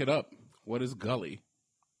 can you pick it up? What is gully?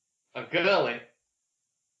 A gully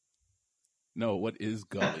No, what is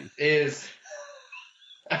gully? is.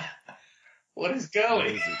 What is What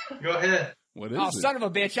gully? is it? Go ahead. What is Oh, it? son of a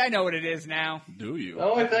bitch! I know what it is now. Do you? The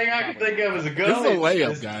only thing I can think of is a gully. This is a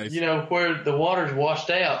layup, is, guys. You know, where the water's washed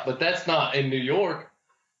out, but that's not in New York.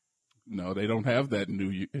 No, they don't have that in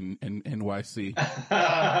NYC.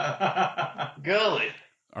 Gully.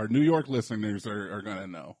 Our New York listeners are gonna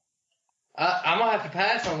know. I'm gonna have to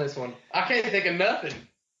pass on this one. I can't think of nothing.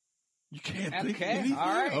 You can't Okay, think of anything?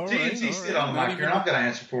 all right. TNT, sit on the mic here, and I'm going to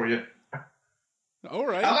answer for you. All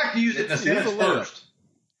right. I like to use it in a sentence Here's a layup. first.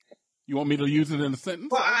 You want me to use it in a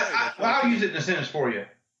sentence? Well, I'll use it in a sentence for you.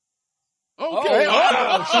 Okay.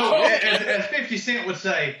 So, as 50 Cent would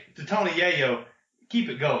say to Tony Yayo, keep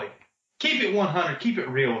it gully. Keep it 100. Keep it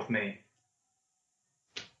real with me.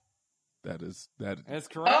 That's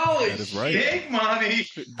correct. Holy That is right. Big money.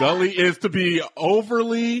 Gully is to be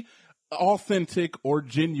overly authentic or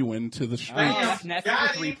genuine to the streets. Damn. That's Got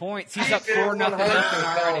for 3 him. points. He's up Keep it 4-0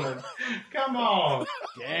 already. Come on.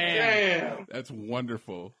 Damn. Damn. That's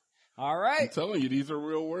wonderful. All I'm right. telling you, these are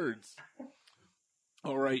real words.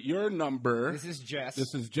 All right, your number. This is Jess.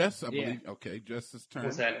 This is Jess, I Yeah. believe. Okay, Jess's turn.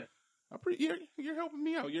 What's that? You're helping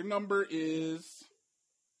me out. Your number is,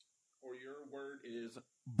 or your word is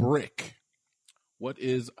brick. What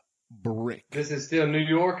is brick? This is still New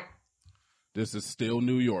York? This is still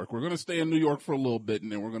New York. We're going to stay in New York for a little bit,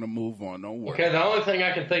 and then we're going to move on. Don't worry. Okay, the only thing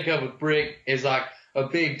I can think of with brick is like a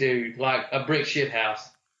big dude, like a brick shit house.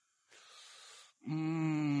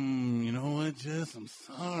 You know what, Jess? I'm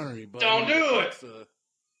sorry, but Don't do it!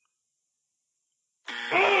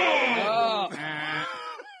 Oh.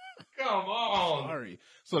 Come on. Sorry.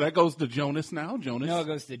 So that goes to Jonas now. Jonas. No, it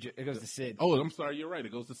goes to Sid. Oh, I'm sorry. You're right.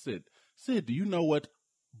 It goes to Sid. Sid, do you know what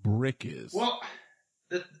brick is? Well,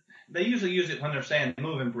 they usually use it when they're saying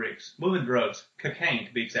moving bricks, moving drugs, cocaine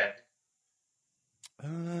to be exact,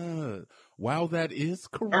 While that is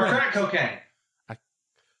correct. or crack cocaine.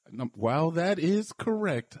 While that is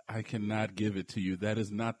correct, I cannot give it to you. That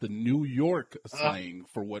is not the New York slang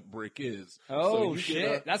for what brick is. Oh, So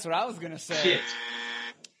shit. That's what I was going to say. Shit.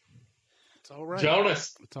 It's all right.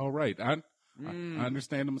 Jonas. It's all right. I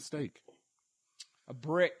understand the mistake. A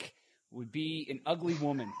brick would be an ugly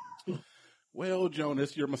woman. Well,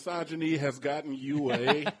 Jonas, your misogyny has gotten you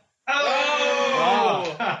a...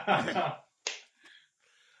 Oh!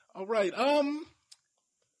 All right.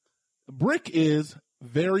 Brick is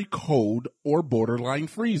very cold or borderline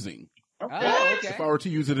freezing. Oh, okay. If I were to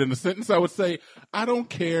use it in a sentence, I would say, I don't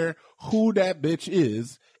care who that bitch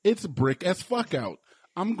is. It's brick as fuck out.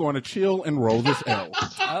 I'm going to chill and roll this L.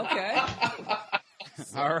 Okay.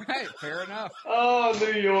 All right. Fair enough. Oh,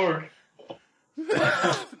 New York.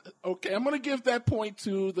 Okay, I'm going to give that point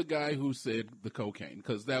to the guy who said the cocaine,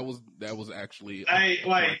 because that was actually Hey,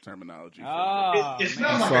 wait. correct terminology. Oh, It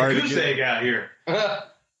smells man. like Sorry a to goose get- egg out here.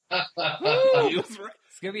 He was right.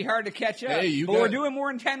 It's going to be hard to catch up. Hey, but we're doing more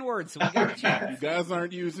than 10 words, so we got a You chance. guys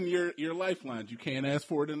aren't using your lifelines. You can't ask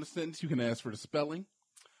for it in a sentence. You can ask for the spelling.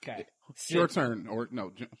 Okay. It's your turn. Or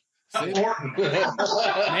no. Sid? Important.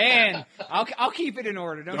 Man, I'll keep it in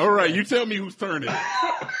order. Don't All you right, worry. you tell me whose turn it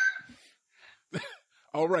is.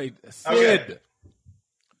 All right, Sid. Okay.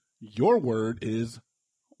 Your word is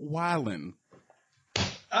wildin'.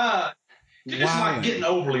 Just like getting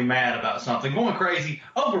overly mad about something, going crazy,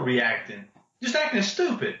 overreacting, just acting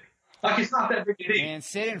stupid. Like it's not that big a deal. Man,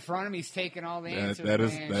 sit in front of me. He's taking all the answers. That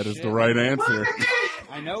is man. that is Shit. the right answer.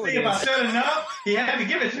 I know See, it if I is. said enough, he had to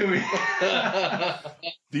give it to me.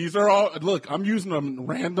 These are all. Look, I'm using a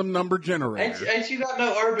random number generator. Ain't you got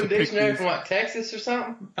no Urban To pick Dictionary these. from like Texas or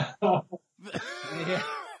something? Yeah.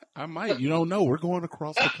 I might. You don't know. We're going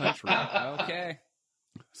across the country, Okay.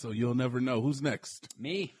 so you'll never know. Who's next?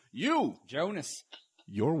 Me, You. Jonas.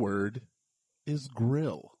 Your word is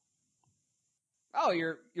grill. Oh,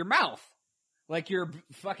 your mouth. Like your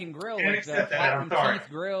fucking grill, Can't like the accept that, I'm platinum sorry. teeth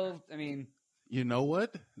grill. I mean, You know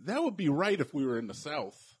what? That would be right if we were in the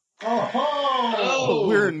South. Oh, But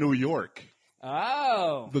we're in New York.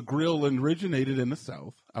 oh. The grill originated in the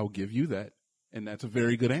South. I'll give you that, and that's a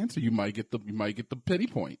very good answer. You might get the pity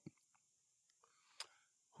point.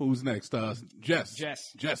 Who's next? Jess.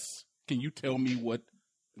 Jess. Jess. Can you tell me what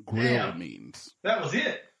grill Yeah. means? that was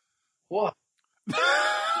it. What?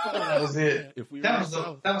 That was it. If we were That in was the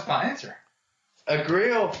South. that was my answer. A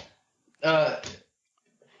grill.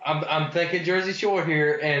 I'm thinking Jersey Shore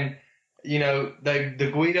here, and you know the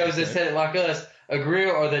Guidos that said it like us. A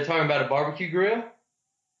grill? Are they talking about a barbecue grill?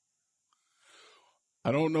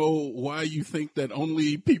 I don't know why you think that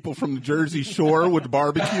only people from the Jersey Shore would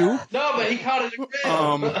barbecue. No, but he called it a grill.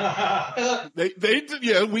 They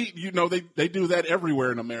they do that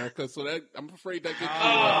everywhere in America. So that I'm afraid that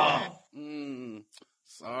gets you.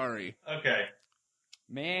 Sorry. Okay.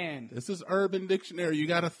 Man, This is Urban Dictionary. You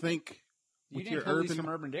got to think you with didn't your pull these urban.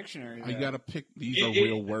 from Urban Dictionary. You though. got to pick. These are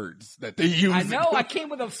real words that they use. I know. I came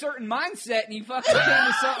with a certain mindset, and you fucking came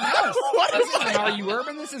with something else. What This is isn't Are You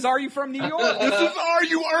Urban? This is Are You From New York? This is Are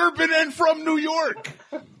You Urban and from New York?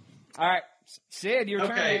 All right, Sid, your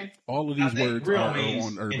turn. Okay. Man. All of I these think words grill are means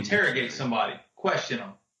on Urban interrogate Dictionary. somebody, question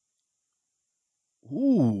them.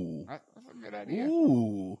 Ooh. That's a good idea.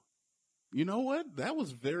 Ooh. You know what? That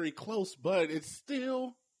was very close, but it's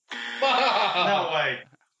still. No way.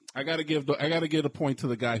 I gotta give a point to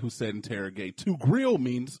the guy who said interrogate. To grill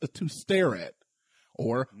means to stare at,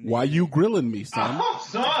 or why you grilling me, son? Oh,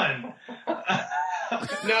 son.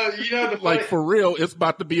 No, you know the funny, Like for real, it's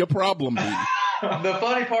about to be a problem. B. the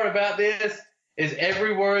funny part about this is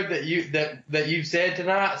every word that you've said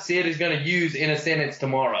tonight, Sid is going to use in a sentence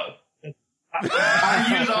tomorrow.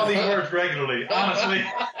 I use all these words regularly, honestly.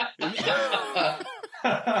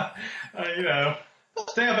 You know.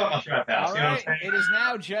 Stay about my trap house. All You know right, what I'm saying? it is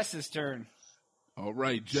now Jess's turn. All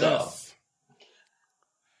right, Jess.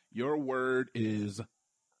 Your word is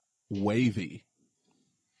wavy.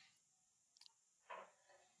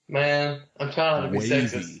 Man, I'm trying to be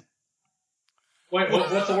sexist. Wait,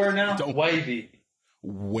 what's the word now? Wavy.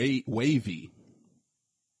 Wavy.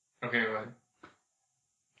 Okay,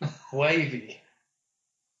 wait. Wavy.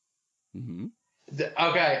 Mm-hmm.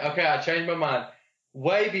 Okay, I changed my mind.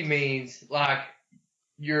 Wavy means like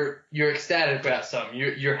you're ecstatic about something.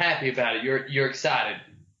 You're happy about it. You're excited.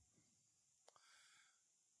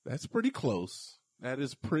 That's pretty close. That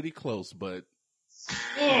is pretty close, but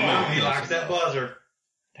He likes that buzzer.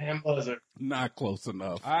 Damn buzzer. not close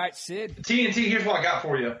enough. All right, Sid. TNT, here's what I got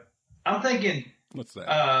for you. I'm thinking What's that?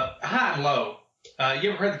 high and low.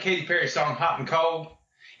 You ever heard the Katy Perry song Hot and Cold?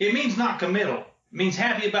 It means not committal. It means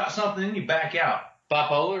happy about something and you back out.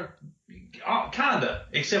 Bipolar? Kinda,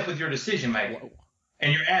 except with your decision making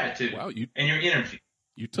and your attitude and your energy.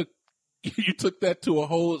 You took that to a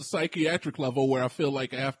whole psychiatric level where I feel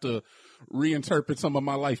like I have to reinterpret some of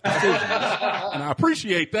my life decisions. And I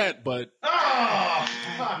appreciate that, but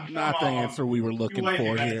not the answer we were looking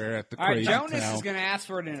for here at the All right, crazy Jonas town. is going to ask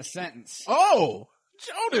for it in a sentence. Oh,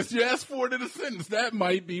 Jonas, you asked for it in a sentence. That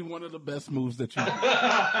might be one of the best moves that you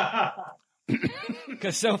did.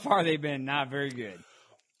 Because so far they've been not very good.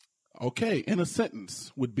 Okay, in a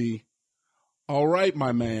sentence would be, all right,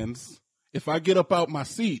 my mans, if I get up out my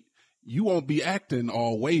seat, you won't be acting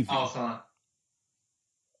all wavy. Oh, son.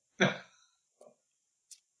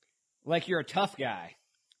 Like you're a tough guy.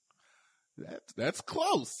 That's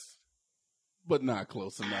close, but not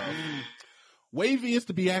close enough. Wavy is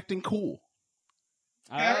to be acting cool.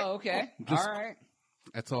 Oh, okay. Just- All right.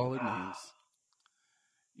 That's all it means.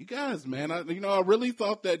 You guys, man, I really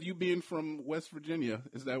thought that you being from West Virginia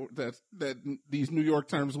is that these New York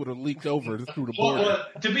terms would have leaked over through the border. Well,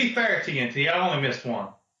 to be fair, TNT, I only missed one.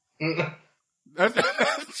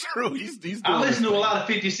 That's true. He's doing I listened to a his lot of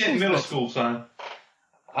 50 Cent in middle school, son.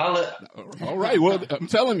 thing. All right. Well, I'm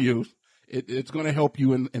telling you, it's going to help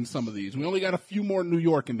you in some of these. We only got a few more New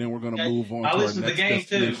York, and then we're going to move on. I to listened our to the next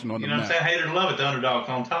game too. destination You on know the what I'm map. saying? Hate or love it, the underdog's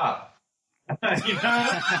on top. You know?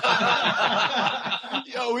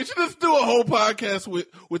 Yo, we should just do a whole podcast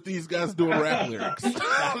with these guys doing rap lyrics.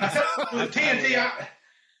 TNT,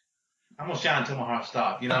 I'm gonna shine until my heart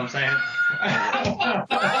stops. You know what I'm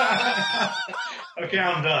saying? Okay,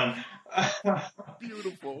 I'm done.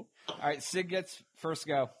 Beautiful. All right, Sid gets first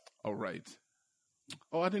go. All right.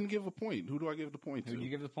 Oh, I didn't give a point. Who do I give the point to? Who do you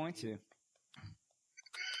give the point to?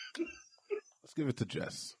 Let's give it to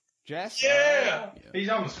Jess. Jess? Yeah, he's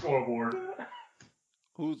on the scoreboard.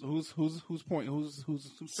 Who's point? Who's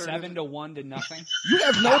turn 7-1 to nothing. You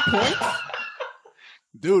have no points,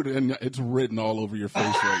 dude, and it's written all over your face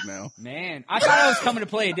right now. Man, I thought I was coming to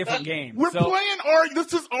play a different game. We're playing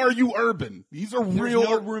This is Are You Urban? These are There's real.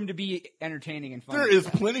 no room to be entertaining and fun. There is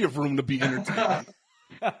plenty of room to be entertaining.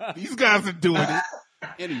 These guys are doing it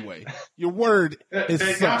anyway. Your word is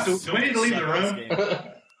Hey, guys, sus. do we need to leave the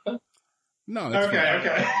room? No, that's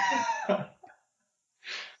fine. Okay.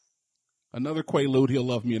 Another Quaalude, he'll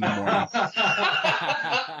love me in the morning.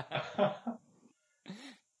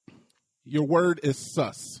 Your word is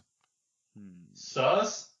sus.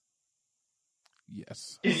 Sus?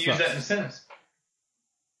 Yes. Can you sus. use that in a sentence?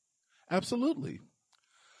 Absolutely.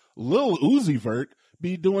 Lil Uzi Vert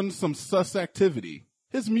be doing some sus activity.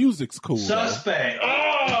 His music's cool. Suspect.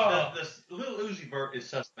 Oh! The little Uzi Vert is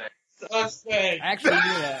suspect. Suspect. I actually knew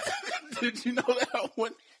that. Did you know that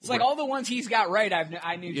one? It's like all the ones he's got right,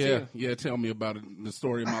 I knew too. Yeah, tell me about it. The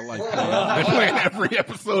story of my life. They're playing every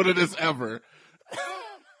episode of this ever.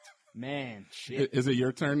 Man, shit. Is it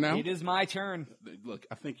your turn now? It is my turn. Look,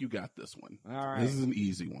 I think you got this one. All right. This is an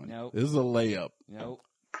easy one. Nope. This is a layup. Nope.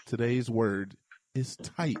 Today's word is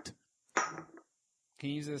tight. Can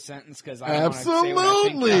you use a sentence? Because I don't want to say what I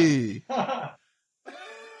think. Absolutely.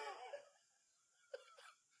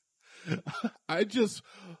 I just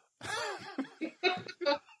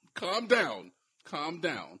calm down.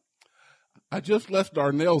 I just left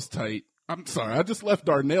Darnell's tight. I'm sorry. I just left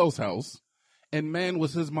Darnell's house, and man,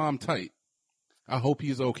 was his mom tight. I hope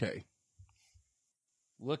he's okay.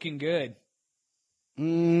 Looking good.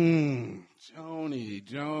 Joni.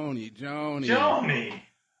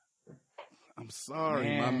 I'm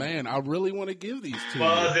sorry, my man. I really want to give these to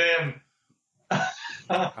Buzz you. him.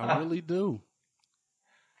 I really do.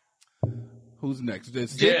 Who's next?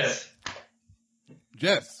 Jess.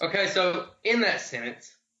 Okay, so in that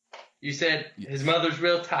sentence, you said his mother's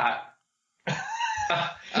real tight.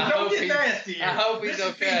 Don't get nasty here. I hope he's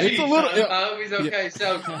okay. It's a little. I hope he's okay.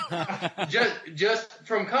 So, just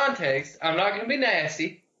from context, I'm not going to be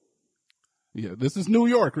nasty. Yeah, this is New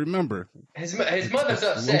York. Remember, His mother's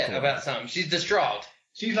upset local. about something. She's distraught.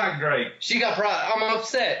 She's like great. She got pride. I'm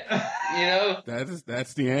upset. You know.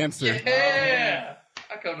 that's the answer. Yeah.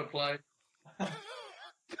 I come to play.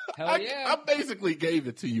 Hell yeah. I basically gave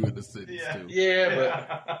it to you in the sentence Yeah. too. Yeah,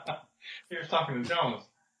 but Here's talking to Jones.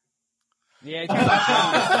 Yeah,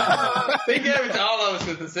 he gave it to all of us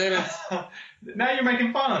with the sentence. Now you're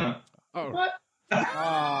making fun. Oh, What?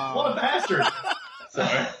 What a bastard.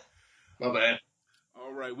 Sorry, my bad.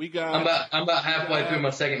 all right, we got. I'm about halfway through my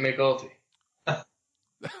second McUlti.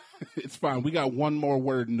 It's fine. We got one more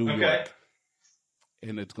word in New Okay. York,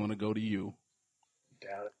 and it's going to go to you.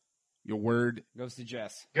 Doubt it. Your word. goes to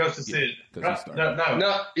Jess. Goes to Sid. 'cause Right? you started. No.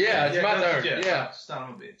 No, yeah, it's my goes to turn. Jeff. Yeah, Son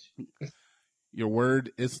of a bitch. Your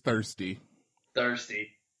word is thirsty. thirsty.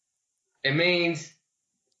 It means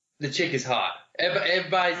the chick is hot.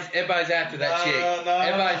 Everybody's after that chick. No.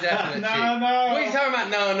 Everybody's after that chick. No. What are you talking about?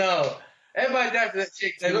 No. Everybody's after that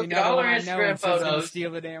chick. They look at all her Instagram photos.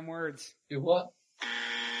 Steal the damn words. Do what?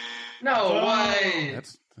 No way.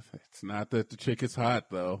 It's not that the chick is hot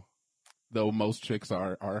though. Though most chicks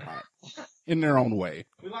are hot in their own way.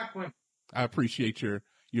 We like women. I appreciate you're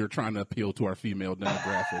trying to appeal to our female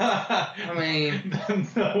demographic. I mean,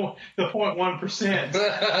 the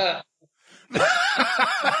 0.1%.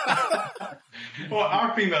 Well,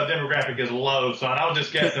 our female demographic is low, so I was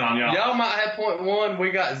just guessing on y'all. y'all might have 0.1. We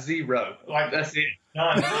got 0. Like That's it.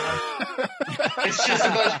 none. It's just a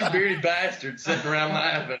bunch of bearded bastards sitting around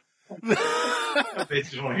laughing.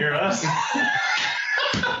 Bitches want to hear us.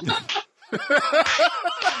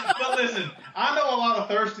 But listen, I know a lot of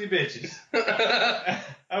thirsty bitches.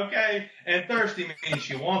 Okay? And thirsty means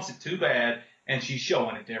she wants it too bad, and she's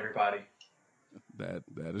showing it to everybody. That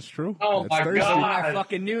is true. Oh, That's my thirsty. God. I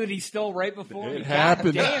fucking knew it. He stole right before me. It God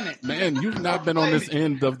happened. damn it. Man, you've not been on this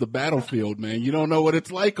end of the battlefield, man. You don't know what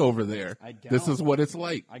it's like over there. I don't. This is what it's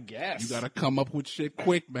like. I guess. You gotta come up with shit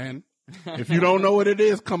quick, man. If you don't know what it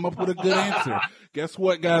is, come up with a good answer. Guess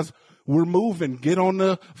what, guys? We're moving. Get on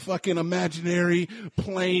the fucking imaginary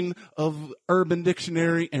plane of Urban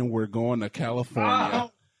Dictionary, and we're going to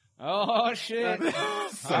California. Oh, shit.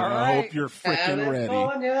 So All I right. hope you're freaking ready.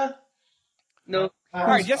 California. No. All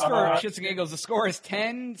right, just for shits and giggles, the score is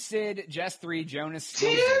 10, Sid, Jess 3, Jonas.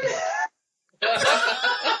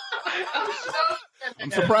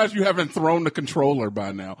 I'm surprised you haven't thrown the controller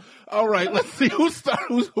by now. All right, let's see who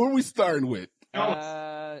are we starting with?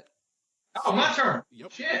 Oh, my turn.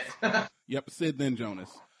 Yep. Shit. Yep, Sid, then Jonas.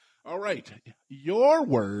 All right. Your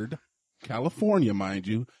word, California, mind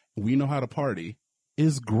you, we know how to party,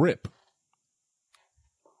 is grip.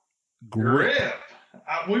 Grip.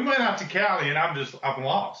 We went out to Cali, and I'm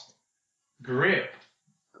lost. Grip.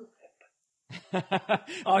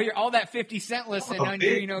 all that 50 Cent listening on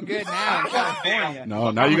you no good now in California.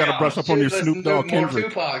 No, now you got to brush up on your Snoop Dogg More Kendrick.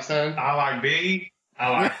 Tupac, son. I like Biggie. I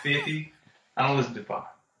like 50. I don't listen to Pop.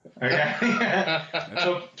 Okay?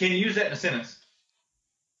 So, can you use that in a sentence?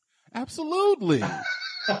 Absolutely.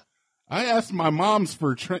 I asked my mom's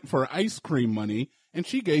for ice cream money, and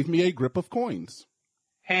she gave me a grip of coins.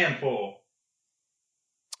 Handful.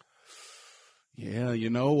 Yeah, you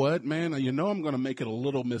know what, man? You know I'm going to make it a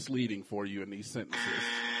little misleading for you in these sentences.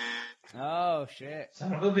 Oh, shit.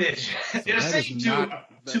 Son of a bitch. that It's is saying not-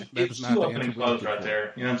 that it's is not two the opening answer we're close looking right for.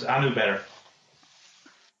 there. You know what I'm saying? I knew better.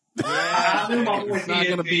 I knew my boy It's not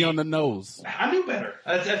going to be DSP. on the nose. I knew better.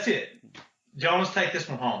 That's it. Jonas, take this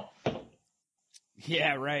one home.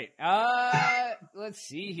 Yeah, right. Let's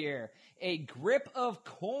see here. A grip of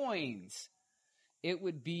coins. It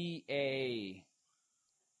would be a...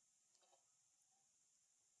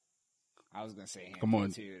 I was gonna say Come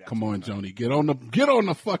on, too. That's come what on, I'm Joni. Get on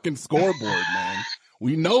the fucking scoreboard, man.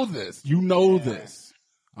 We know this. You know this.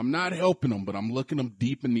 I'm not helping him, but I'm looking him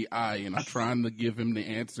deep in the eye, and I'm trying to give him the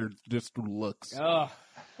answer just through looks. Oh.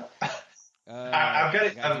 I've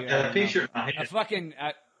got a picture in my head. A fucking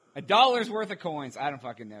 $1 worth of coins. I don't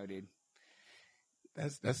fucking know, dude.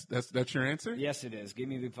 That's your answer? Yes, it is. Give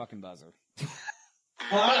me the fucking buzzer.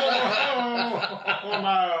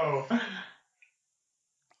 Oh, no.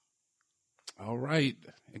 All right.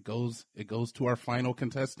 It goes to our final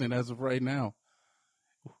contestant as of right now.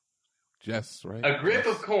 Jess, right? A grip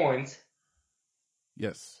Jess. of coins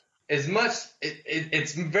Yes. is much.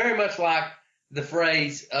 It's very much like the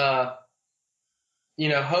phrase, hope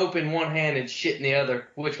in one hand and shit in the other.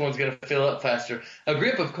 Which one's going to fill up faster? A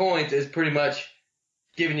grip of coins is pretty much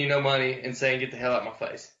giving you no money and saying, "Get the hell out of my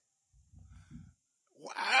face."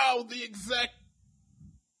 Wow, the exact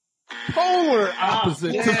polar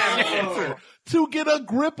opposite to the yeah. answer. To get a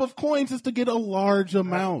grip of coins is to get a large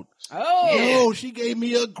amount. Oh, No, she gave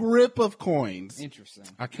me a grip of coins. interesting.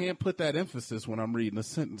 I can't put that emphasis when I'm reading a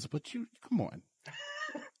sentence, but come on.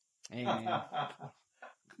 And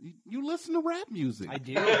You listen to rap music. I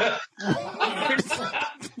do. Have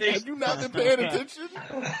you not been paying attention?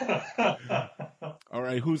 All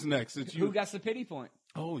right, who's next? It's you. Who got the pity point?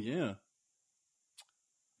 Oh, yeah.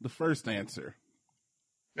 The first answer.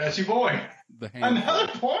 That's your boy. The hand. Another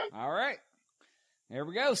point. All right. There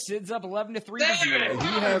we go. Sid's up 11-3 Damn to 0. it. He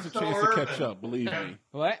has a So chance to urban. catch up, believe me.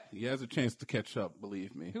 What? He has a chance to catch up,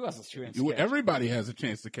 believe me. Who else is true? Everybody has a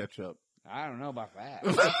chance to catch up. I don't know about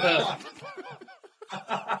that.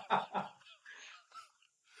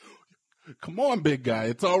 Come on, big guy.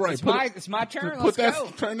 It's all right. It's my turn. Let's go.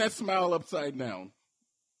 Turn that smile upside down.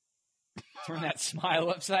 Turn that smile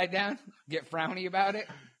upside down. Get frowny about it.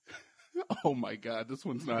 Oh my God, this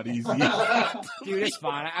one's not easy. Dude, it's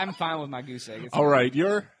fine. I'm fine with my goose egg. It's All fine. right,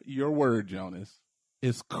 your word, Jonas,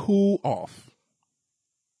 is cool off.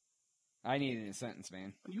 I need it in a sentence,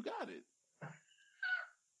 man. You got it.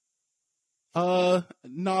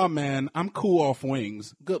 Nah, man, I'm cool off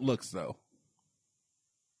wings. Good looks though.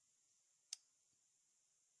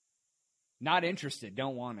 Not interested.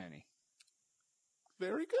 Don't want any.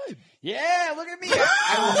 Very good. Yeah, look at me.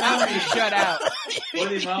 I will not be shut out.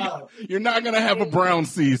 Put him up. You're not gonna have a brown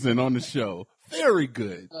season on the show. Very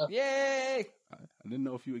good. Yay. I didn't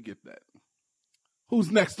know if you would get that. Who's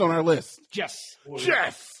next on our list? Jess.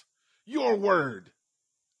 Jess, your word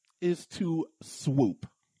is to swoop.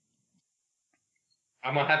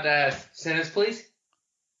 I'm going to have to ask, sentence, please.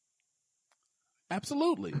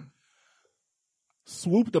 Absolutely.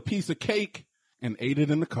 Swooped a piece of cake and ate it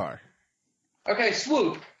in the car. Okay,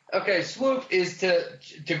 swoop. Okay, swoop is to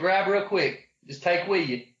grab real quick. Just take with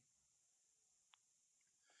you.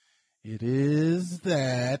 It is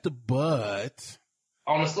that, but...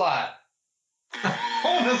 On the slide.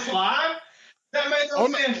 On the slide? That made no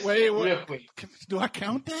sense. Wait. Real quick. Do I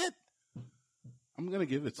count that? I'm going to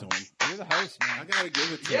give it to him. You're the host, I man. got to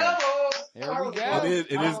give it to Yeah, him. There we go.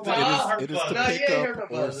 It is to No, pick you ain't heard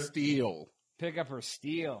up no or buzzer. steal. Pick up or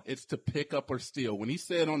steal. It's to pick up or steal. When he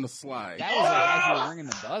said on the slide, That was like as you were ringing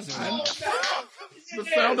the buzzer. the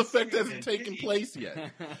sound effect hasn't taken place yet.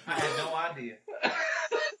 I had no idea.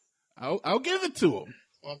 I'll give it to him.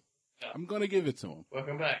 I'm going to give it to him.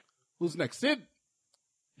 Welcome back. Who's next? Sid?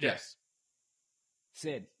 Yes.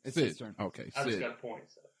 Sid. It's Sid. his turn. Okay, I just Sid. got a point.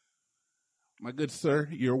 So. My good sir,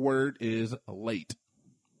 your word is late.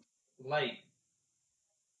 Late.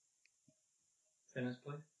 Sentence,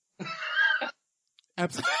 please.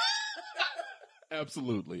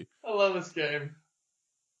 Absolutely. I love this game.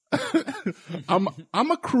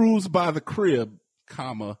 I'm a cruise by the crib,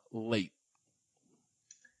 comma, late.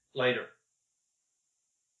 Later.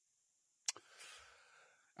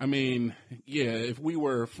 I mean, yeah, if we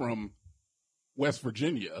were from West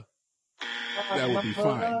Virginia, that would be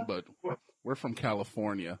fine, but we're from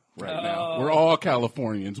California right now. We're all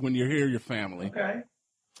Californians. When you're here, you're family. Okay.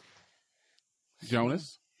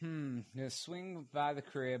 Jonas, Gonna swing by the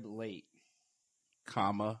crib late.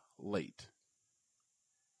 comma, late.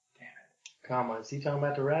 Comma, is he talking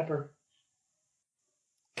about the rapper?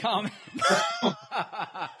 Comma.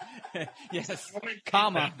 Yes.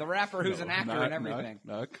 Comma. The rapper who's an actor and everything.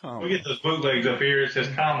 Not comma. We get those bootlegs up here. It says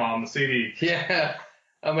comma on the CD. Yeah.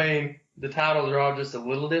 I mean, the titles are all just a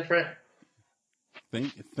little different.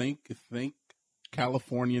 Think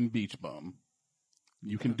Californian beach bum.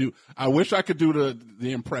 You can do. I wish I could do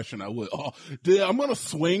the impression. I would. Oh, I'm gonna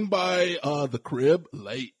swing by the crib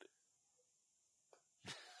late.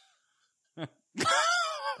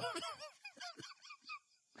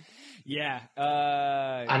 Yeah.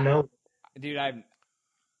 I know. Dude,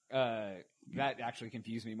 that actually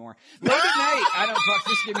confused me more. Late at night, I don't fuck.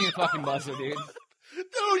 Just give me a fucking buzzer, dude. Dude,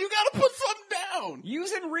 you gotta put something down.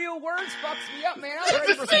 Using real words fucks me up, man. I'm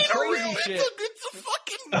ready for some crazy shit. It's a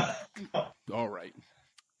fucking. All right.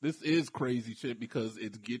 This is crazy shit because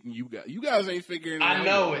it's getting you guys. You guys ain't figuring it out. I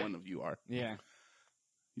know what it. One of you are. Yeah.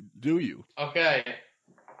 Do you? Okay.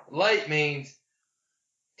 Late means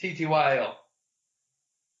TTYL.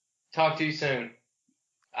 Talk to you soon.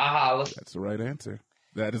 I holla. That's the right answer.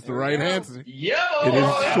 That is the right answer. Yeah, It is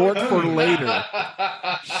boy. short for later.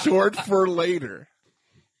 Short for later.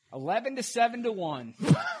 11 to 7 to 1.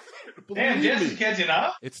 Damn, Believe Jess me, is catching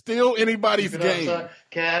up. it's still anybody's Keep it up, game. son.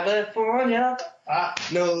 California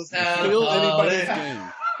knows how Still to anybody's party.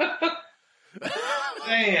 game.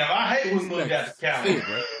 Damn, I hate when we moved out to Cali. Sid,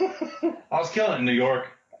 right? I was killing it in New York.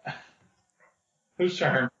 Whose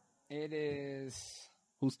turn? It is.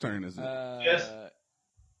 Whose turn is it? Yes.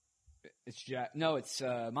 It's no, it's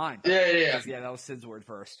mine. Yeah. Yeah, that was Sid's word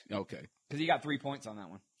first. Okay. Because he got 3 points on that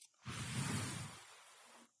one.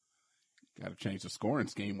 Got to change the scoring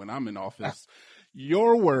scheme when I'm in office.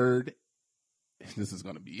 Your word, this is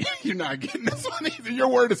going to be, you're not getting this one either. Your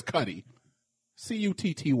word is cutty.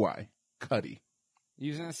 C-U-T-T-Y. Cutty.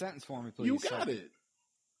 Using a sentence for me, please. You got it.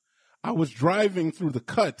 I was driving through the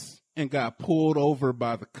cuts and got pulled over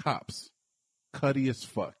by the cops. Cutty as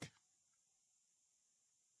fuck.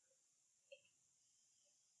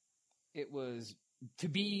 It was to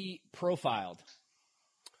be profiled.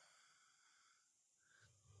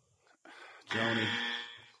 Joni, I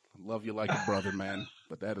love you like a brother, man,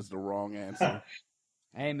 but that is the wrong answer.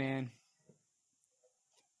 Hey, man.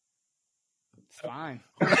 It's fine.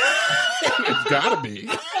 It's gotta be.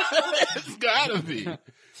 It's gotta be.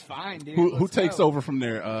 It's fine, dude. Who takes over from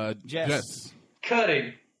there? Jess.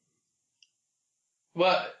 Cutting.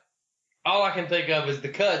 Well, all I can think of is the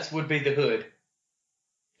cuts would be the hood.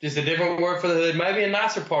 Just a different word for the hood. Maybe a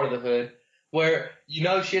nicer part of the hood where you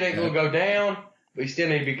know shit ain't gonna go down, but you still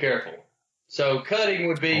need to be careful. So cutting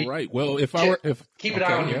would be all right. Well, if keep an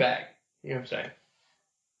eye on your back. You know what I'm saying?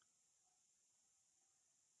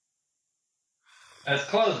 That's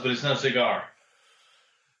close, but it's no cigar.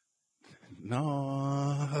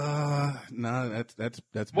 No, that's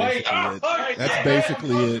Wait, basically it. That's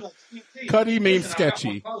basically it. Cutty means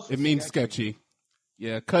sketchy. It means sketchy.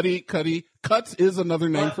 Yeah, cutty. Cuts is another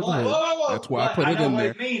name for the hood. That's why I put it in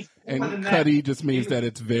there. And cutty just means that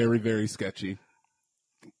it's very, very sketchy.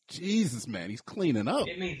 Jesus, man, he's cleaning up.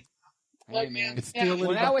 It means Hey, man. It's still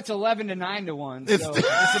Well, now it's 11 to 9 to 1. So it's going to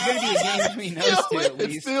be a game between those two at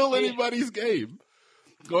least. It's still anybody's game.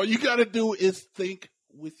 All you got to do is think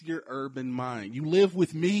with your urban mind. You live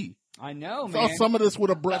with me. I know, man. Thought some of this would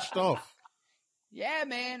have brushed off. Yeah,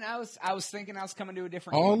 man. I was thinking I was coming to a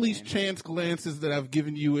different All game, these man. chance glances that I've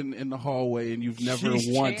given you in the hallway, and you've never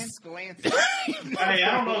These once. chance glances. Hey,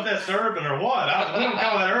 I don't know if that's urban or what. I wouldn't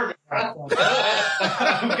call that urban.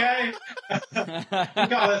 Okay? We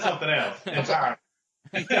call that something else. It's all right.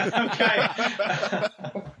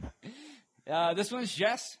 Okay. This one's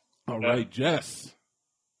Jess. All right, Jess.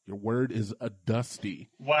 Your word is a dusty.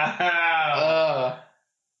 Wow.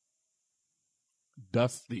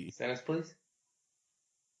 Dusty. Sentence, please.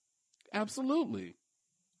 Absolutely.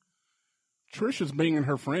 Trisha's bringing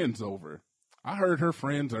her friends over. I heard her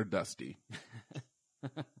friends are dusty.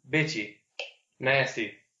 Bitchy.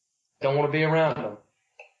 Nasty. Don't want to be around them.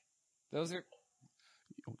 Those are.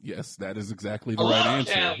 Yes, that is exactly the right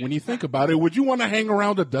answer. When you think about it, would you want to hang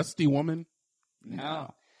around a dusty woman?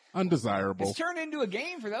 No. Undesirable. It's turned into a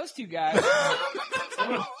game for those two guys.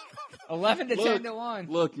 11 to 10 to 1.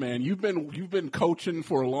 Look, man, you've been coaching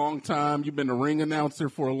for a long time. You've been a ring announcer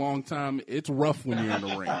for a long time. It's rough when you're in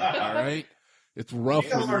the ring, all right? It's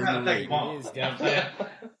rough when you're in the ring. It is definitely.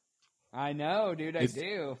 I know, dude. I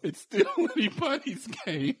do. It's still anybody's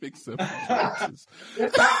game except for Texas.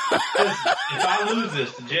 If I lose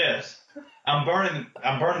this to Jess, I'm burning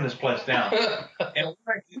this place down. And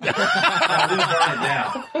I do burn it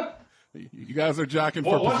down. You guys are jockeying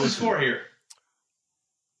for What's the position. score here?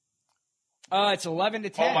 It's 11 to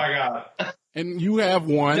 10. Oh my God. And you have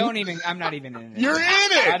one. I'm not even in it. You're in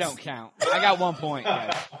it. I don't count. I got 1 point,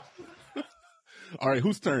 guys. All right,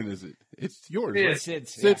 whose turn is it? It's yours. It right? is.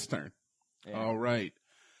 Sid's turn. Yeah. All right.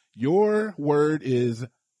 Your word is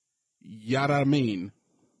yadamin.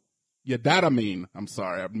 Yadamin. I'm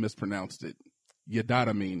sorry, I mispronounced it.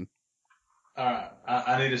 Yadamin. All right.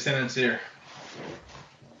 I need a sentence here.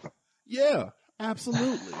 Yeah,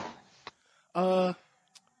 absolutely. I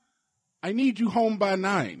need you home by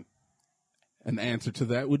 9. An answer to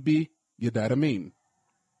that would be yadamin.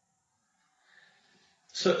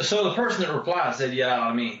 So the person that replied said, yeah,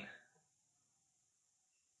 I mean.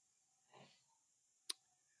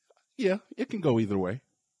 Yeah, it can go either way.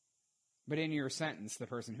 But in your sentence, the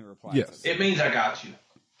person who replies. Yes. says- It means I got you.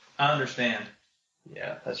 I understand.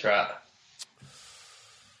 Yeah, that's right.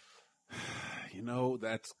 You know,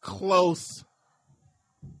 that's close.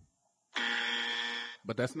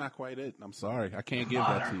 But that's not quite it. I'm sorry. I can't give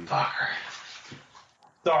that to you. Motherfucker.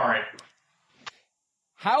 Sorry.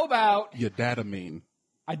 How about, Yadamin.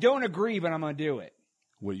 I don't agree, but I'm going to do it.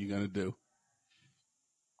 What are you going to do?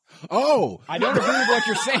 Oh! I don't agree with what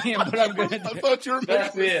you're saying, but I'm going to do I it. thought you were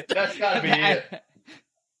That's making it. That's got to be it.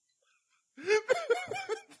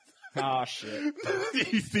 Oh, shit.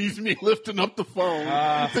 He sees me lifting up the phone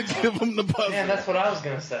to give him the buzzer. Man, that's what I was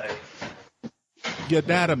going to say.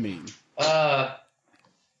 Yadamin.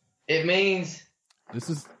 It means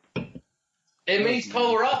It means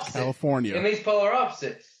polar opposite. California. It means polar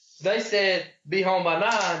opposite. They said be home by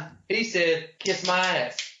 9. He said kiss my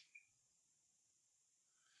ass.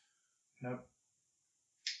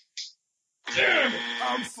 Damn it.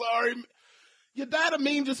 I'm sorry. Your data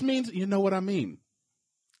mean just means, you know what I mean.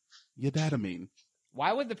 Your data mean.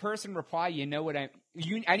 Why would the person reply, you know what I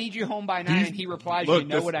need you home by 9, and he replies, you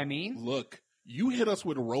know what I mean? Look, you hit us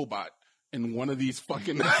with a robot in one of these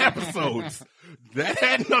fucking episodes. That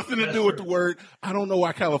had nothing to do with the word. I don't know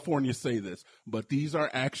why Californians say this, but these are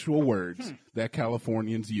actual words that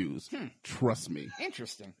Californians use. Trust me.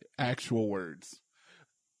 Interesting. Actual words.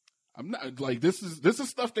 I'm not like this is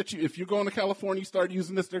stuff that if you're going to California, you start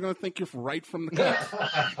using this, they're gonna think you're right from the cut.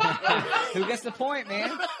 Who gets the point,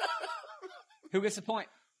 man? Who gets the point?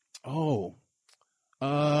 Oh,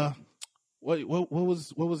 what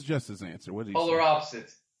was Jess's answer? What did he Polar say?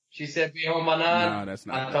 opposites. She said be home by 9. Nah, that's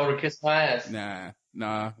not. I told her kiss my ass.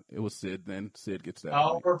 Nah. It was Sid. Then Sid gets that.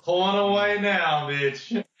 Oh, we're pulling away now,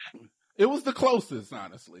 bitch. It was the closest,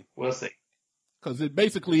 honestly, We'll see. because it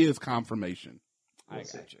basically is confirmation. I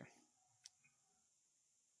got you.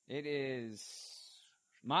 It is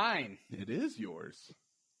mine. It is yours.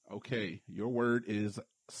 Okay, your word is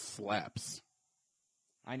slaps.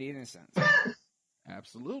 I need an sense.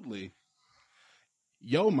 Absolutely.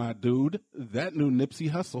 Yo, my dude, that new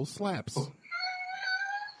Nipsey Hussle slaps.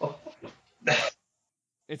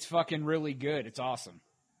 It's fucking really good. It's awesome.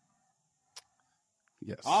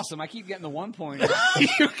 Yes. Awesome. I keep getting the 1 point.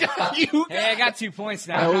 you got. Hey, I got 2 points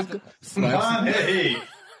now. Slaps. Hey.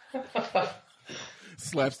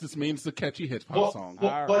 Slaps. This means the catchy hip hop song.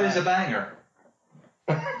 What is a banger?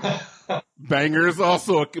 Banger is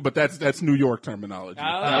also, but that's New York terminology.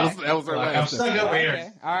 Oh, That was our I'm last. stuck over Okay.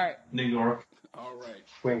 here. All right. New York. All right.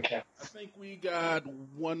 Twin cap. I think we got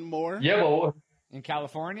one more. Yeah, boy. In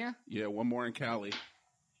California, Yeah, one more in Cali.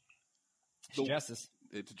 it's Justice.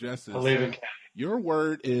 It's Jess's. I live in Cali. Your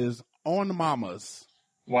word is on mamas.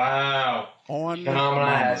 Wow. On Can I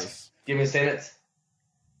mamas. ask? Give me a sentence.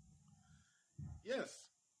 Yes.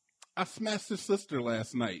 I smashed his sister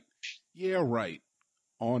last night. Yeah, right.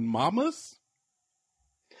 On mamas?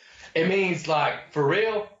 It means like for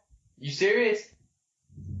real. You serious?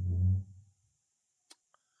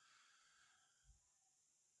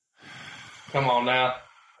 Come on now.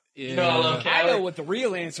 Yeah. You know I love I Cali. know what the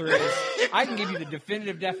real answer is. I can give you the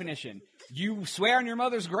definitive definition. You swear on your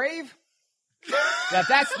mother's grave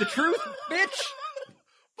that's the truth, bitch.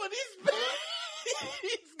 But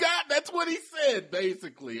he's got, that's what he said,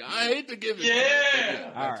 basically. I hate to give it to him.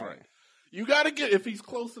 Yeah. That's All right. You got to get, if he's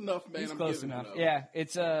close enough, man, He's I'm close giving enough. it up. Yeah,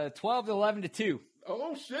 it's 12 to 11 to 2.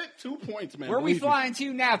 Oh, shit. 2 points, man. Where are we Believe me. flying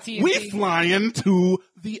to now, TNT? We flying to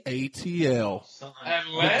the ATL. The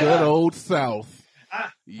Atlanta. good old South.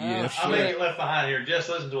 Yes, Yes, I may sir. get left behind here. Just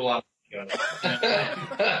listen to a lot of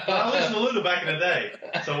I listened to Luda back in the day,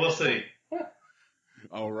 so we'll see.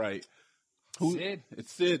 All right. Sid.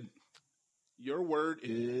 It's Sid. Your word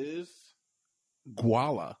is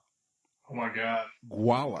guala. Oh my God.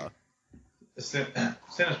 Guala. Sentence,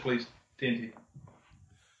 please. TNT.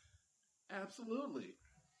 Absolutely.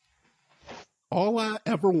 All I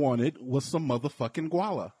ever wanted was some motherfucking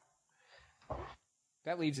guala.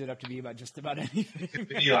 That leaves it up to be about just about anything.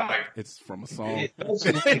 Be like, It's from a song.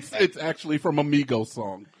 It's actually from a Migos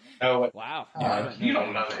song. Oh, Wow. you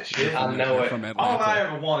don't know that shit. I know They're it. from All I Atlanta.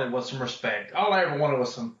 ever wanted was some respect. All I ever wanted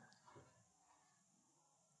was some.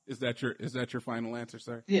 Is that your final answer,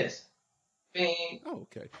 sir? Yes. Oh,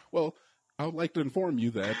 okay. Well, I would like to inform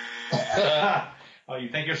you that Oh, you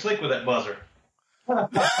think you're slick with that buzzer?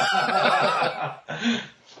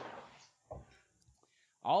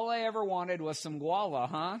 All I ever wanted was some guala,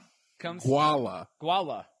 huh? guala.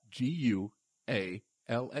 Guala.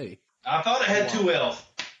 Guala. I thought it had 2 L's.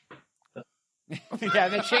 Yeah,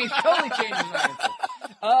 that totally changes my answer.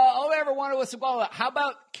 All I ever wanted was some guala. How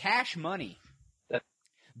about cash money?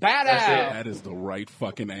 Bad That's it. out. That is the right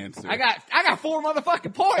fucking answer. I got 4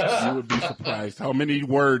 motherfucking points. You would be surprised how many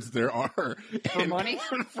words there are For money?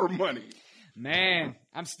 for money. Man,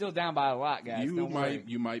 I'm still down by a lot, guys. Don't worry.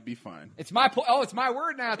 You might be fine. It's my Oh, it's my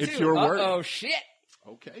word now too. It's your word. Oh shit!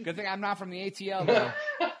 Okay. Good thing I'm not from the ATL though.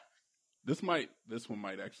 This one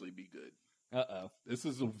might actually be good. Uh-oh. This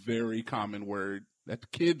is a very common word that the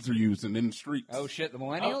kids are using in the streets. Oh shit! The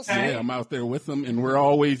millennials. Okay. Yeah, I'm out there with them, and we're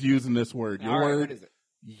always using this word. Your All right, word, what is it?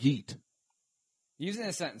 yeet. Use it in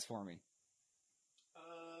a sentence for me.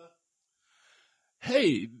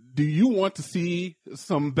 Hey, do you want to see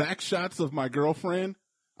some back shots of my girlfriend?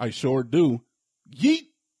 I sure do. Yeet.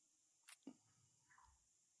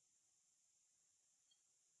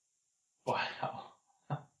 Wow.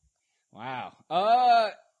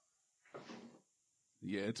 Wow.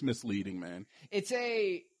 Yeah, it's misleading, man. It's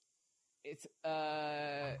a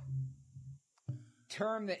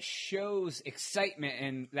term that shows excitement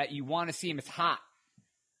and that you want to see him. It's hot.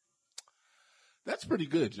 That's pretty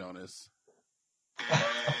good, Jonas.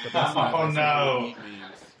 Oh, no.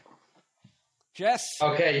 Jess.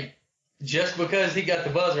 Okay, just because he got the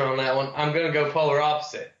buzzer on that one, I'm going to go polar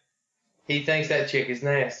opposite. He thinks that chick is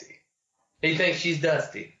nasty. He thinks she's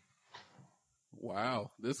dusty.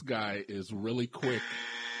 Wow, this guy is really quick,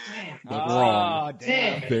 Damn. but wrong.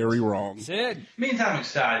 Damn. Very wrong. Sid. Meantime, I'm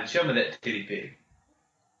excited. Show me that titty pig.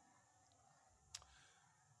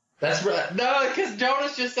 That's right. No, because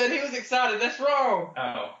Jonas just said he was excited. That's wrong.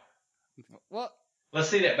 Oh. Well. Let's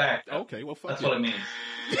see that back. Though. Okay, well, fuck That's it. what it means.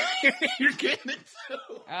 You're getting it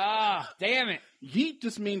too. Damn it. Yeet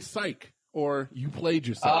just means psych, or you played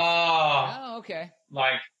yourself. Oh, okay.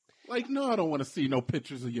 Like, no, I don't want to see no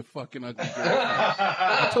pictures of your fucking ugly girl.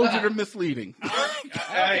 I told you they're misleading.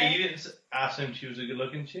 Hey, you didn't. I assumed she was a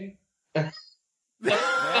good-looking chick.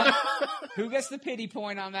 Who gets the pity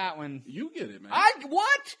point on that one? You get it, man.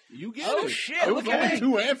 What? You get Oh, it. shit, It was okay. only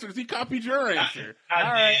 2 answers. He copied your answer. I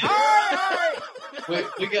All right. did. All right.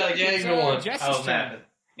 We got a game So, going. Jess I is was turn. napping.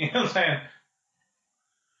 You know what I'm saying?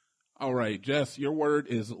 All right, Jess, your word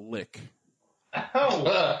is lick.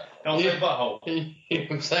 Oh, don't say butthole. You know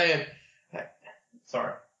what I'm saying?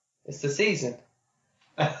 Sorry. It's the season.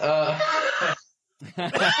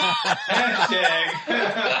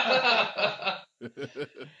 Hashtag.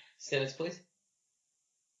 Sentence, please.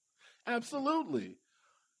 Absolutely.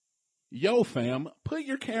 Yo, fam, put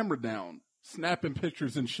your camera down. Snapping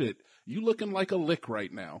pictures and shit. You looking like a lick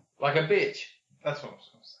right now. Like a bitch. That's what I was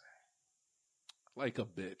going to say. Like a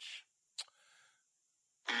bitch.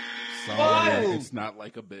 Sorry, it's not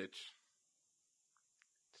like a bitch.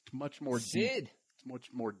 It's much more deep. Sid. It's much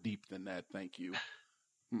more deep than that, thank you.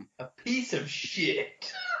 A piece of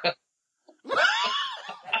shit.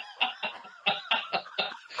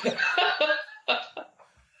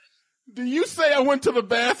 Do you say I went to the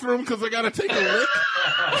bathroom because I got to take a lick?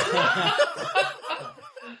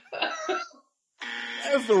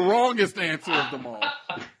 That's the wrongest answer of them all.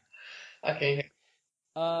 I can't.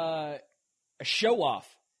 A show off.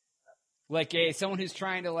 Like someone who's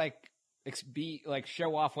trying to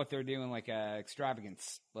show off what they're doing, like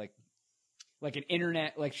extravagance, like an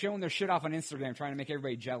internet, like showing their shit off on Instagram, trying to make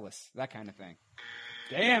everybody jealous, that kind of thing.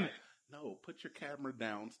 Damn it! No, put your camera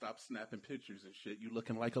down. Stop snapping pictures and shit. You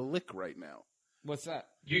looking like a lick right now. What's that?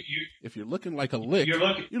 If you're looking like a lick,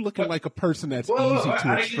 You're looking like a person that's Whoa, easy I to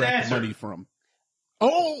didn't extract answer. money from.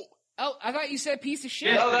 Oh, I thought you said piece of shit.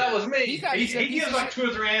 Yes, No, that was me. He thought you said He piece gives of like shit.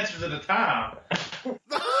 2 or 3 answers at a time.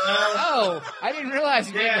 Oh, I didn't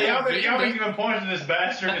realize. You Yeah, did y'all that. been giving points to this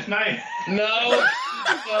bastard. It's nice. No.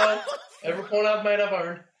 No. Every point I've made, I've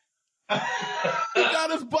earned. he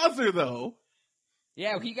got his buzzer though.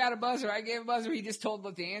 Yeah, he got a buzzer. I gave a buzzer. He just told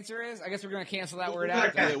what the answer is. I guess we're gonna cancel that word We're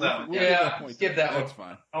out. gonna there. cancel that one. We'll Yeah, give that point skip to that you. one. That's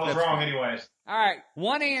fine. I was That's wrong fine. anyways. All right,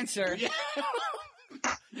 one answer. Yeah.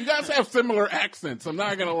 You guys have similar accents. I'm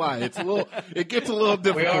not gonna lie. It gets a little We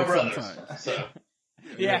difficult are brothers. sometimes. So.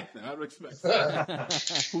 Yeah. I would expect. That.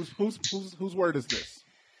 Whose word is this?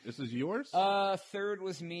 This is yours. Third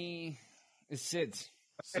was me. Is Sid's.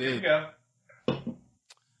 Here we Sid, go.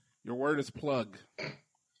 your word is plug.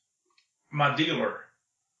 My dealer.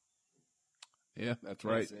 Yeah, that's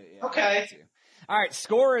right. That's it, yeah. Okay. All right,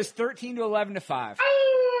 score is 13 to 11 to 5.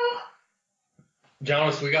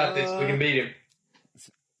 Jonas, we got this. We can beat him.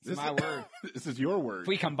 It's my word. This is your word. If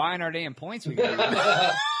we combine our damn points, we can do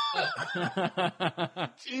it.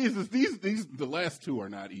 Jesus, these the last two are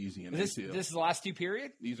not easy in This ATL. is the last two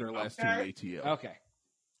period? These are the last two in ATL. Okay.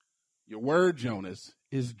 Your word, Jonas,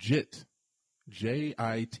 is JIT. JIT.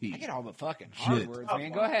 I get all the fucking hard Jit. words,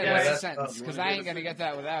 man. Go ahead, Yeah, what's the that's sentence? tough. Because I ain't going to get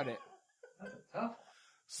that without it.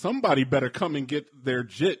 Somebody better come and get their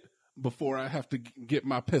JIT before I have to get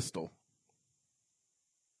my pistol.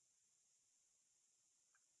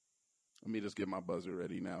 Let me just get my buzzer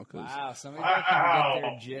ready now. Cause, Wow, somebody better come and get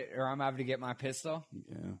their jit, or I'm having to get my pistol.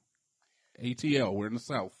 Yeah. ATL, we're in the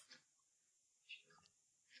South.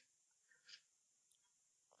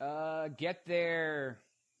 Get their,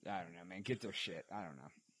 I don't know, man. Get their shit. I don't know.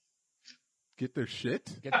 Get their shit?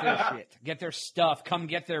 Get their shit. Get their stuff. Come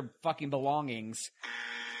get their fucking belongings.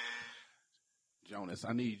 Jonas,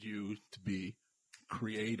 I need you to be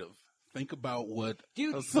creative. Think about what Dude,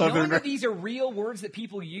 a knowing Southerner... that these are real words that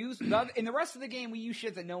people use, in the rest of the game we use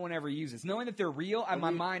shit that no one ever uses. Knowing that they're real, my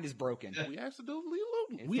mind is broken. We absolutely,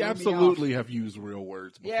 It we threw me absolutely have used real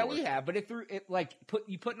words before. Yeah, we have, but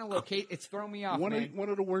you put in a locate, it's thrown me off, man. One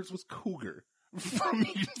of the words was cougar from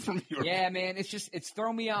your. Yeah, man, it's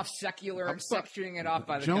thrown me off secular. I'm sectioning it off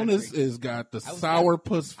by the Jonas country. has got the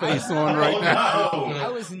sourpuss face on right now. I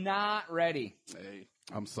was was not ready. Hey,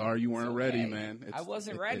 I'm sorry you weren't ready, man. I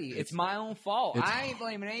wasn't ready. It's my own fault. I ain't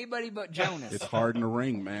blaming anybody but Jonas. It's hard in the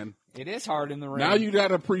ring, man. It is hard in the ring. Now you got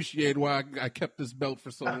to appreciate why I kept this belt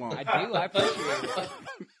for so long. I do. I appreciate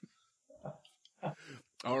it.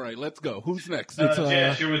 All right, let's go. Who's next? It's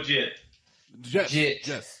Jess, you're with Jit.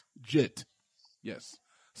 Jit. Yes.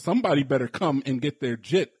 Somebody better come and get their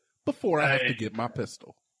jit before I have to get my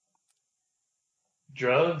pistol.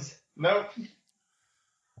 Drugs? Nope.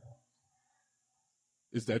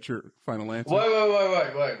 Is that your final answer? Wait.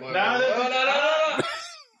 No.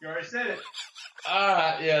 You already said it. All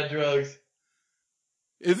right, yeah, drugs.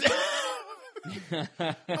 Is it?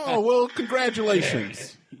 Oh, well,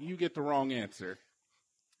 congratulations. You get the wrong answer.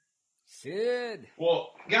 Sid.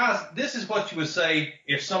 Well, guys, this is what you would say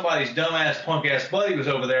if somebody's dumbass, punk-ass buddy was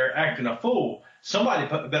over there acting a fool. Somebody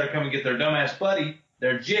better come and get their dumbass buddy,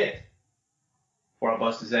 their jit, before I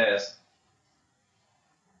bust his ass.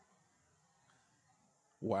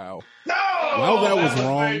 Wow. No! While that was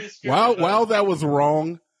wrong, while that was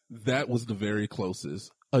wrong, that was the very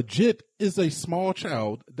closest. A jit is a small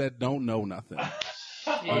child that don't know nothing.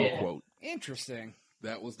 Unquote. Interesting.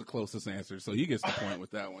 That was the closest answer, so he gets the point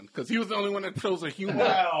with that one because he was the only one that chose a human,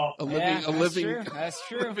 Wow. a living That's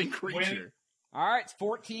true. living creature. All right, it's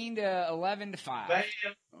 14 to 11 to 5. Bam.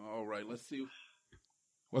 All right, let's see.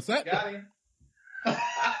 What's that? Got him.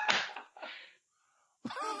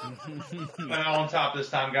 I'm on top this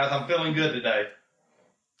time, guys. I'm feeling good today.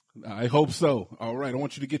 I hope so. All right, I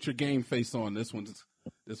want you to get your game face on. This one's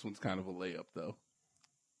kind of a layup, though.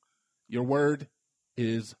 Your word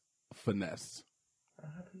is finesse.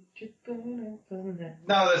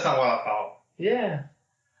 No, that's not what I thought. Yeah. I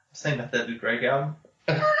was thinking about that new Drake album.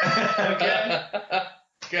 Okay.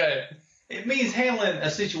 Okay. It means handling a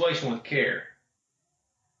situation with care.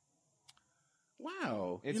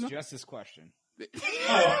 Wow. It's just this question.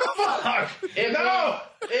 Oh, fuck.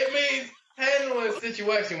 It means handling a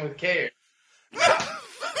situation with care.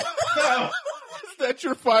 No. Is that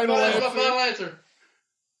your final That's answer? my final answer.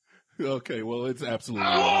 Okay, well, it's absolutely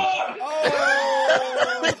wrong. Oh!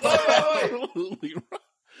 Absolutely wrong.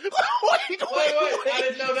 Wait. I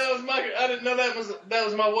didn't know that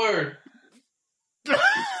was my word.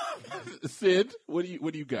 Sid, what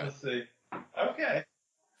do you got? Let's see. Okay.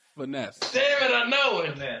 Finesse. Damn it, I know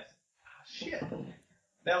it. Finesse. Oh, shit.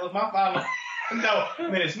 That was my final. No,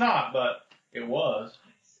 I mean, it's not, but it was.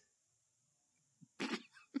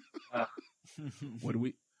 What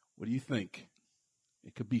do you think?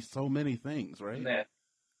 It could be so many things, right? Finesse.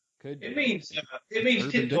 Could It be. means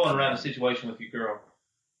Urban tiptoeing around a Dictionary. situation with your girl.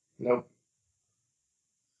 Nope.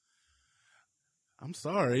 I'm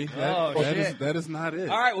sorry. Oh, shit. That is not it.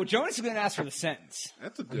 All right, well, Jonas is going to ask for the sentence.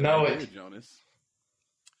 That's a good Know idea, it. Jonas.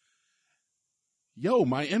 Yo,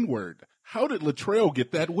 my N-word. How did Latrell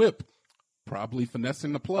get that whip? Probably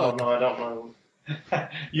finessing the Oh plug. no, I don't know.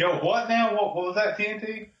 Yo, what now? What was that,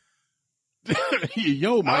 TNT?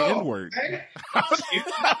 Yo, my Oh, N-word. hey.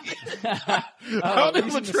 How did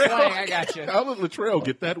using the slang, I got you. How did Latrell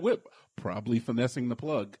get that whip? Probably finessing the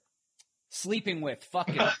plug. Sleeping with,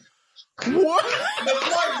 fucking. What? The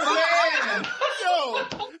plug man! Yo,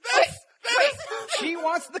 that's She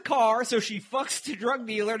wants the car, so she fucks the drug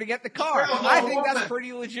dealer to get the car. Girl, no, I think that's woman.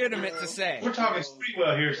 pretty legitimate to say. We're talking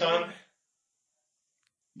Streetwell here, son.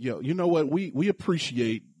 Yo, you know what? We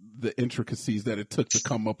appreciate the intricacies that it took to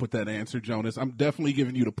come up with that answer, Jonas. I'm definitely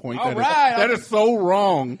giving you the point. All That right. that is so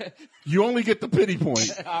wrong. You only get the pity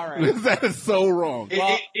point. All right. That is so wrong.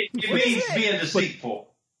 It means being deceitful.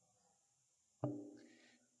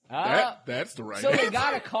 That's the right So they answer.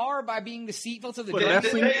 got a car by being deceitful to the But drug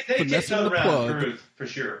that's- dealer? They get finessing done the around plug. the truth, for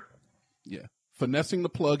sure. Yeah. Finessing the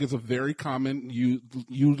plug is a very common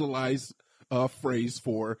utilized phrase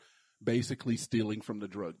for basically stealing from the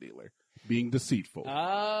drug dealer, being deceitful.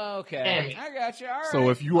 Oh, okay. I got you. All right. So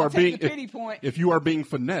if you I'll are take being the pity point. if you are being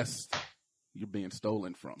finessed, you're being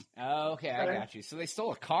stolen from. Oh, okay, I got you. So they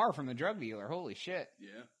stole a car from the drug dealer. Holy shit. Yeah.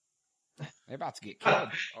 They're about to get killed.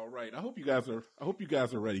 All right. I hope you guys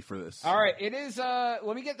are ready for this. All right, it is let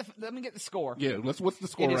me get the score. Yeah, what's the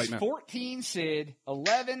score It right is now? 14 Sid,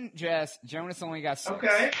 11 Jess, Jonas only got 6.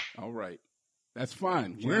 Okay. All right. That's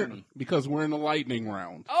fine. Jeremy. Because we're in the lightning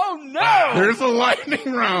round. Oh no! There's a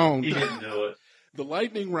lightning round. He didn't do it. The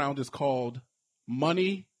lightning round is called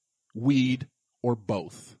money, weed, or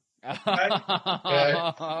both.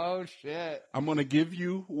 Oh shit. I'm going to give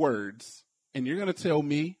you words, and you're going to tell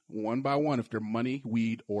me one by one if they're money,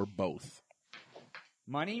 weed, or both.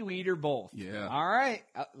 Money, weed, or both. Yeah. All right.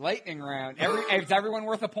 Lightning round. Is everyone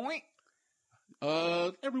worth a point?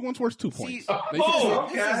 Everyone's worth 2 points. See, They get-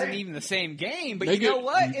 this isn't even the same game, but They you know get-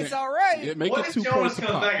 what? It's all right. Yeah, make What it if 2 Jonas points a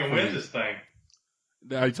comes pop back and for wins you. this thing?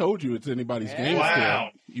 I told you it's anybody's Yeah. game Wow.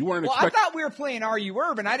 still. You weren't Well, I expecting. thought we were playing Are You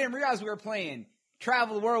Urban. I didn't realize we were playing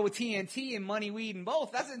Travel the World with TNT and Money, Weed, and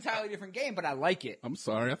Both. That's an entirely different game, but I like it. I'm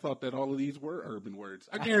sorry. I thought that all of these were urban words.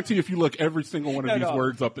 I guarantee if you look every single one of these No.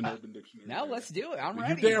 words up in Urban Dictionary. Now let's do it. I'm You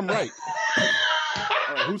ready. damn right.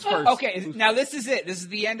 All right, who's first? Okay, now this is it. This is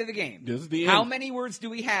the end of the game. This is the end. How many words do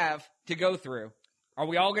we have to go through? Are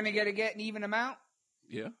we all going to get an even amount?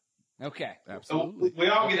 Yeah, Okay. So absolutely. we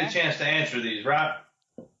all get Okay. a chance to answer these, right?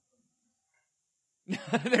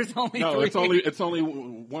 There's only No, three. it's only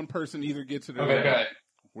one person either gets it or Okay. not.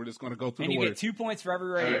 We're just going to go through And the you get words. 2 points for every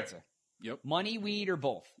right Okay. answer. Yep. Money, weed, or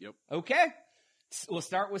both. Yep. Okay. We'll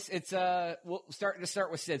start with we'll start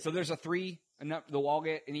with Sid. So there's a 3, and we'll all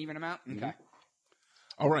get an even amount. Mm-hmm. Okay.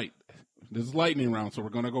 All right. This is lightning round, so we're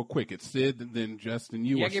going to go quick. It's Sid, then Jess, then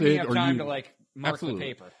you, Yeah, or give me Sid, enough or time you. to mark Absolutely. the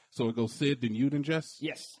paper. So it goes Sid, then you, then Jess?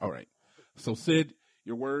 Yes. All right. So Sid,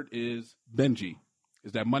 your word is Benji.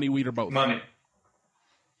 Is that money, weed, or both? Money.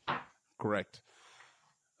 Correct.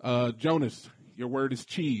 Jonas, your word is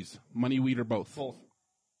cheese. Money, weed, or both? Both.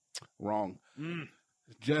 Wrong. Mm.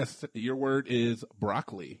 Jess, your word is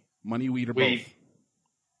broccoli. Money, weed, or Weed. both?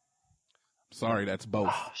 Sorry, that's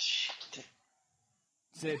both. Oh, shit.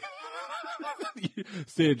 Sid.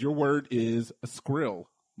 Sid, your word is skrill.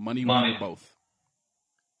 Money, Money. weed, or both?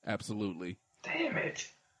 Absolutely. Damn it.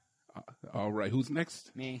 All right, who's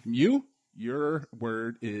next? Me. You? Your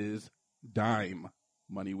word is dime.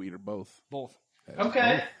 Money, weed, or both? Both. That's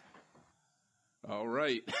Okay. both. All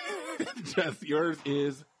right. Jess, yours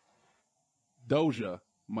is Doja.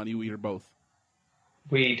 Money, weed, or both?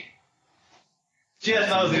 Weed. Jess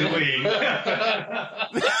knows it's weed.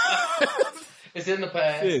 It's in the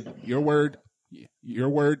past. Sid, your word,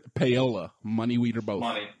 payola. Money, weed, or both?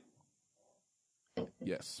 Money.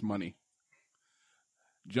 Yes, money.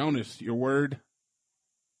 Jonas, your word.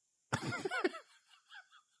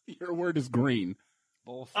 Your word is green.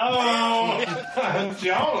 Both. Oh,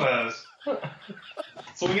 Jonas.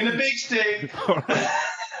 So we get a big stick. All right.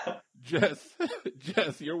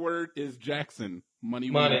 Jess, your word is Jackson. Money,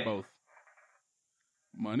 weed, Money. or both?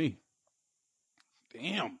 Money.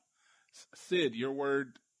 Damn. Sid, your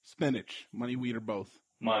word spinach. Money, weed, or both?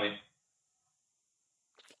 Money.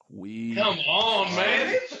 Weed. Come on,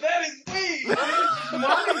 man. That is weed.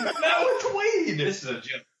 Money. No, it's weed. This is a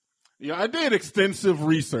joke. Yeah, I did extensive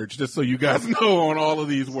research just so you guys know on all of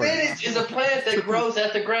these words. Spinach is a plant that grows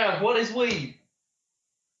out the ground. What is weed?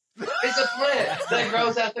 It's a plant that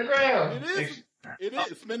grows out the ground. It is. It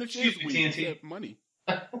is. Spinach is Excuse me, weed. TNT. Yeah, money.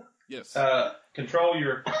 Yes. Control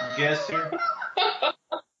your guess here.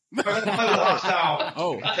 Hostile.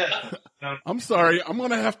 Oh, No, I'm sorry. I'm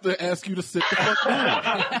gonna have to ask you to sit the fuck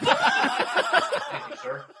down. thank you,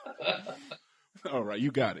 sir. All right,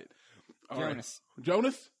 you got it. All right. Jonas.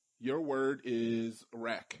 Jonas, your word is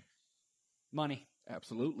rack. Money.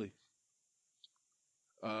 Absolutely.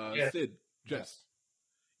 Yeah. Sid, Jess,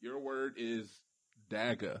 your word is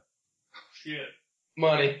dagger. Shit.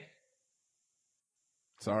 Money.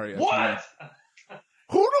 Sorry. that's What?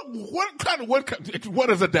 What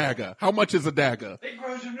is a dagger? How much is a dagger? It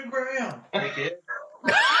grows in the ground. Take it.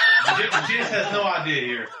 Jess has no idea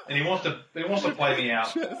here, and he wants to play me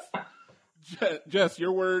out. Jess,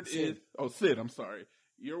 your word Sid. is Sid. I'm sorry.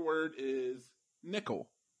 Your word is nickel.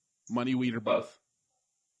 Money, weed, or both?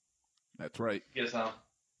 That's right. Guess I'm.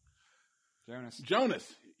 Jonas.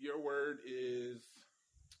 Jonas, your word is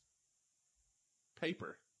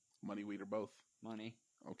paper. Money, weed, or both? Money.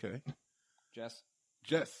 Okay. Jess.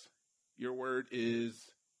 Jess, your word is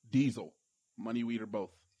diesel. Money, weed, or both?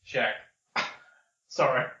 Shaq.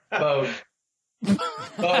 Sorry. Both.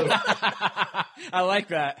 I like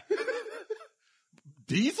that.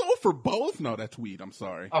 Diesel for both? No, that's weed. I'm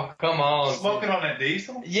sorry. Oh, come on. Smoking on that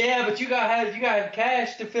diesel? Yeah, but you gotta have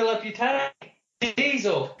cash to fill up your tank.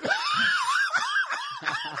 Diesel.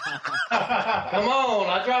 Come on,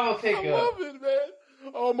 I drive a I pickup. love it, man.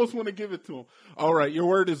 I almost want to give it to him. All right, your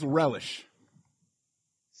word is relish.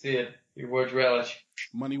 Sid, your word's relish.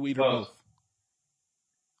 Money, weed, or Both. both?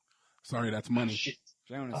 Sorry, that's money. Shit,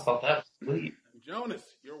 I Jonas. thought that was sweet. Jonas,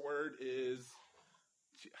 your word is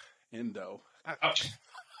endo.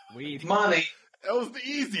 Weed. Money. That was the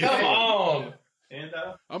easiest Come one. on. And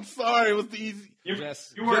I'm sorry, it was the easy.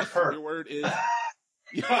 Jess. your word's Jess, hurt. your word is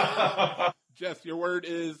Jess. Your word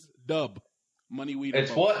is dub. Money, weed, or It's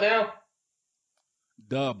both? what now?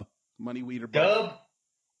 Dub. Money, weed, or both? Dub?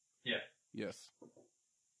 Yes.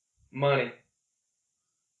 Money.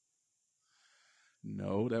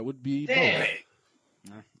 No, that would be Damn both.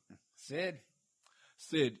 it. Sid.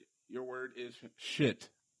 Sid, your word is shit.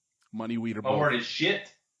 Money, weed, or My both. word is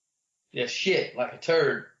shit. Yeah, shit, like a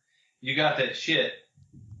turd. You got that shit.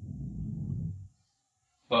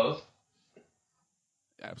 Both.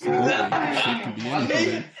 Absolutely. Shit can be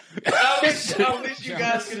anything. I wish you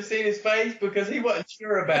guys could have seen his face because he wasn't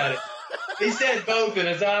sure about it. He said both, and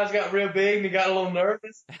his eyes got real big, and he got a little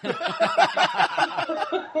nervous.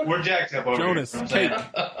 We're jacked up over Jonas, here. cake.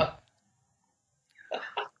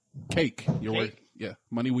 Cake. Your word. Yeah.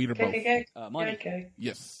 Money, weed, or both. Cake. Money. Cake.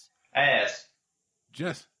 Yes. Ass.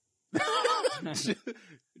 Jess.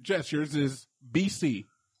 Jess, yours is BC.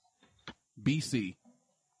 BC.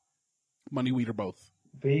 Money, weed, or both.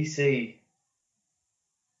 BC.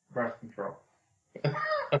 Birth control.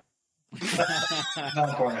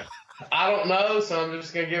 I don't know, so I'm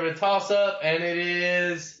just going to give it a toss-up, and it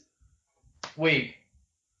is weed.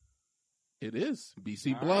 It is.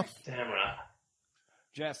 BC Bluff. Damn right.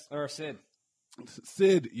 Jess or Sid.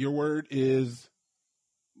 Sid, your word is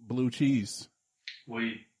blue cheese.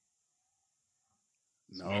 Weed.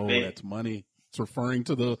 No, that's money. It's referring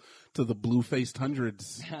to the blue-faced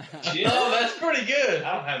hundreds. Oh, that's pretty good.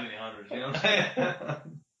 I don't have any hundreds, you know what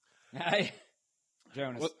I'm saying?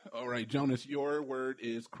 Jonas. What? All right, Jonas, your word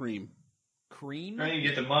is cream. Cream? Trying to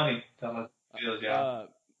get the money. Tell us. Yeah.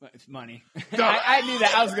 It's money. I knew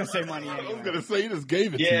that. I was going to say money anyway. I was going to say, you just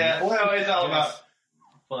gave it to me. Yeah, well, it's all about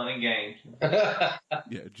fun and games.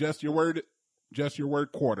 Yeah, just your word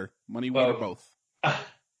quarter. Money, weed, or both.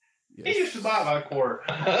 He used to buy my quarter.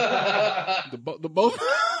 The both.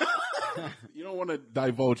 You don't want to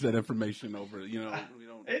divulge that information over, we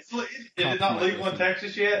don't. Is it not legal in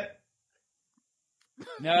Texas yet?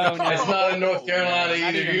 No. It's not in North Carolina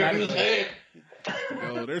Not either. even You better. understand?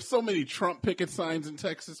 Yo, there's so many Trump picket signs in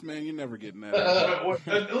Texas, man. You're never getting that.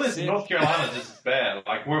 Listen, North Carolina's just as bad.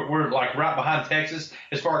 Like we're like right behind Texas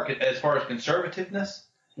as far as conservativeness.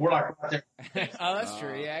 We're like right there. Oh, that's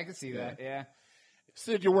true. Yeah, I can see that. Yeah.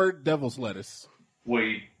 Sid, your word, devil's lettuce.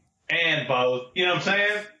 Weed and both. You know what I'm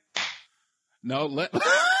saying? No,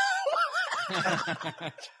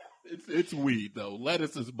 it's weed though.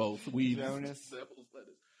 Lettuce is both. Weed. Jonas. Devil's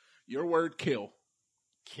lettuce. Your word, kill.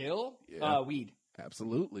 Kill? Yeah. Weed.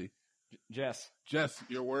 Absolutely. Jess. Jess,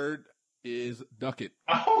 your word is ducket.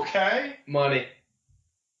 Okay. Money.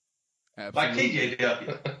 Absolutely. Like TJ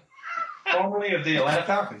Duckett, formerly of the Atlanta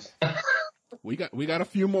Falcons. We got a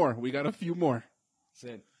few more.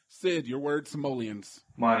 Sid. Sid, your word, simoleons.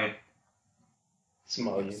 Money.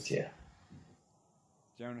 Simoleons, yeah.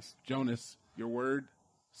 Jonas. Your word,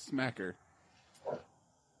 smacker.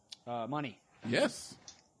 Money. Yes.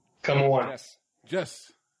 Come on.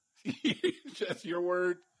 Jess. Jess, your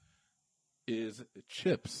word is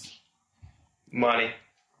chips. Money.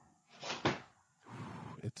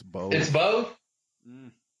 It's both. It's both?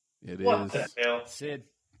 It What is. the hell? Sid.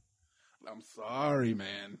 I'm sorry,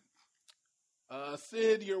 man.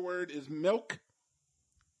 Sid, your word is milk.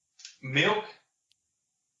 Milk.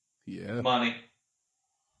 Yeah. Money.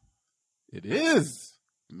 It is.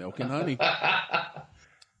 Milk and honey.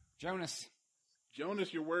 Jonas.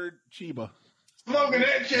 Jonas, your word, Chiba. Smoking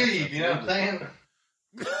that cheese. You know what I'm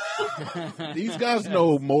saying? These guys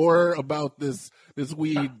know more about this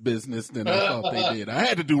weed business than I thought they did. I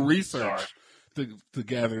had to do research to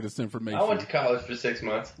gather this information. I went to college for 6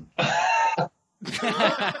 months.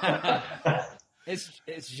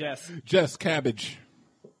 It's Jess. Jess, cabbage.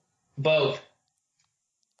 Both.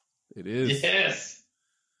 It is. Yes.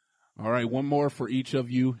 All right, one more for each of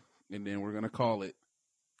you, and then we're gonna call it.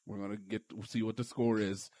 We're gonna see what the score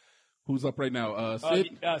is. Who's up right now?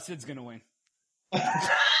 Sid. Sid's gonna win.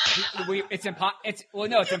 It's impossible.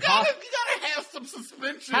 No, it's impossible. You gotta have some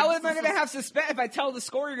suspension. How am I going to have suspense? If I tell the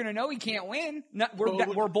score, you're going to know he can't win. No,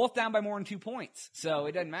 we're both down by more than 2 points, so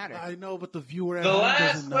it doesn't matter. I know, but the viewer at The home last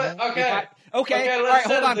doesn't know. one. Okay. Okay, all let's right,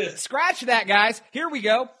 hold settle on. this. Scratch that, guys. Here we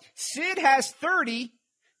go. Sid has 30,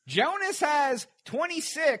 Jonas has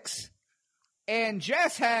 26, and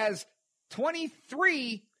Jess has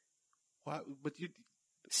 23. Why, but you.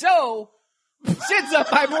 So Sid's up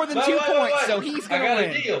by more than 2 points, so he's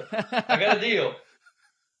going to win. I got a deal.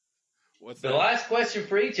 What's The that? last question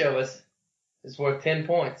for each of us is worth 10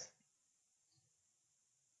 points.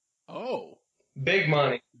 Oh. Big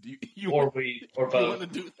money. You Or weed. Or you both.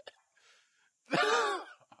 want to do that?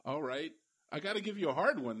 All right. I got to give you a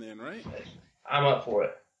hard one then, right? I'm up for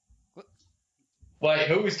it. Wait,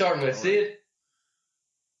 who are we starting with? Sid?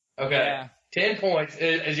 Okay. Yeah. 10 points.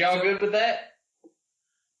 Is y'all good with that?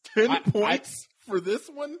 10 points for this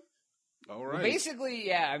one? All right. Basically,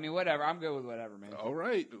 yeah. I mean, whatever. I'm good with whatever, man. All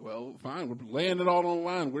right. Well, fine. We're laying it all on the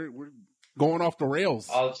line. We're going off the rails.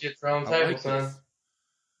 All the chips are on the I table, like son.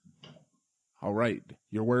 this. All right.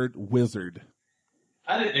 Your word, wizard.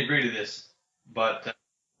 I didn't agree to this, but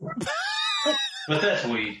that's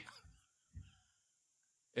weed.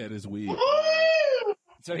 It is weed.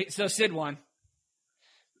 So Sid won.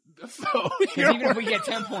 So, Even if we get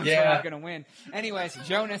 10 points, we're not going to win. Anyways,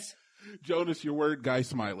 Jonas. Jonas, your word, Guy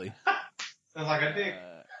Smiley. Sounds like a dick.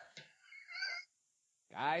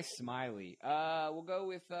 Guy Smiley. We'll go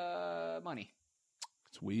with money.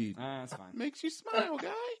 It's weed. That's fine. Makes you smile, Guy.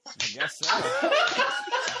 I guess so.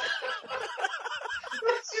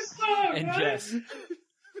 And Jess.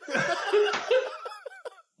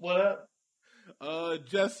 What up?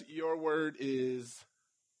 Jess, your word is...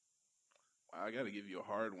 I got to give you a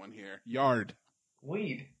hard one here. Yard.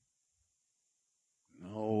 Weed.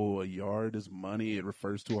 No, a yard is money. It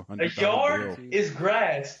refers to $100 A yard is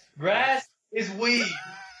grass. Grass is weed.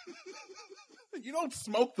 You don't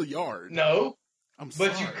smoke the yard. No.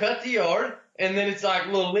 But you cut the yard, and then it's like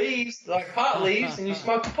little leaves, like pot leaves, and you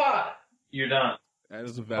smoke the pot. You're done. That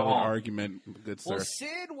is a valid argument, good sir. Well,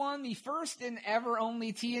 Sid won the first and ever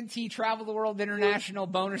only TNT Travel the World International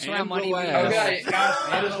bonus round money. Okay, guys,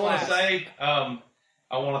 I just want to say, I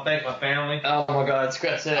want to thank my family. Oh my God,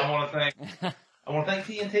 scratch that. I want to thank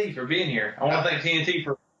TNT for being here. I want to thank TNT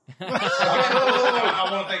for. I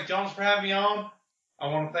want to thank Jonas for having me on. I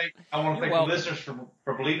want to thank the listeners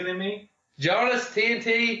for believing in me. Jonas,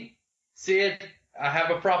 TNT, Sid, I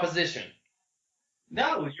have a proposition.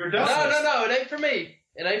 No, you're done. No, it ain't for me.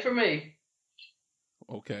 It ain't for me.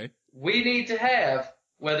 Okay. We need to have,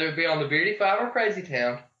 whether it be on the Beardy 5 or Crazy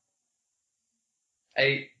Town,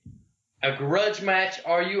 a grudge match,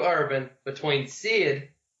 Are You Urban, between Sid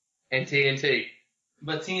and TNT.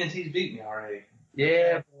 But TNT's beat me already.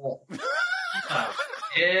 Yeah, but...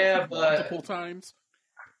 Multiple times?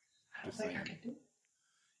 I don't think I can do it.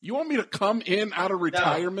 You want me to come in out of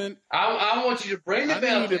retirement? No. I want you to bring the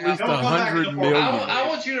belt out. At least 100 million. I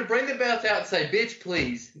want you to bring the belt out and say, bitch,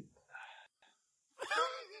 please.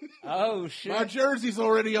 Oh, shit. My jersey's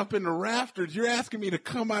already up in the rafters. You're asking me to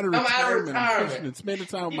come out of retirement and spend the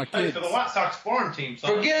time with my kids. For the White Sox farm team.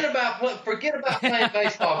 Son. Forget about playing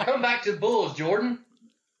baseball. Come back to the Bulls, Jordan.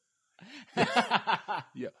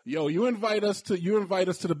 Yeah. Yo, you invite us to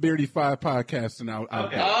the Beardy 5 podcast and I'll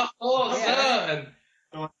okay. Son.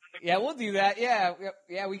 Yeah, we'll do that.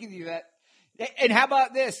 Yeah, we can do that. And how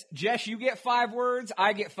about this, Jess? You get 5 words,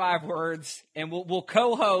 I get 5 words, and we'll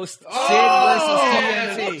co-host Sid versus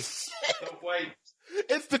TNT. Oh, wait,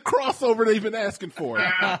 it's the crossover they've been asking for.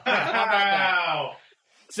 Wow.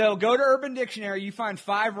 So go to Urban Dictionary. You find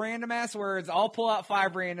 5 random ass words. I'll pull out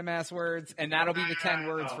 5 random ass words, and that'll be the 10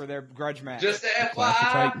 words for their grudge match. Just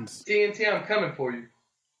FYI, TNT, I'm coming for you.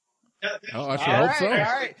 Oh, I should hope so. All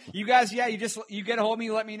right, you guys. Yeah, you get a hold of me.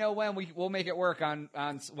 Let me know when we'll make it work on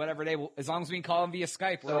whatever day. As long as we can call them via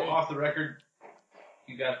Skype. So off the record,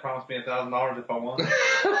 you guys promised me $1,000 if I won.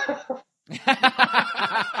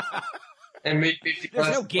 And me 50. There's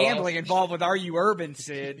no gambling involved with Are You Urban,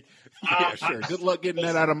 Sid? Yeah, sure. Good luck getting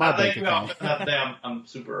that out of my bank account. I'm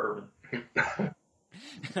super urban.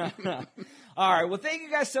 All right. Well, thank you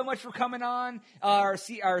guys so much for coming on our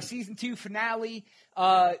season 2 finale.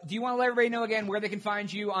 Do you want to let everybody know again where they can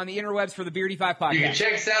find you on the interwebs for the Beardy 5 podcast? You can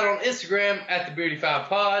check us out on Instagram at the Beardy 5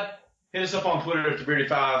 Pod. Hit us up on Twitter at the Beardy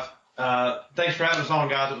 5. Thanks for having us on,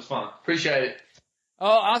 guys. It was fun. Appreciate it.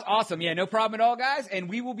 Oh, awesome. Yeah, no problem at all, guys. And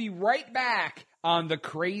we will be right back on the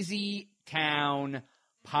Crazy Town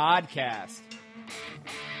podcast.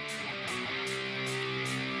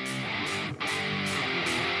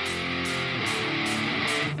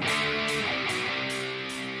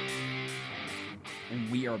 And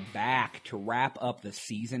we are back to wrap up the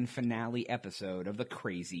season finale episode of the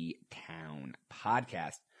Crazy Town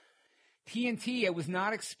podcast. TNT, I was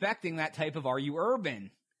not expecting that type of Are You Urban?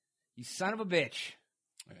 You son of a bitch.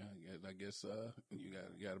 Yeah, I guess you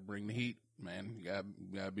got to bring the heat, man. You got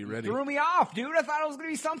to be ready. You threw me off, dude. I thought it was going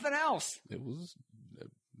to be something else. It was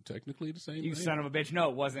technically the same. You thing. Son of a bitch. No,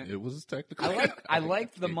 it wasn't. It was technically. I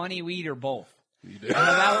liked the money, weed, or both. You did.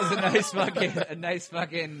 That was a nice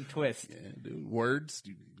fucking twist. Yeah, dude. Words.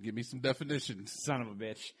 Give me some definitions. Son of a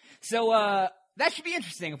bitch. So that should be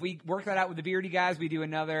interesting. If we work that out with the Beardy guys, we do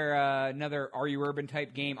another Are You Urban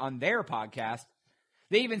type game on their podcast.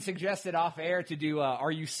 They even suggested off air to do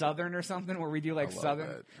Are You Southern or something where we do like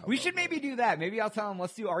Southern. We should maybe do that. Maybe I'll tell them,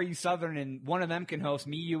 let's do Are You Southern, and one of them can host.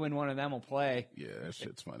 Me, you, and one of them will play. Yeah, that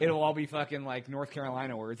shit's funny. It'll all be fucking like North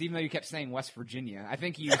Carolina words, even though you kept saying West Virginia. I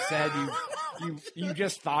think you said you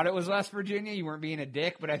just thought it was West Virginia. You weren't being a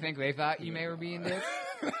dick, but I think they thought you may were being dick.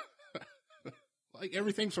 Like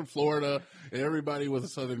everything's from Florida, and everybody with a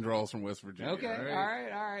Southern drawl is from West Virginia. Okay, all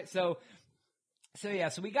right. So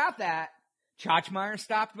we got that. Chachmyer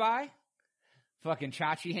stopped by. Fucking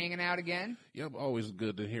Chachi hanging out again. Yep, always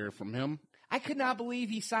good to hear from him. I could not believe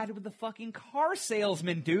he sided with the fucking car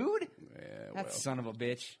salesman, dude. Yeah, That son of a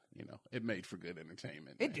bitch. You know, it made for good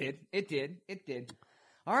entertainment. It did.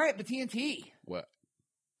 All right, but TNT. What?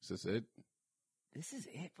 Is this it? This is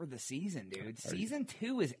it for the season, dude. Season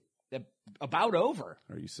 2 is about over.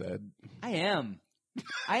 Are you sad? I am.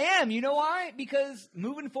 You know why? Because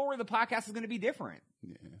moving forward, the podcast is going to be different.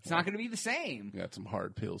 Yeah. It's not going to be the same. Got some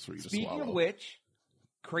hard pills for you to Speaking swallow. of which,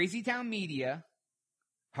 Crazy Town Media,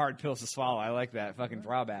 hard pills to swallow. I like that fucking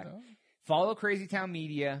throwback. Follow Crazy Town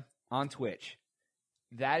Media on Twitch.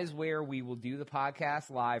 That is where we will do the podcast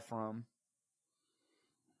live from.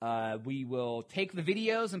 We will take the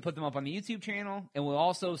videos and put them up on the YouTube channel, and we'll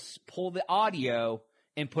also pull the audio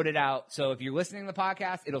and put it out. So if you're listening to the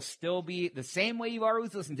podcast, it'll still be the same way you've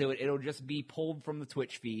always listened to it. It'll just be pulled from the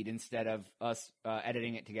Twitch feed instead of us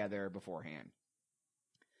editing it together beforehand.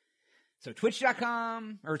 So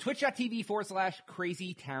twitch.com or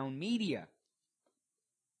twitch.tv/Crazy Town Media.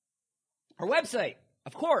 Our website,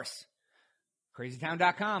 of course,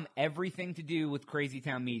 crazytown.com. Everything to do with Crazy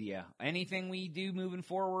Town Media. Anything we do moving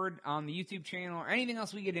forward on the YouTube channel or anything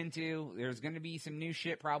else we get into, there's going to be some new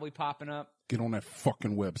shit probably popping up. Get on that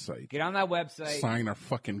fucking website. Get on that website. Sign our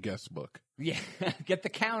fucking guest book. Yeah, get the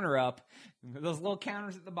counter up. Those little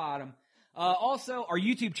counters at the bottom. Also, our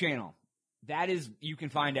YouTube channel. That is, you can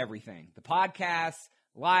find everything. The podcasts,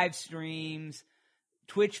 live streams,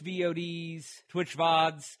 Twitch VODs, Twitch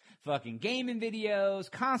VODs, fucking gaming videos,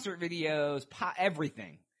 concert videos,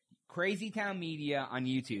 everything. Crazy Town Media on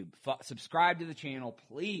YouTube. Subscribe to the channel,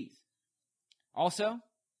 please. Also,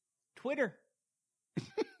 Twitter.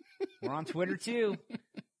 We're on Twitter, too.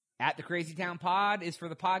 At the Crazy Town Pod is for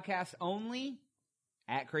the podcast only.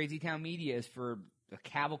 At Crazy Town Media is for the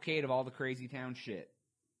cavalcade of all the Crazy Town shit.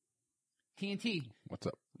 TNT. What's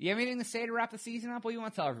up? You have anything to say to wrap the season up? What do you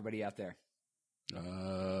want to tell everybody out there?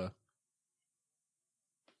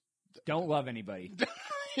 Don't love anybody.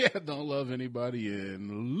 Yeah, don't love anybody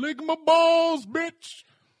and lick my balls, bitch.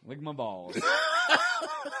 Lick my balls.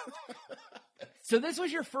 So this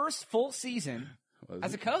was your first full season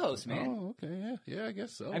as a co-host, man. Oh, okay. Yeah, I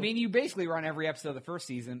guess so. I mean, you basically run every episode of the first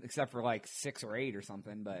season except for like 6 or 8 or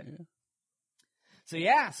something, but...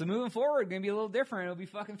 Yeah. So moving forward, going to be a little different. It'll be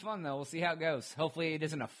fucking fun, though. We'll see how it goes. Hopefully it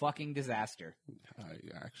isn't a fucking disaster. I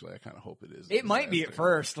kind of hope it is. It might be at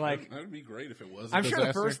first. Like, that would be great if it was. I'm sure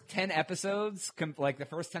the first 10 episodes, like the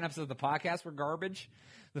first 10 episodes of the podcast were garbage.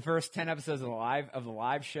 The first 10 episodes of the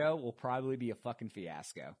live show will probably be a fucking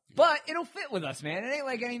fiasco. But it'll fit with us, man. It ain't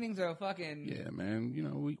like anything's a fucking... Yeah, man. You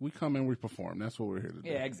know, we come in, we perform. That's what we're here to do.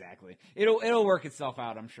 Yeah, exactly. It'll work itself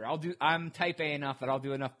out, I'm sure. I'm type A enough that I'll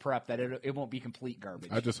do enough prep that it won't be complete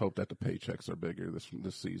garbage. I just hope that the paychecks are bigger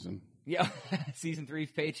this season. Yeah, season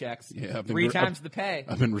 3's paychecks. Yeah, 3 times the pay.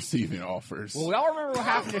 I've been receiving offers. Well, we all remember what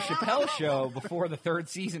happened to Chappelle's show before the 3rd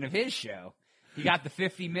season of his show. He got the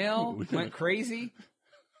 50 mil, went crazy.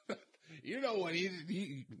 You know what?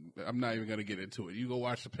 I'm not even going to get into it. You go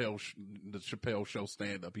watch the Chappelle show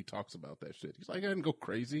stand up. He talks about that shit. He's like, I didn't go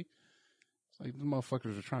crazy. It's like, the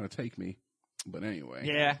motherfuckers are trying to take me. But anyway.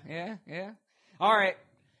 Yeah. All right.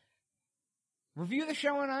 Review the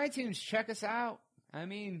show on iTunes. Check us out. I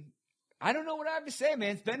mean, I don't know what I have to say,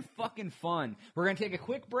 man. It's been fucking fun. We're going to take a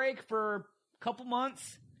quick break for a couple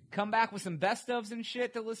months. Come back with some best ofs and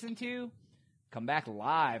shit to listen to. Come back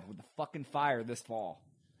live with the fucking fire this fall.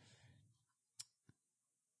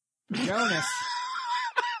 Jonas.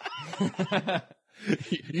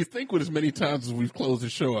 You think with as many times as we've closed the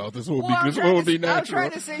show out, this will be natural. I was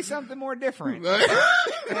trying to say something more different,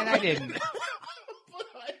 and I didn't.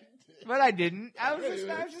 But I didn't. I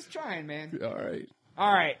was just trying, man.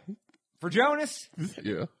 All right. For Jonas.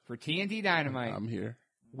 Yeah. For TNT Dynamite. I'm here.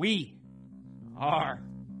 We are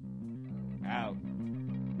out.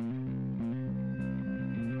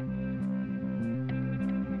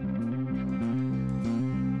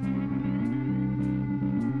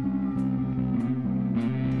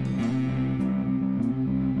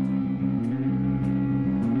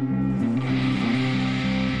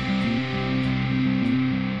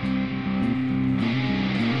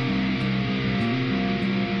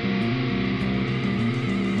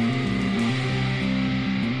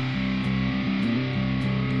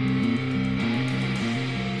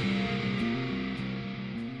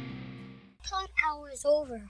 Hour is over.